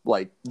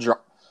 like,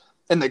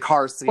 in the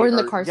car seat, or in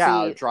the car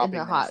seat, dropping in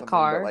the hot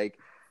car. But, like,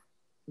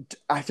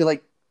 I feel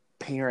like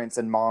parents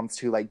and moms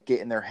who, like, get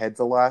in their heads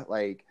a lot,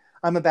 like,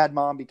 I'm a bad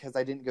mom because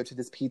I didn't go to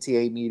this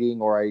PTA meeting,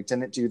 or I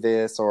didn't do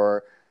this,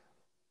 or,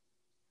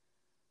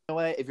 you know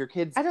what? If your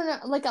kids, I don't know,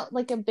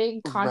 like a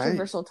big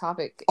controversial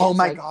topic. Oh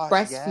my like gosh,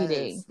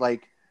 breastfeeding. Yes.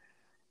 Like,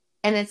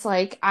 and it's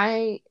like,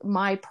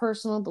 my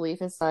personal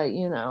belief is that,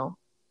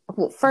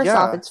 well, first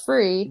off, it's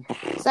free.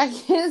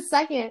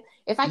 Second,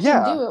 if I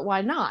can do it,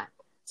 why not?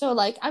 So,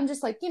 like, I'm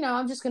just like,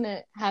 I'm just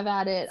gonna have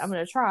at it. I'm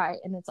gonna try,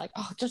 and it's like,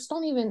 oh, just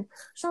don't even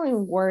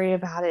worry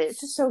about it.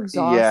 It's just so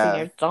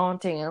exhausting or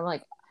daunting, and I'm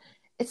like.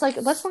 It's like,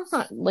 let's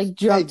not like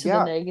jump to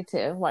the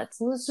negative. Let's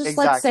just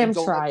let Sam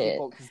try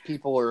it. Because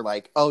people are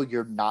like, oh,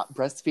 you're not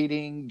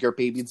breastfeeding, your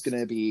baby's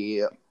gonna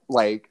be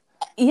like.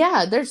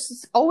 Yeah,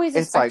 there's always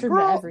a spectrum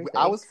to everything.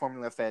 I was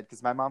formula fed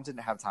because my mom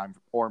didn't have time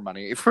or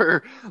money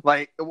for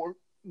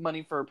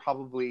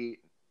probably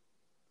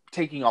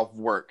taking off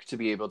work to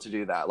be able to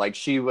do that. Like,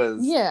 she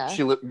was,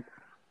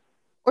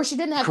 or she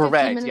didn't have correct.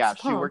 15 minutes Yeah,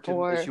 to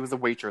pump, she was a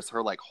waitress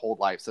her, like, whole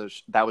life, so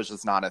that was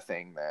just not a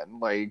thing then.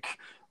 Like.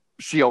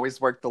 She always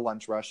worked the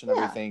lunch rush and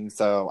everything.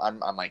 So I'm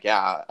like,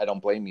 I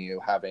don't blame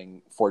you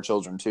having 4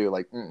 children too.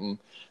 Like,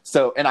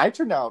 So, and I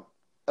turned out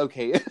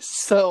okay.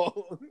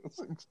 So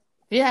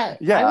yeah,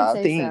 I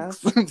would say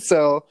thanks.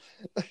 So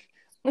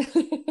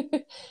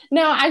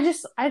no, I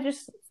just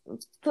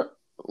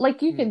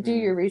like, you can do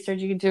your research,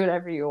 you can do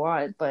whatever you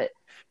want, but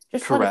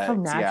just let it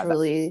come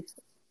naturally.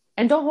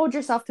 And don't hold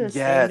yourself to a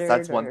standard. Yes,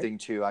 that's one thing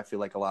too. I feel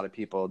like a lot of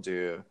people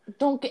do.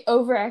 Don't get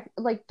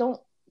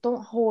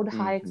don't hold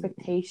high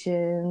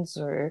expectations,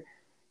 or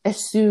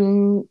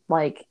assume,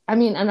 like, I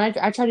mean, and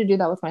I try to do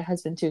that with my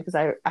husband too, because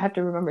I have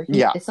to remember,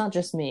 it's not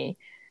just me.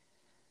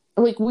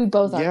 Like, we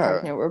both are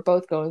pregnant. We're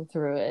both going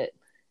through it.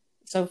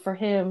 So for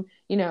him,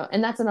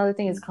 and that's another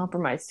thing, is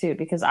compromise too,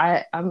 because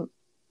I'm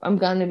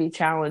going to be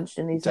challenged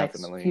in these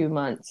next few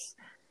months.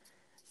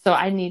 So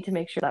I need to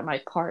make sure that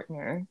my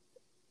partner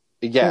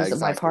Yeah, exactly.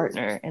 My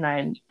partner,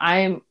 and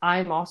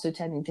I'm also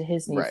tending to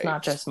his needs,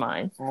 not just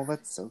mine. Well,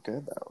 that's so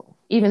good though.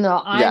 Even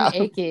though I'm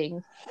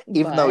aching,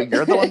 even though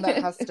you're the one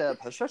that has to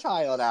push your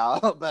child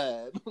out,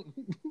 but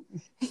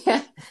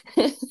yeah,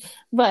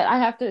 but I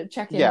have to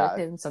check in with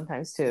him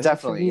sometimes too.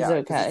 Definitely, he's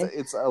okay.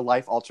 It's a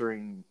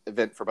life-altering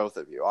event for both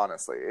of you,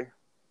 honestly.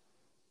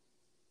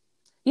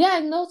 Yeah,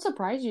 and they'll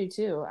surprise you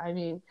too. I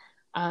mean,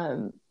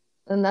 and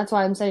that's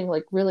why I'm saying,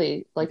 like,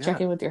 really, like,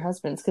 check in with your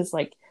husbands, because,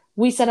 like,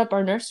 we set up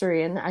our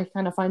nursery, and I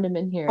kind of find him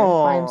in here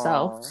by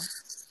himself.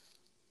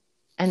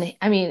 And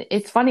I mean,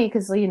 it's funny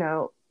because, you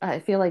know, I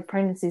feel like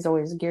pregnancy is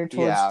always geared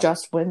towards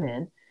just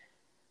women,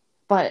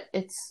 but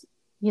it's,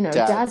 you know,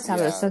 dads have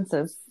a sense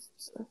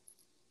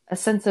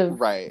of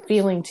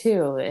feeling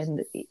too,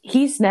 and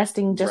he's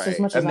nesting just as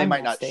much as I'm nesting. And they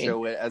might not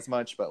show it as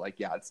much, but like,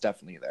 yeah, it's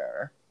definitely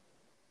there.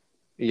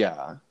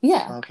 Yeah.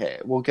 Okay.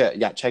 Well, good.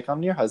 Yeah. Check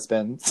on your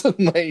husbands,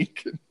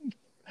 like,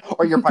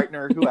 or your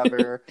partner,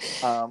 whoever.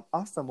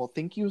 Awesome. Well,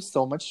 thank you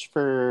so much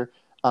for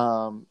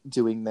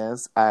doing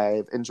this.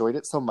 I've enjoyed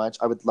it so much.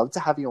 I would love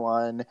to have you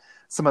on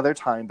some other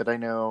time, but I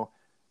know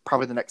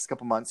probably the next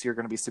couple months you're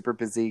going to be super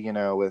busy, you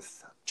know,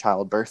 with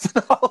childbirth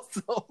and all.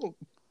 So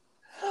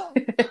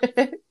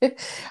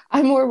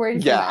I'm more worried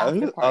for the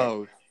after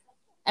part.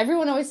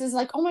 Everyone always is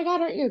like, "Oh my God,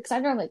 aren't you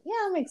excited?" I'm like, "Yeah,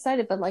 I'm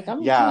excited," but like,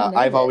 I'm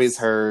I've always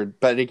heard,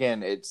 but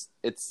again, it's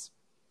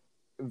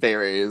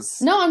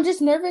varies. No, I'm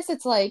just nervous.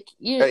 It's like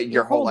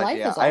your whole life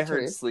is altered. I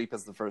heard sleep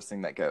is the first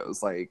thing that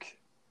goes. Like,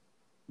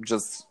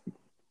 just sleep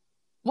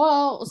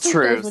goes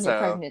when you're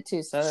pregnant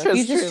too. So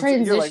you just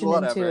transition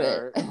into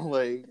it.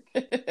 Like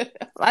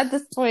at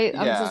this point,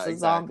 I'm just a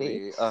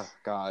zombie. Oh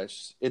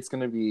gosh, it's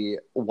gonna be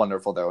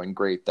wonderful though, and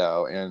great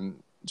though,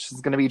 and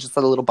she's gonna be just a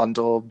little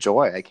bundle of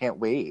joy. I can't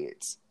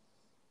wait.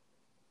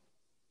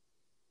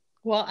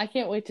 Well, I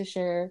can't wait to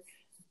share,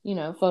 you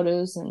know,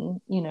 photos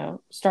and, you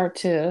know, start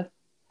to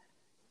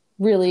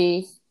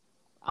really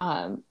go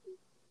on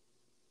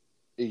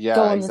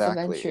this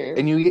adventure.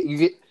 And you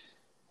get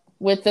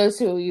with those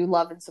who you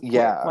love and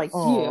support, like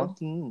you.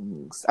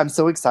 Thanks. I'm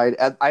so excited.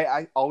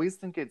 I always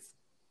think it's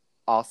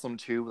awesome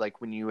too, like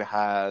when you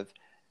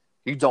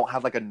don't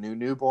have like a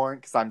newborn,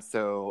 because I'm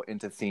so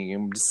into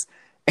themes.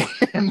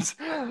 And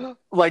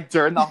like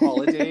during the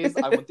holidays,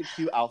 I want the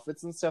cute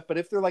outfits and stuff. But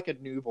if they're like a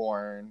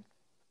newborn,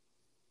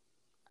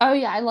 oh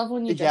yeah, I love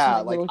when you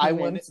dress like I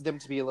want them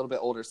to be a little bit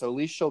older, so at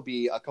least she'll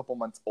be a couple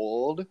months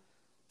old,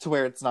 to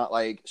where it's not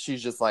like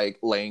she's just like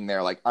laying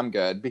there like I'm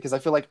good. Because I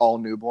feel like all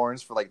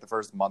newborns for like the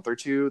first month or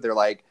two, they're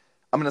like,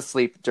 I'm gonna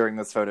sleep during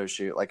this photo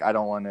shoot. Like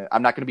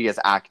I'm not gonna be as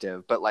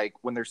active. But like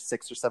when they're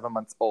 6 or 7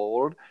 months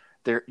old,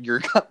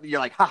 you're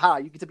like, haha,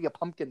 you get to be a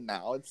pumpkin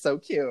now. It's so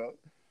cute.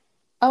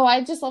 Oh,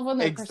 I just love when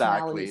their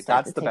personalities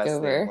start to take over. That's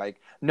the best thing.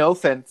 Like, no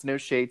offense, no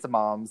shade to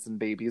moms and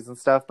babies and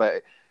stuff,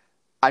 but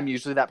I'm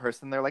usually that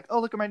person. They're like, oh,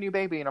 look at my new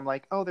baby. And I'm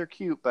like, oh, they're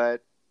cute,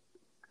 but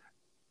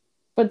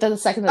then the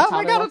second the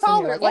toddler walks in,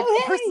 you're like,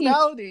 oh, hey!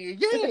 Personality.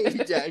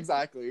 Yay! Yeah,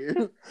 exactly.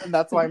 And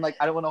that's why I'm like,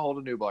 I don't want to hold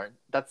a newborn.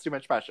 That's too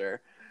much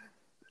pressure.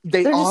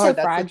 They're just so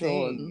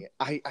fragile.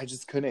 I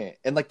just couldn't.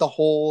 And like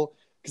because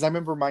I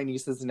remember my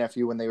nieces and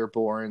nephew when they were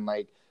born,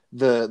 like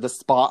the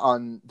spot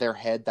on their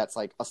head that's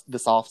like the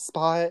soft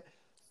spot.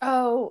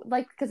 Oh,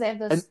 like because they have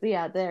this,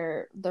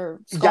 their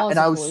skulls. And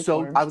I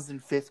was in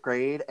 5th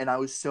grade, and I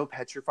was so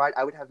petrified.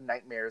 I would have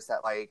nightmares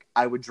that like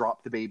I would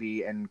drop the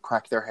baby and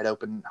crack their head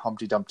open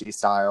Humpty Dumpty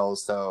style.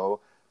 So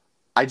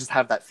I just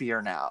have that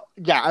fear now.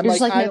 Yeah, I'm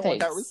like I don't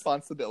want that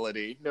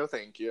responsibility. No,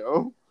 thank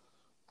you.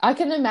 I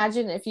can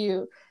imagine if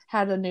you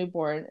had a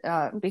newborn,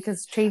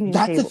 because changing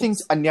that's tables. The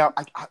things. And now,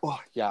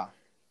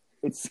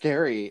 it's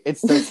scary.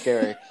 It's so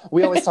scary.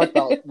 We always talk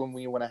about when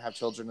we want to have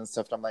children and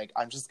stuff. And I'm like,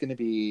 I'm just gonna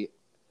be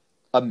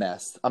a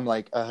mess. I'm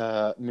like,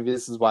 maybe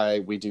this is why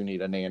we do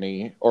need a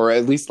nanny, or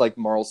at least like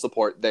moral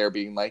support there,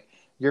 being like,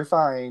 you're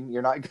fine.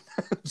 You're not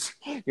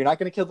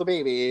gonna kill the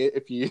baby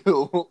if you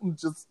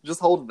just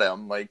hold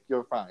them. Like,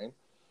 you're fine.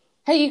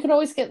 Hey, you could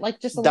always get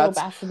like just a little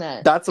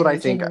bassinet. That's what I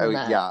think.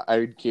 I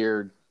would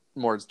gear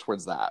more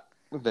towards that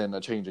than a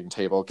changing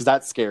table, because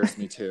that scares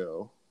me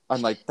too.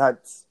 I'm like,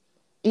 that's.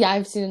 Yeah,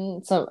 I've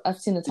seen a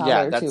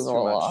toddler or two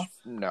roll off.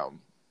 No.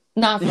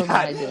 Not for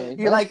my doing.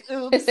 You're like,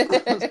 oops.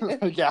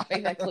 Yeah.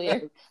 Make that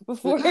clear.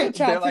 Before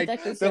Child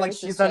Protective they're like,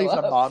 she's not even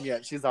a mom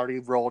yet. She's already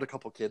rolled a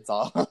couple kids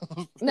off.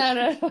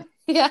 No.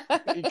 Yeah.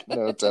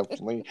 No,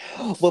 definitely.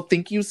 Well,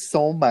 thank you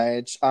so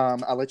much.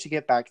 I'll let you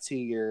get back to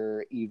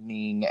your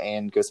evening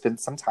and go spend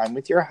some time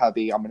with your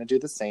hubby. I'm going to do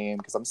the same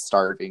because I'm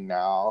starving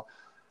now.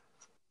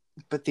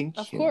 But thank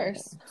you. Of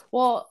course.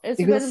 Well,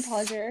 it's been a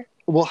pleasure.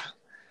 Well,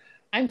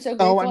 I'm so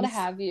grateful to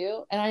have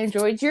you, and I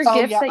enjoyed your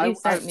gifts that you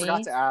sent me. I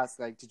forgot to ask,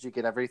 like, did you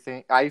get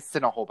everything? I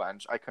sent a whole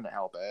bunch. I couldn't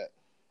help it.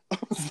 I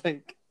was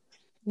like...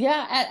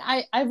 Yeah,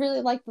 and I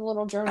really like the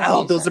little journal.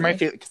 Oh, those are my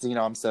favorite, because, you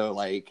know, I'm so,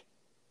 like,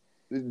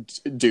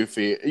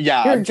 doofy.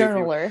 Yeah, you're a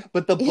journaler.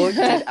 But the book,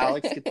 did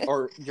Alex get,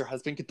 or your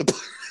husband get the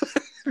book?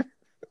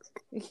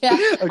 Yeah,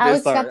 okay,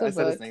 Alex sorry, got the I book.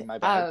 said his name, my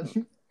bad.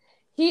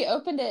 He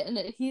opened it, and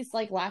he's,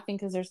 like, laughing,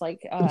 because there's,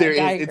 like, there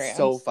diagrams. It's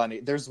so funny.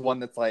 There's one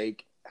that's,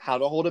 like, how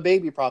to hold a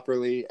baby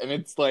properly. And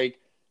it's like,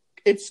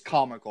 it's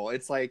comical.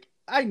 It's like,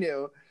 I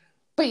knew.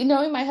 But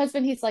knowing my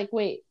husband, he's like,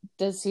 wait,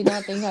 does he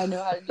not think I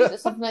know how to do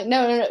this? I'm like,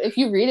 no. If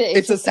you read it,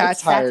 it's a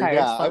satire.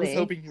 Yeah, I was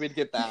hoping you would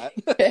get that.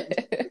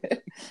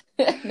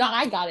 No,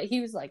 I got it.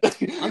 He was like,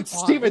 I'm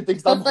Steven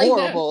thinks I'm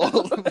horrible.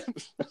 No.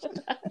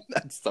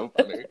 That's so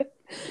funny.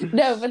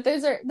 No, but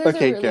those are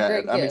really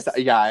great gifts.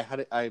 I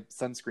had I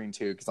sunscreen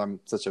too because I'm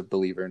such a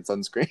believer in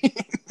sunscreen.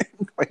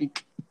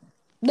 Like,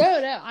 no,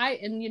 I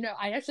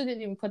actually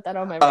didn't even put that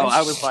on my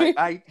registry.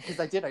 I was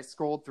like, I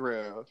scrolled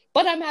through.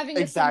 But I'm having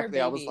a summer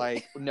baby. I was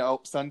like, no,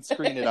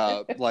 sunscreen it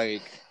up.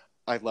 Like,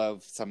 I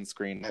love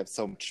sunscreen. I have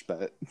so much,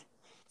 but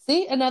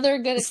see, another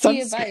good key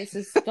advice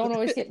is don't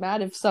always get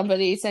mad if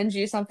somebody sends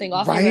you something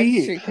off the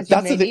registry because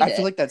you may need it. I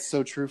feel like that's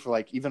so true for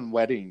like even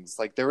weddings.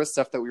 Like there was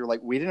stuff that we were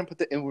like, we didn't put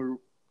the in. We were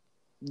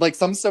like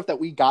some stuff that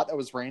we got that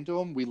was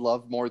random. We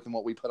love more than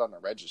what we put on a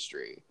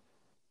registry.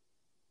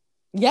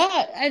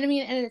 Yeah, and I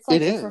mean, and it's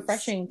like it's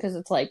refreshing because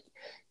it's like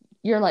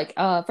you're like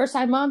first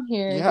time mom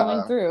here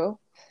going through,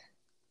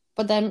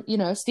 but then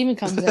Steven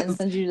comes in and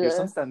sends you here's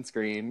some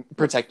sunscreen,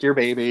 protect your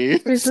baby.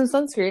 Here's some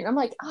sunscreen. I'm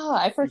like,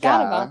 I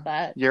forgot about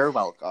that. You're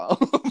welcome.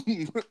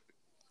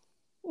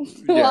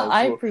 Well,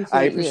 I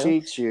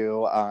appreciate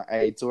you.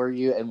 I adore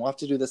you, and we'll have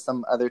to do this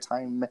some other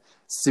time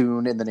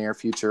soon in the near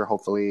future.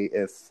 Hopefully,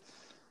 if.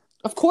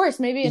 Of course,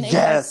 maybe an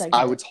yes, segment.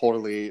 I would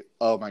totally.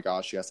 Oh my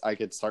gosh, yes, I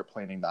could start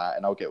planning that,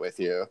 and I'll get with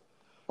you.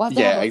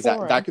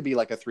 Exactly. That could be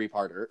like a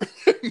 3-parter.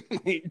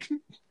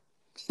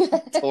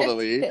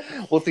 Totally.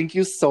 Well, thank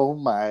you so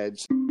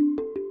much.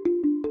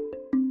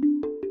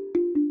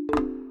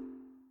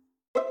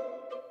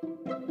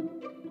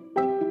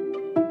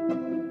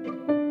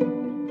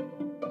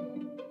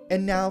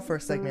 And now for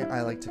a segment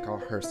I like to call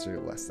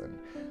Herstory Lesson,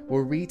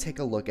 where we take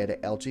a look at an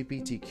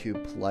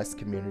LGBTQ plus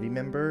community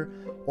member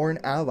or an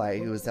ally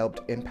who has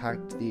helped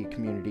impact the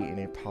community in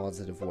a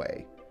positive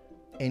way.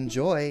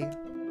 Enjoy!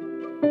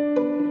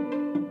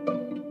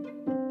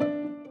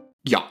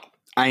 Yeah,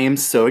 I am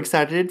so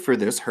excited for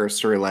this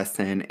Herstory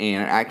lesson,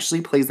 and it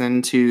actually plays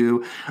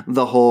into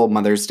the whole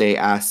Mother's Day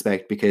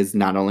aspect because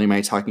not only am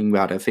I talking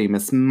about a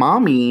famous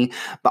mommy,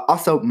 but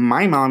also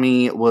my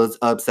mommy was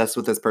obsessed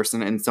with this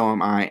person, and so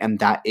am I, and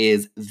that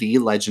is the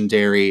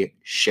legendary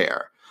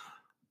Cher.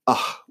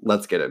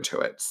 Let's get into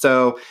it.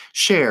 So,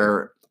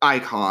 Cher,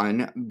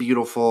 icon,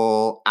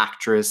 beautiful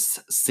actress,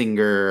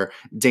 singer,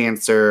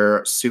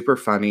 dancer, super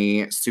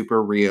funny,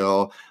 super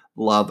real,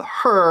 love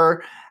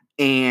her,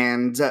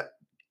 and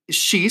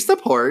she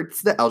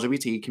supports the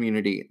LGBT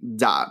community.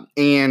 Duh.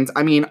 And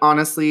I mean,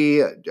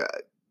 honestly,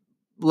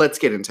 let's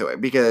get into it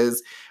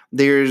because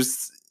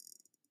there's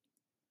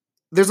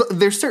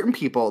certain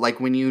people,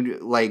 like when you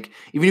like,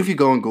 even if you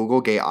go and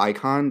Google gay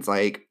icons,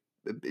 like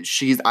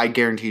I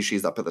guarantee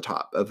she's up at the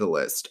top of the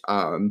list.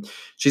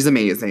 She's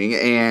amazing.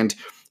 And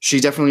she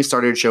definitely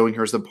started showing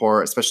her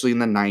support, especially in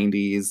the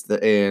 90s,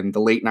 in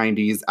the late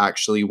 90s,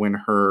 actually, when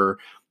her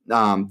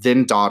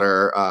then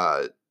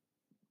daughter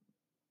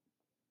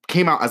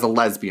came out as a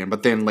lesbian,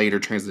 but then later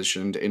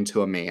transitioned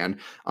into a man.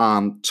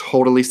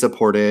 Totally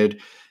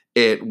supported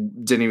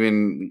it. Didn't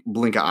even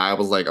blink an eye. I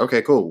was like,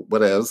 okay, cool.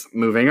 What is?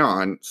 Moving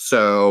on.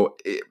 So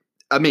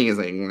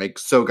amazing. Like,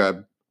 so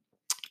good.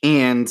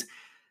 And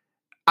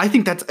I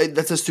think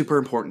that's a super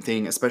important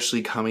thing,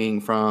 especially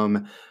coming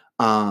from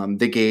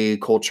the gay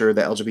culture,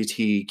 the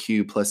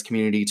LGBTQ plus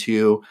community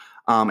too.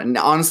 And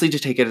honestly, to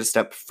take it a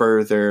step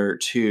further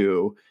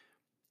too,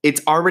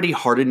 it's already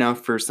hard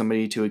enough for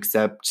somebody to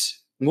accept.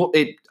 Well,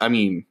 it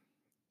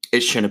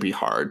shouldn't be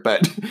hard,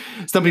 but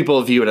some people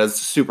view it as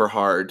super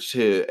hard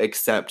to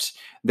accept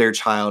their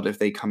child if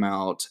they come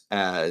out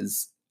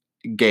as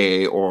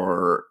gay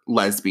or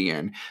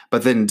lesbian,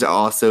 but then to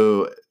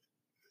also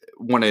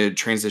want to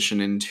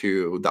transition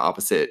into the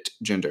opposite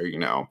gender,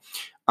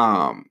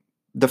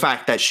 the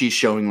fact that she's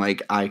showing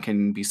like, I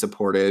can be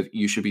supportive,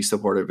 you should be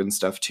supportive and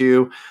stuff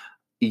too.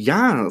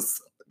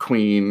 Yes,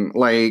 queen.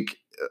 Like,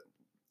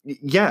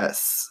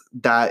 yes,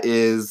 that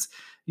is,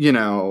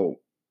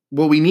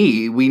 what we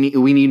need. We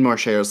need more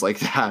shares like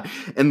that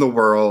in the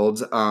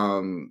world.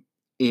 And,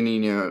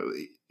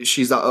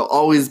 she's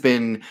always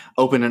been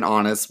open and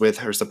honest with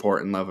her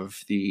support and love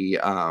of the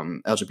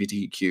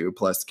LGBTQ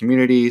plus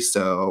community.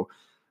 So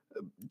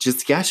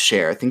just, yes,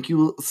 Cher. Thank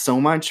you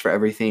so much for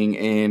everything.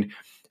 And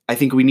I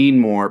think we need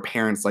more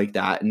parents like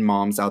that and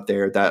moms out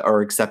there that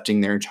are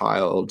accepting their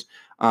child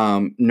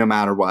no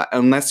matter what.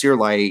 Unless you're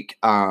like,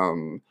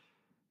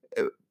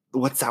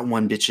 what's that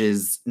one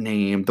bitch's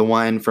name? The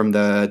one from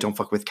the Don't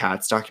Fuck with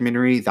Cats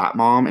documentary, that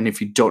mom. And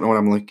if you don't know what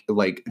I'm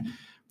like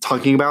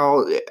talking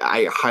about,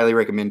 I highly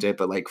recommend it,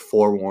 but like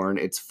forewarn,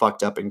 it's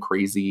fucked up and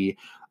crazy.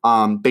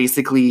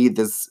 Basically,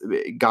 this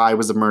guy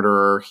was a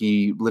murderer.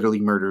 He literally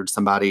murdered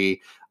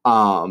somebody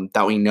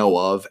that we know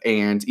of,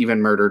 and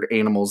even murdered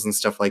animals and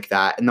stuff like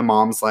that. And the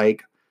mom's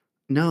like,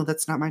 no,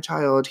 that's not my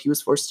child. He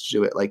was forced to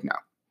do it. Like, no.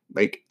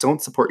 Like,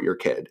 don't support your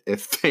kid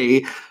if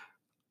they,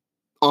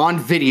 on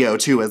video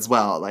too as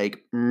well,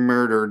 like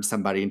murdered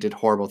somebody and did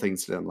horrible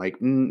things to them.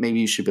 Like, maybe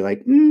you should be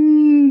like,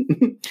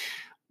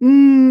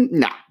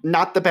 No,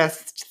 not the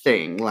best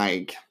thing.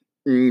 Like,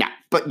 no.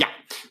 But yeah.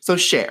 So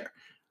Cher,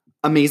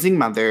 amazing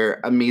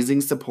mother,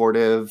 amazing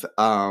supportive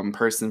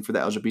person for the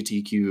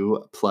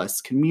LGBTQ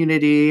plus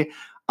community.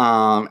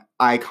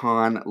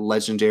 Icon,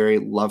 legendary,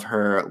 love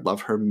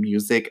her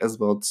music as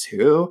well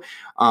too.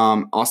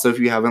 Also, if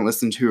you haven't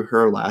listened to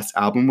her last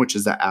album, which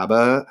is the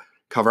ABBA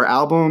cover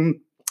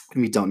album, if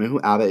you don't know who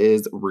ABBA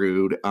is,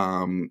 rude.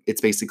 It's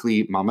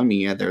basically Mamma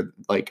Mia. They're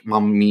like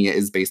Mamma Mia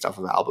is based off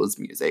of ABBA's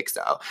music.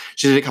 So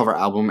she did a cover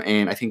album,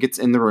 and I think it's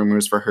in the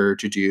rumors for her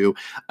to do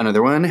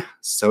another one.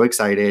 So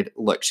excited.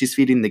 Look, she's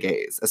feeding the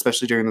gays,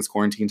 especially during this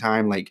quarantine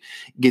time. Like,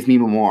 give me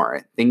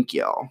more. Thank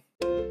you.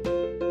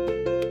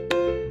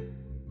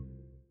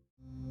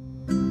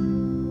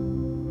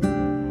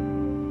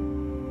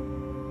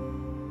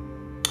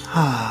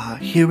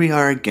 Here we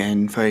are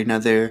again for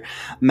another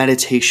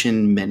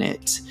meditation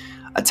minute.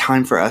 A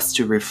time for us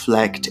to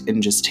reflect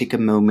and just take a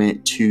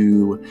moment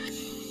to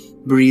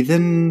breathe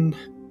in,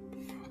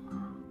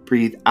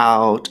 breathe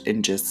out,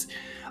 and just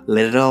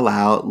let it all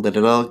out, let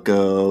it all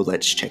go.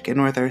 Let's check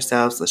in with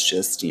ourselves. Let's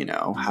just,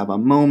 have a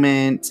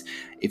moment.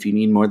 If you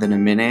need more than a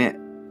minute,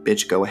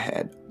 bitch, go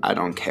ahead. I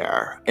don't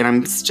care. And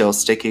I'm still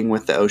sticking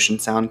with the ocean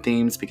sound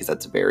themes because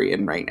that's very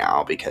in right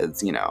now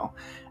because,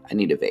 I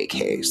need a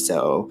vacay.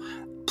 So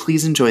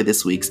please enjoy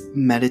this week's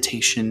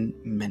meditation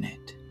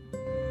minute.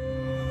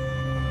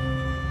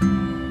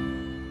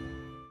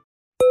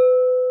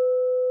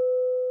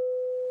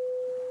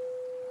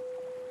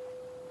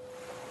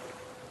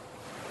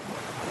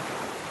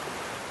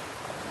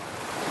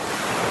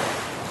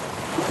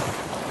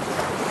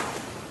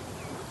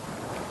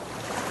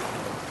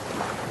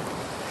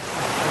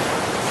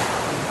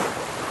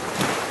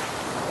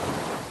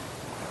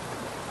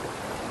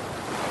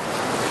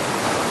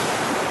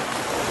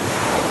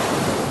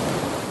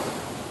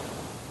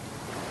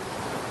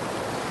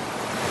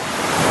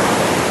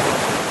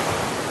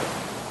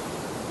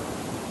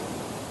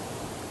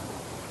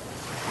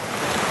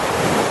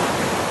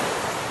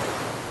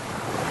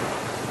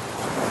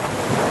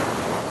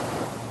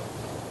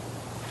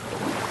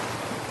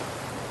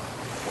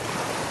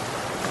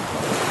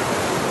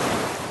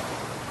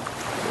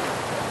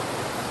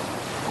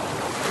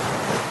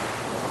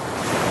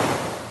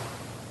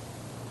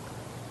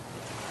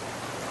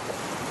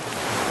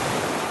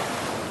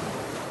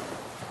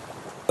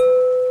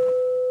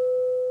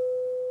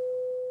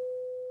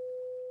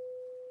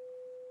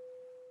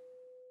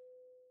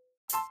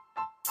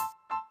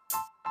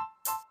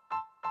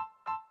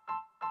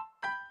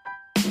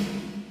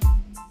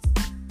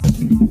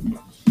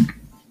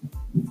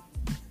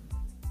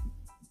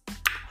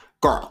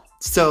 Girl,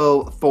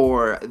 so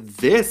for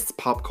this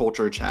pop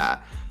culture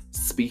chat,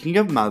 speaking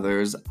of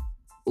mothers,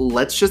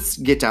 let's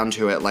just get down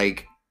to it.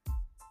 Like,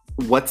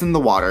 what's in the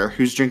water?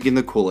 Who's drinking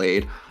the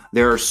Kool-Aid?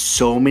 There are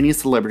so many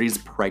celebrities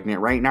pregnant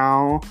right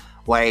now.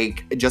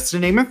 Like, just to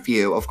name a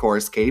few, of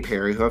course, Katy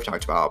Perry, who I've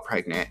talked about,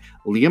 pregnant.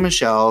 Lea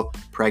Michele,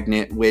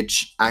 pregnant,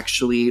 which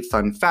actually,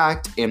 fun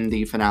fact, in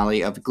the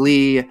finale of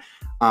Glee,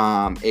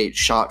 it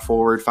shot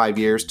forward 5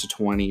 years to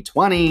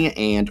 2020,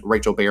 and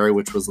Rachel Berry,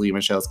 which was Lea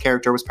Michele's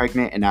character, was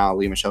pregnant, and now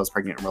Lea Michele is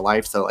pregnant in real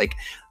life. So, like,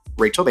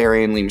 Rachel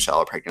Berry and Lea Michele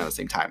are pregnant at the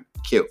same time.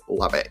 Cute.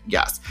 Love it.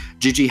 Yes.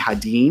 Gigi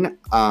Hadid,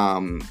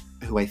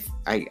 who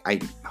I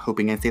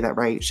hoping I say that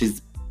right.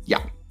 She's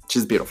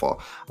beautiful.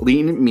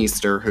 Lean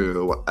Meester,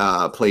 who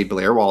played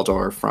Blair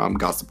Waldorf from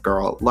Gossip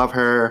Girl. Love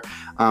her.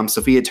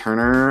 Sophia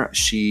Turner,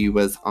 she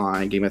was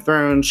on Game of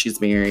Thrones.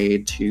 She's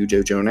married to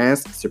Joe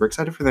Jonas. Super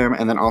excited for them.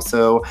 And then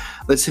also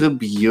the two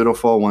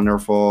beautiful,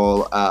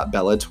 wonderful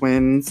Bella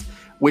twins,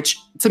 which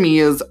to me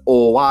is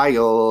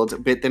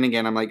wild. But then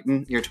again, I'm like,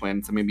 you're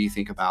twins, so maybe you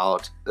think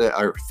about,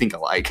 or think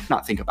alike,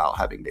 not think about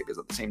having babies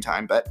at the same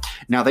time. But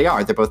now they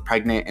are. They're both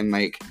pregnant, and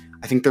like,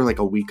 I think they're like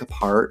a week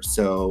apart.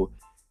 So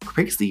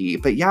crazy.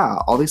 But yeah,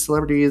 all these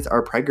celebrities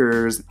are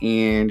preggers,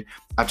 and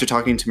after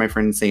talking to my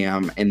friend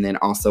Sam and then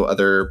also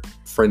other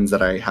friends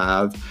that I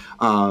have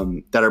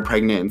that are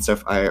pregnant and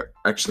stuff, I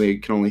actually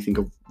can only think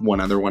of one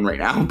other one right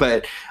now,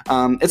 but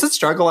it's a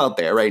struggle out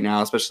there right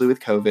now, especially with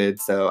COVID.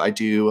 So I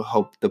do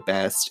hope the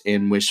best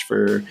and wish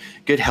for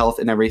good health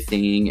and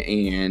everything.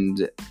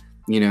 And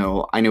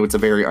I know it's a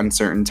very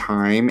uncertain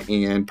time,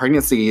 and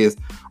pregnancy is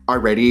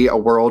already a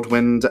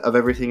whirlwind of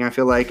everything, I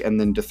feel like. And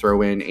then to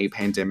throw in a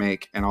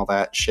pandemic and all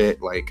that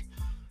shit, like,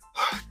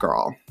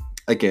 girl,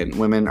 again,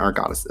 women are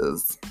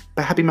goddesses.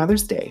 But happy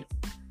Mother's Day.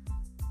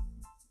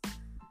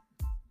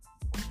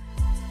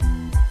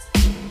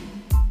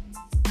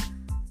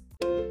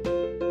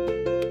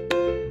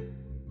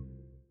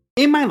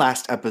 In my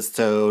last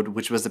episode,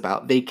 which was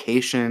about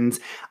vacations,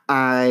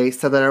 I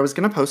said that I was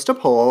going to post a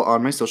poll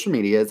on my social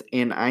medias,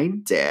 and I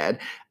did,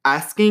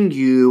 asking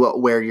you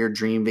where your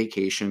dream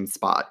vacation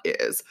spot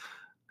is.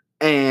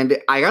 And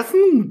I got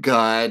some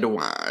good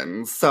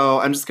ones. So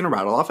I'm just going to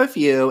rattle off a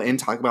few and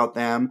talk about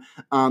them.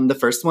 The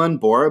first one,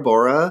 Bora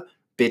Bora,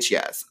 bitch,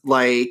 yes.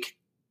 Like,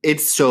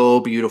 it's so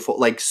beautiful.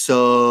 Like,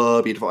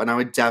 so beautiful. And I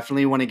would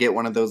definitely want to get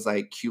one of those,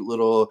 like, cute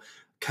little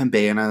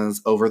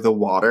cabanas over the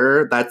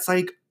water. That's,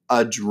 like,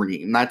 a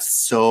dream. That's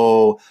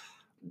so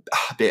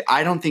big.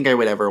 I don't think I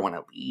would ever want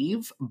to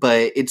leave,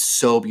 but it's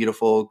so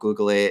beautiful.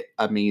 Google it.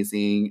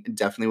 Amazing.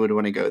 Definitely would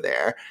want to go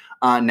there.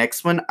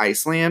 Next one,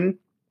 Iceland.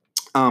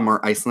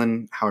 Or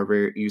Iceland,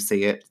 however you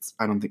say it.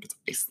 I don't think it's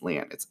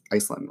Iceland. It's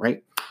Iceland,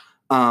 right?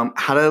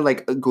 How to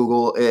like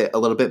Google it a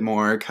little bit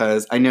more,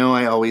 because I know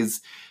I always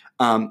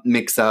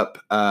mix up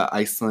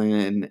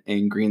Iceland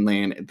and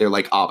Greenland. They're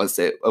like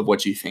opposite of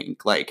what you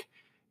think. Like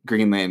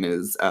Greenland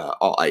is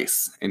all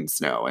ice and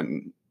snow,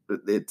 and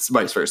it's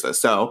vice versa.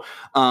 So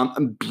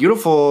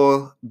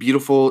beautiful,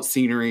 beautiful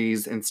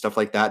sceneries and stuff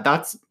like that.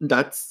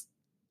 That's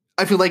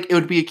I feel like it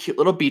would be a cute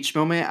little beach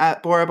moment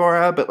at Bora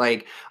Bora, but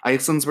like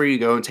Iceland's where you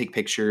go and take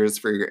pictures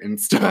for your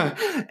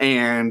Insta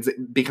and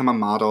become a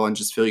model and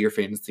just feel your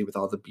fantasy with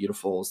all the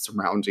beautiful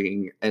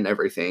surrounding and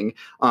everything.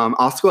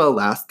 Also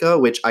Alaska,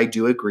 which I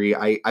do agree.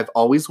 I've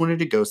always wanted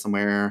to go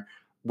somewhere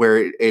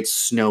where it's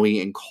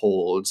snowy and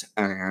cold.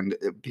 And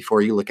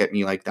before you look at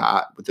me like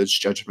that with those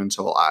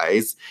judgmental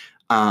eyes,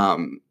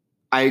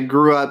 I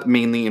grew up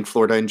mainly in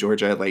Florida and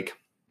Georgia. Like,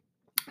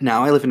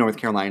 now I live in North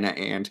Carolina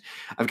and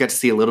I've got to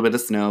see a little bit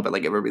of snow, but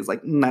like everybody's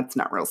like, that's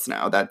not real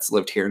snow. That's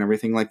lived here and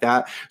everything like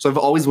that. So I've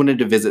always wanted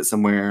to visit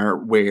somewhere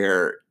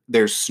where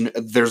there's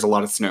a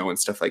lot of snow and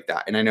stuff like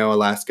that. And I know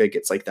Alaska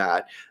gets like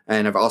that.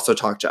 And I've also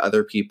talked to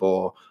other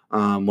people.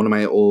 One of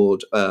my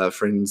old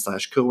friends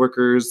 /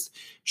 coworkers,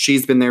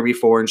 she's been there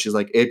before and she's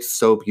like, it's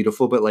so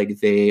beautiful, but like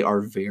they are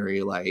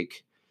very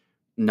like,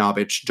 nah,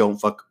 bitch, don't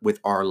fuck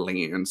with our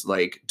lands.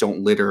 Like,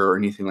 don't litter or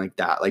anything like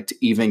that. Like, to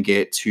even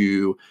get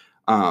to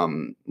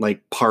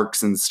like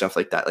parks and stuff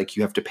like that, like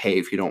you have to pay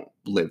if you don't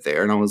live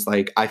there. And I was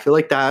like, I feel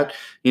like that,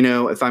 you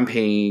know, if I'm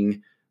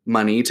paying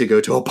money to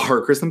go to a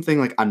park or something,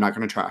 like I'm not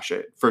going to trash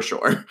it for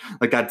sure.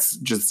 Like that's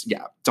just,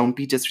 yeah, don't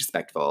be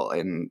disrespectful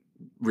and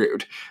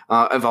rude.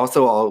 I've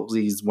also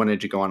always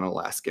wanted to go on an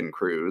Alaskan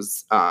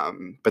cruise.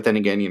 But then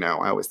again, you know,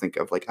 I always think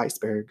of like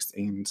icebergs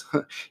and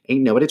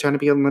ain't nobody trying to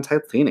be on the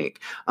Titanic.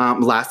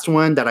 Last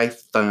one that I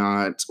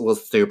thought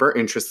was super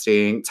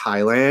interesting,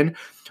 Thailand,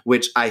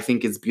 which I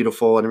think is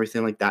beautiful and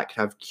everything like that, could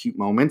have cute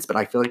moments. But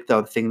I feel like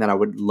the thing that I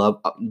would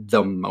love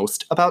the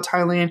most about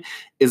Thailand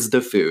is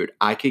the food.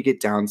 I could get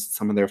down to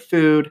some of their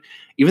food.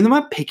 Even though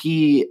I'm a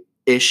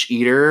picky-ish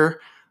eater,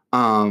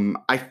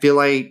 I feel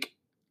like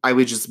I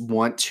would just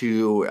want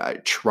to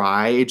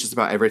try just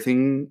about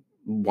everything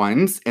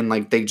once. And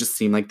like they just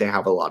seem like they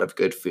have a lot of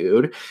good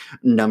food.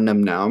 Num,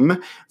 num,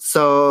 num.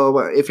 So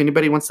if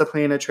anybody wants to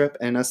plan a trip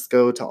and us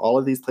go to all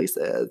of these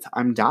places,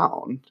 I'm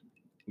down.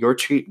 Your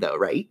treat though,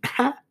 right?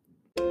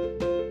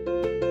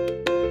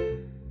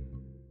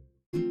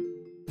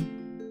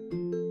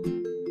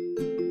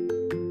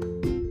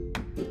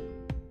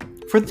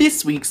 For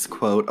this week's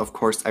quote, of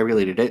course, I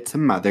related it to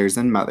mothers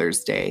and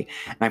Mother's Day.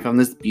 And I found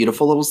this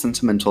beautiful little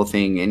sentimental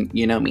thing. And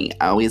you know me,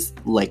 I always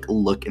like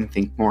look and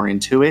think more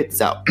into it.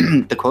 So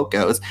the quote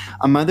goes,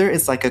 a mother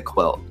is like a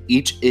quilt.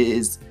 Each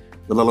is...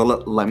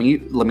 Let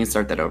me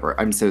start that over.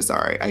 I'm so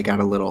sorry. I got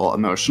a little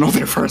emotional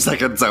there for a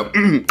second. So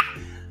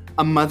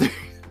a mother...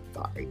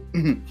 Sorry.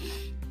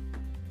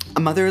 A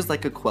mother is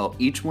like a quilt.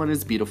 Each one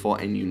is beautiful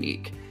and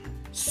unique.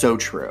 So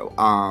true.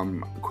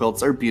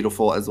 Quilts are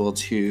beautiful as well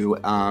too.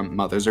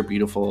 Mothers are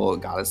beautiful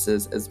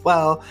goddesses as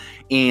well.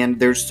 And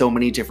there's so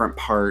many different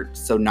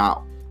parts. So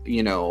not,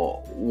 you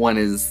know, one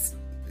is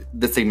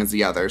the same as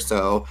the other.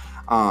 So,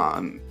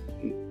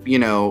 you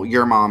know,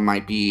 your mom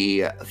might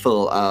be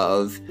full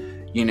of,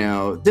 you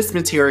know, this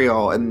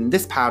material and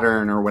this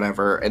pattern or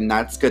whatever. And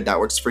that's good. That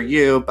works for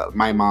you. But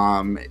my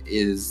mom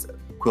is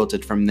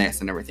quilted from this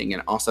and everything.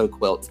 And also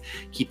quilts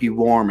keep you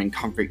warm and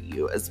comfort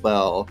you as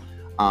well.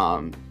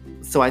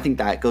 So I think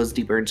that goes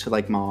deeper into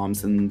like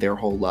moms and their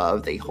whole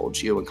love. They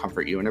hold you and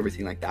comfort you and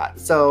everything like that.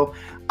 So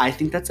I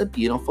think that's a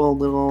beautiful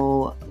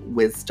little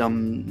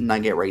wisdom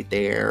nugget right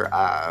there.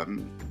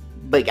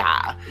 But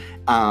yeah,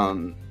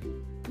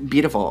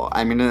 beautiful.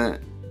 I'm gonna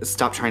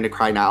stop trying to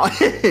cry now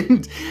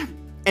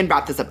and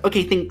wrap this up.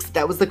 Okay, thanks.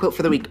 That was the quote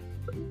for the week.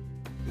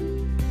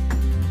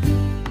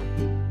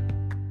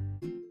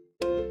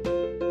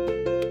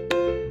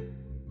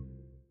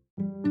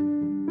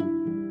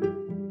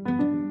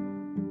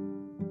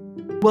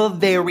 Well,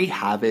 there we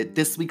have it.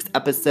 This week's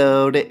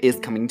episode is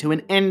coming to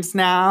an end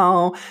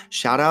now.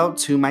 Shout out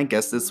to my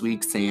guest this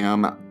week,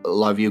 Sam.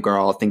 Love you,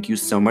 girl. Thank you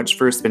so much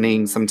for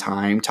spending some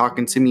time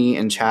talking to me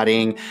and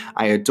chatting.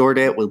 I adored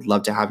it. Would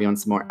love to have you on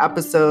some more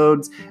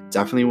episodes.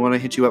 Definitely want to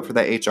hit you up for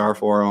the HR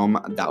forum.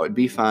 That would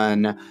be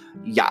fun.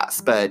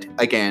 Yes, but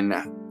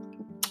again,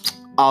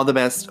 all the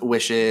best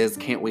wishes.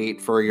 Can't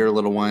wait for your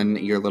little one,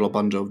 your little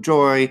bundle of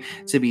joy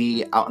to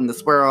be out in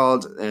this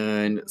world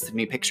and send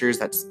me pictures.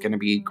 That's going to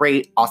be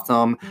great.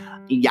 Awesome.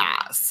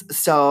 Yes.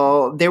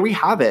 So there we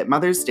have it.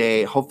 Mother's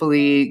Day.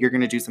 Hopefully you're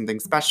going to do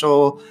something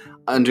special.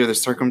 Under the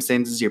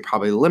circumstances, you're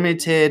probably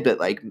limited, but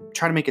like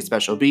try to make it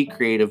special. Be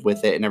creative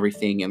with it and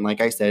everything. And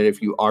like I said,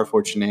 if you are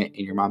fortunate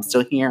and your mom's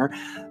still here,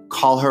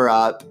 call her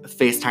up,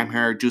 FaceTime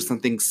her, do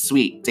something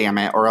sweet, damn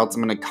it, or else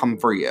I'm going to come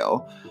for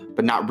you.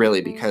 But not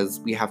really,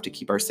 because we have to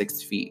keep our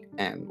 6 feet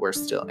and we're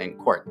still in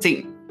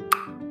quarantine.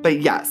 But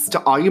yes,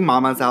 to all you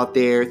mamas out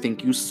there,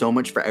 thank you so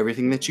much for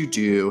everything that you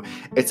do.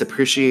 It's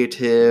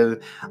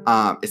appreciative.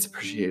 It's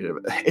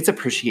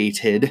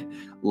appreciated.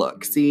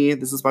 Look, see,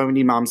 this is why we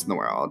need moms in the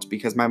world,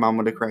 because my mom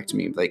would have corrected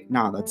me, like,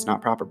 no, that's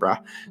not proper,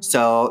 bruh.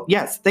 So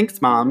yes,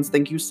 thanks, moms.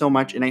 Thank you so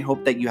much. And I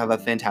hope that you have a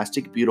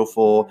fantastic,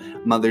 beautiful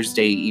Mother's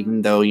Day,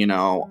 even though, you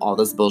know, all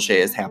this bullshit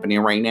is happening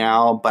right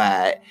now.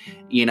 But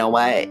you know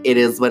what? It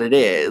is what it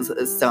is.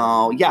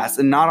 So yes,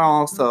 and not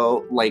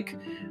also, look,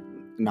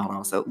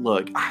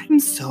 I'm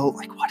so,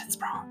 like, what is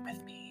wrong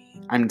with me?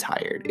 I'm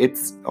tired.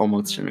 It's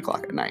almost 10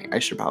 o'clock at night.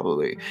 This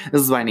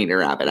is why I need to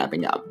wrap it up.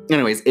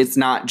 Anyways, it's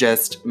not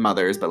just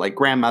mothers, but like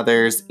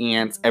grandmothers,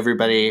 aunts,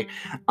 everybody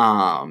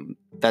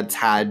that's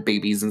had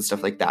babies and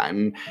stuff like that,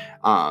 and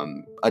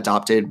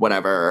adopted,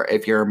 whatever.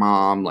 If you're a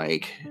mom,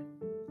 like,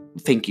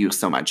 thank you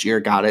so much. You're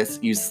a goddess.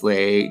 You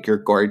slay. You're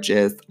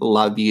gorgeous.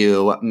 Love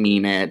you.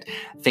 Mean it.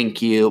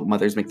 Thank you.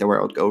 Mothers make the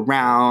world go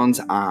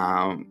round.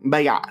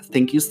 But yeah,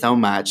 thank you so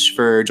much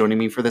for joining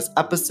me for this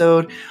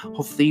episode.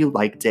 Hopefully you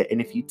liked it. And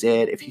if you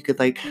did, if you could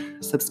like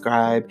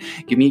subscribe,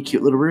 give me a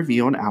cute little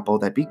review on Apple,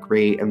 that'd be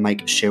great. And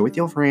like share with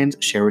your friends,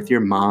 share with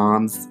your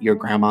moms, your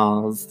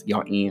grandmas,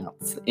 your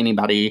aunts,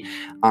 anybody.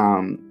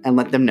 And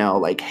let them know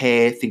like,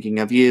 hey, thinking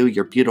of you.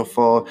 You're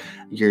beautiful.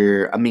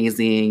 You're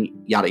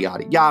amazing. Yada,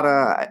 yada,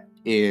 yada.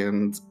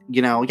 And,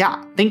 you know,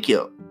 yeah, thank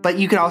you. But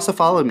you can also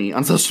follow me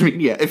on social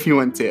media if you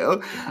want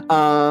to.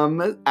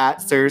 At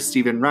Sir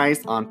Stephen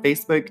Rice on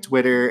Facebook,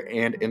 Twitter,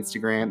 and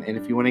Instagram. And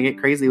if you want to get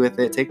crazy with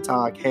it,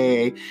 TikTok,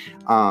 hey.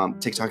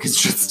 TikTok has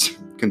just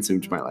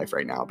consumed my life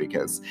right now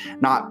because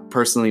not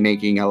personally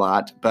making a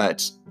lot,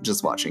 but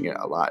just watching it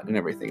a lot and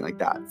everything like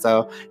that.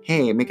 So,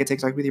 hey, make a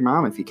TikTok with your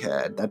mom if you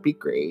could. That'd be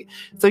great.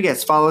 So,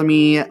 yes, follow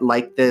me,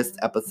 like this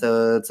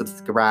episode,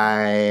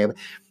 subscribe,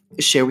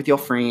 share with your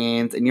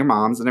friends and your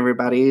moms and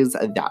everybody's.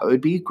 That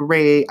would be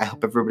great. I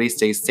hope everybody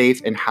stays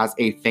safe and has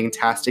a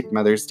fantastic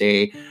Mother's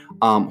Day.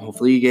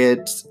 Hopefully you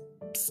get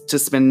to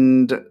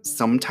spend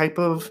some type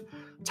of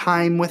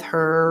time with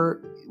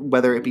her,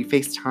 whether it be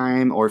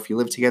FaceTime or if you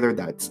live together,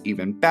 that's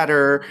even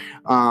better.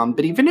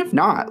 But even if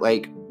not,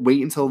 like,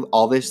 wait until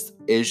all this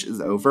ish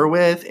is over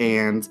with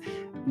and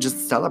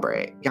just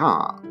celebrate.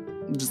 Yeah.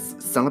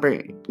 Just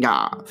celebrate.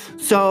 Yeah.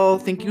 So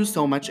thank you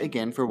so much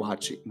again for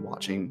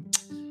watching.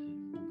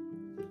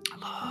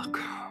 Look,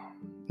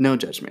 no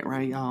judgment,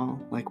 right, y'all?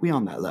 Like, we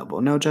on that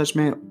level. No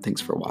judgment. Thanks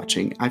for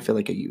watching. I feel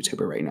like a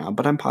YouTuber right now,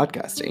 but I'm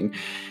podcasting.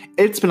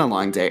 It's been a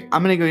long day.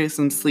 I'm gonna go get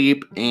some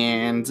sleep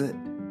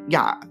and,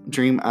 yeah,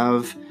 dream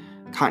of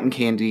cotton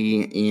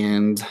candy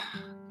and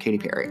Katy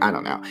Perry. I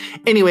don't know.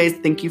 Anyways,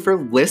 thank you for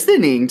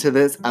listening to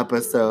this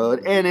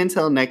episode. And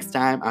until next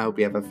time, I hope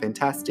you have a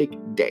fantastic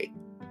day.